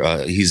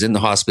brother. He's in the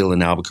hospital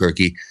in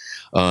Albuquerque.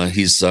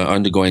 He's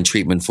undergoing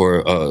treatment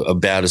for a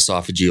bad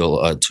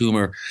esophageal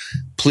tumor.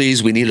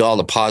 Please, we need all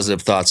the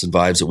positive thoughts and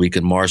vibes that we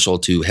can marshal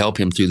to help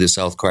him through this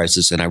health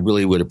crisis, and I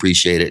really would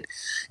appreciate it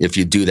if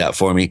you do that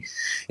for me.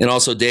 And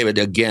also, David,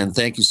 again,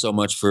 thank you so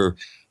much for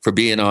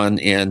being on,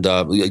 and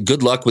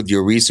good luck with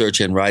your research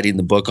and writing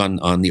the book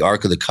on the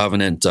Ark of the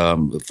Covenant.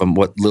 From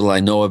what little I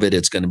know of it,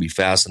 it's going to be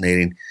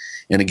fascinating.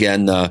 And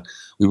again,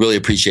 we really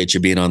appreciate you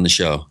being on the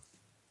show.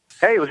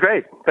 Hey, it was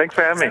great. Thanks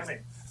for having me.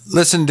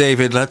 Listen,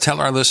 David,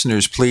 tell our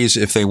listeners, please,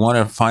 if they want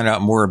to find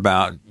out more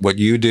about what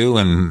you do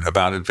and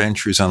about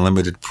Adventures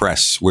Unlimited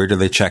Press, where do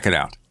they check it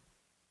out?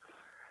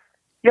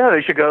 Yeah,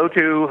 they should go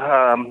to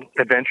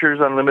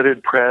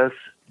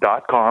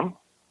adventuresunlimitedpress.com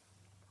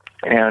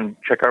and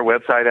check our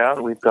website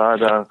out. We've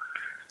got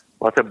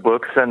lots of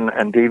books and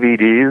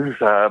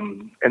DVDs.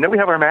 And then we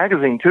have our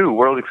magazine, too,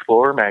 World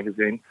Explorer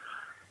magazine.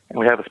 And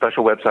we have a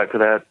special website for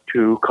that,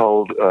 too,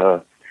 called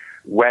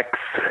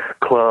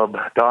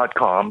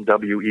wexclub.com,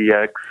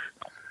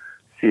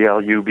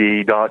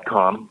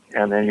 WEXCLUB.com,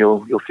 and then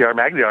you'll see our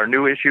magazine. Our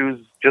new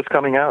issue's just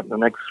coming out in the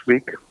next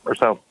week or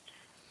so.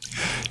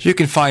 You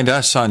can find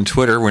us on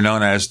Twitter. We're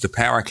known as the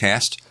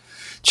Paracast.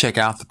 Check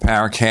out the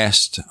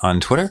Paracast on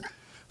Twitter.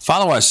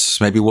 Follow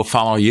us. Maybe we'll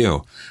follow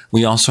you.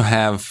 We also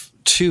have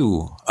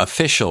 2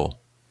 official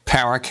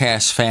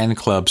Paracast fan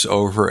clubs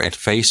over at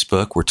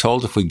Facebook. We're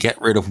told if we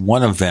get rid of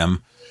one of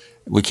them,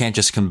 we can't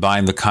just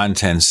combine the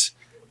contents.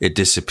 It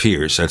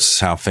disappears. That's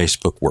how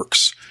Facebook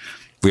works.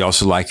 We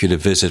also like you to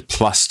visit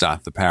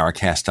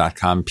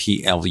plus.theparacast.com,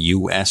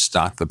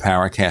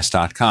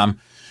 plus.theparacast.com.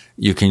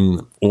 You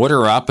can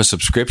order up a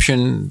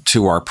subscription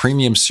to our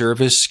premium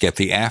service, get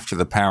the After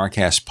the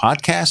Paracast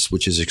podcast,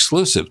 which is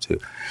exclusive to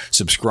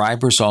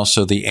subscribers,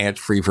 also the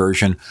ad-free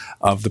version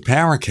of the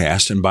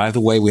Paracast. And by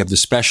the way, we have the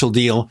special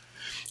deal.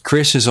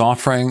 Chris is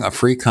offering a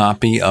free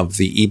copy of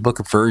the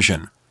ebook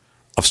version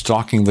of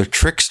Stalking the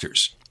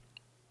Tricksters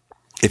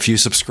if you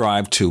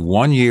subscribe to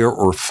 1 year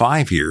or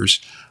 5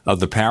 years of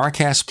the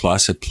Paracast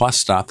Plus at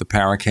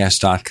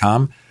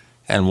plus.theparacast.com.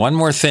 And one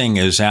more thing,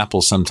 as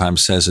Apple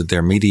sometimes says at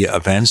their media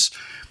events,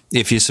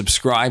 if you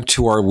subscribe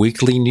to our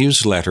weekly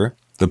newsletter,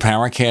 the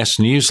Paracast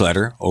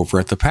newsletter, over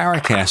at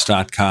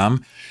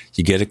theparacast.com,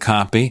 you get a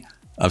copy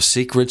of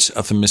Secrets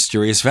of the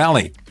Mysterious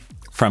Valley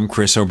from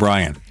Chris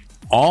O'Brien.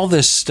 All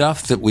this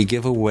stuff that we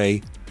give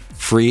away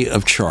free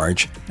of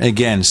charge.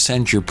 Again,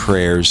 send your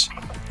prayers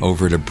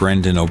over to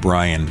Brendan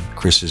O'Brien,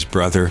 Chris's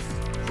brother.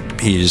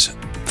 He's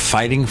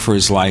fighting for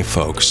his life,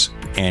 folks,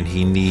 and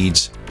he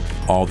needs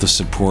all the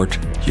support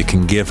you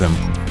can give him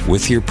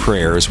with your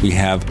prayers. We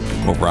have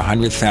over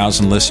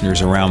 100,000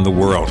 listeners around the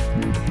world.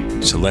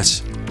 So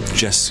let's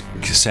just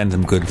send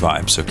them good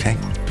vibes, okay?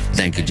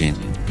 Thank you, Gene.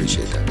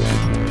 Appreciate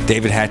that.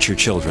 David Hatcher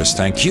Childress,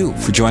 thank you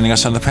for joining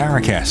us on the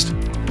Paracast.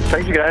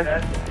 Thank you, guys.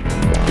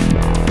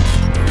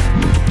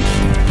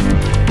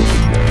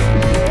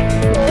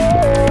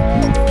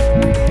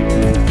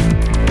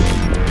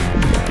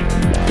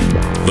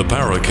 The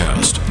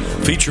Paracast,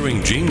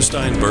 featuring Gene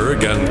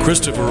Steinberg and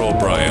Christopher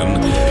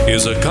O'Brien,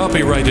 is a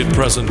copyrighted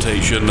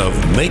presentation of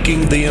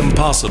Making the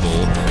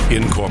Impossible,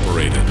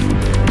 Incorporated.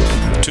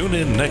 Tune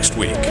in next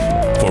week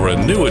for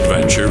a new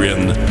adventure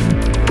in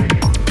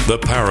The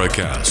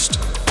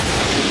Paracast.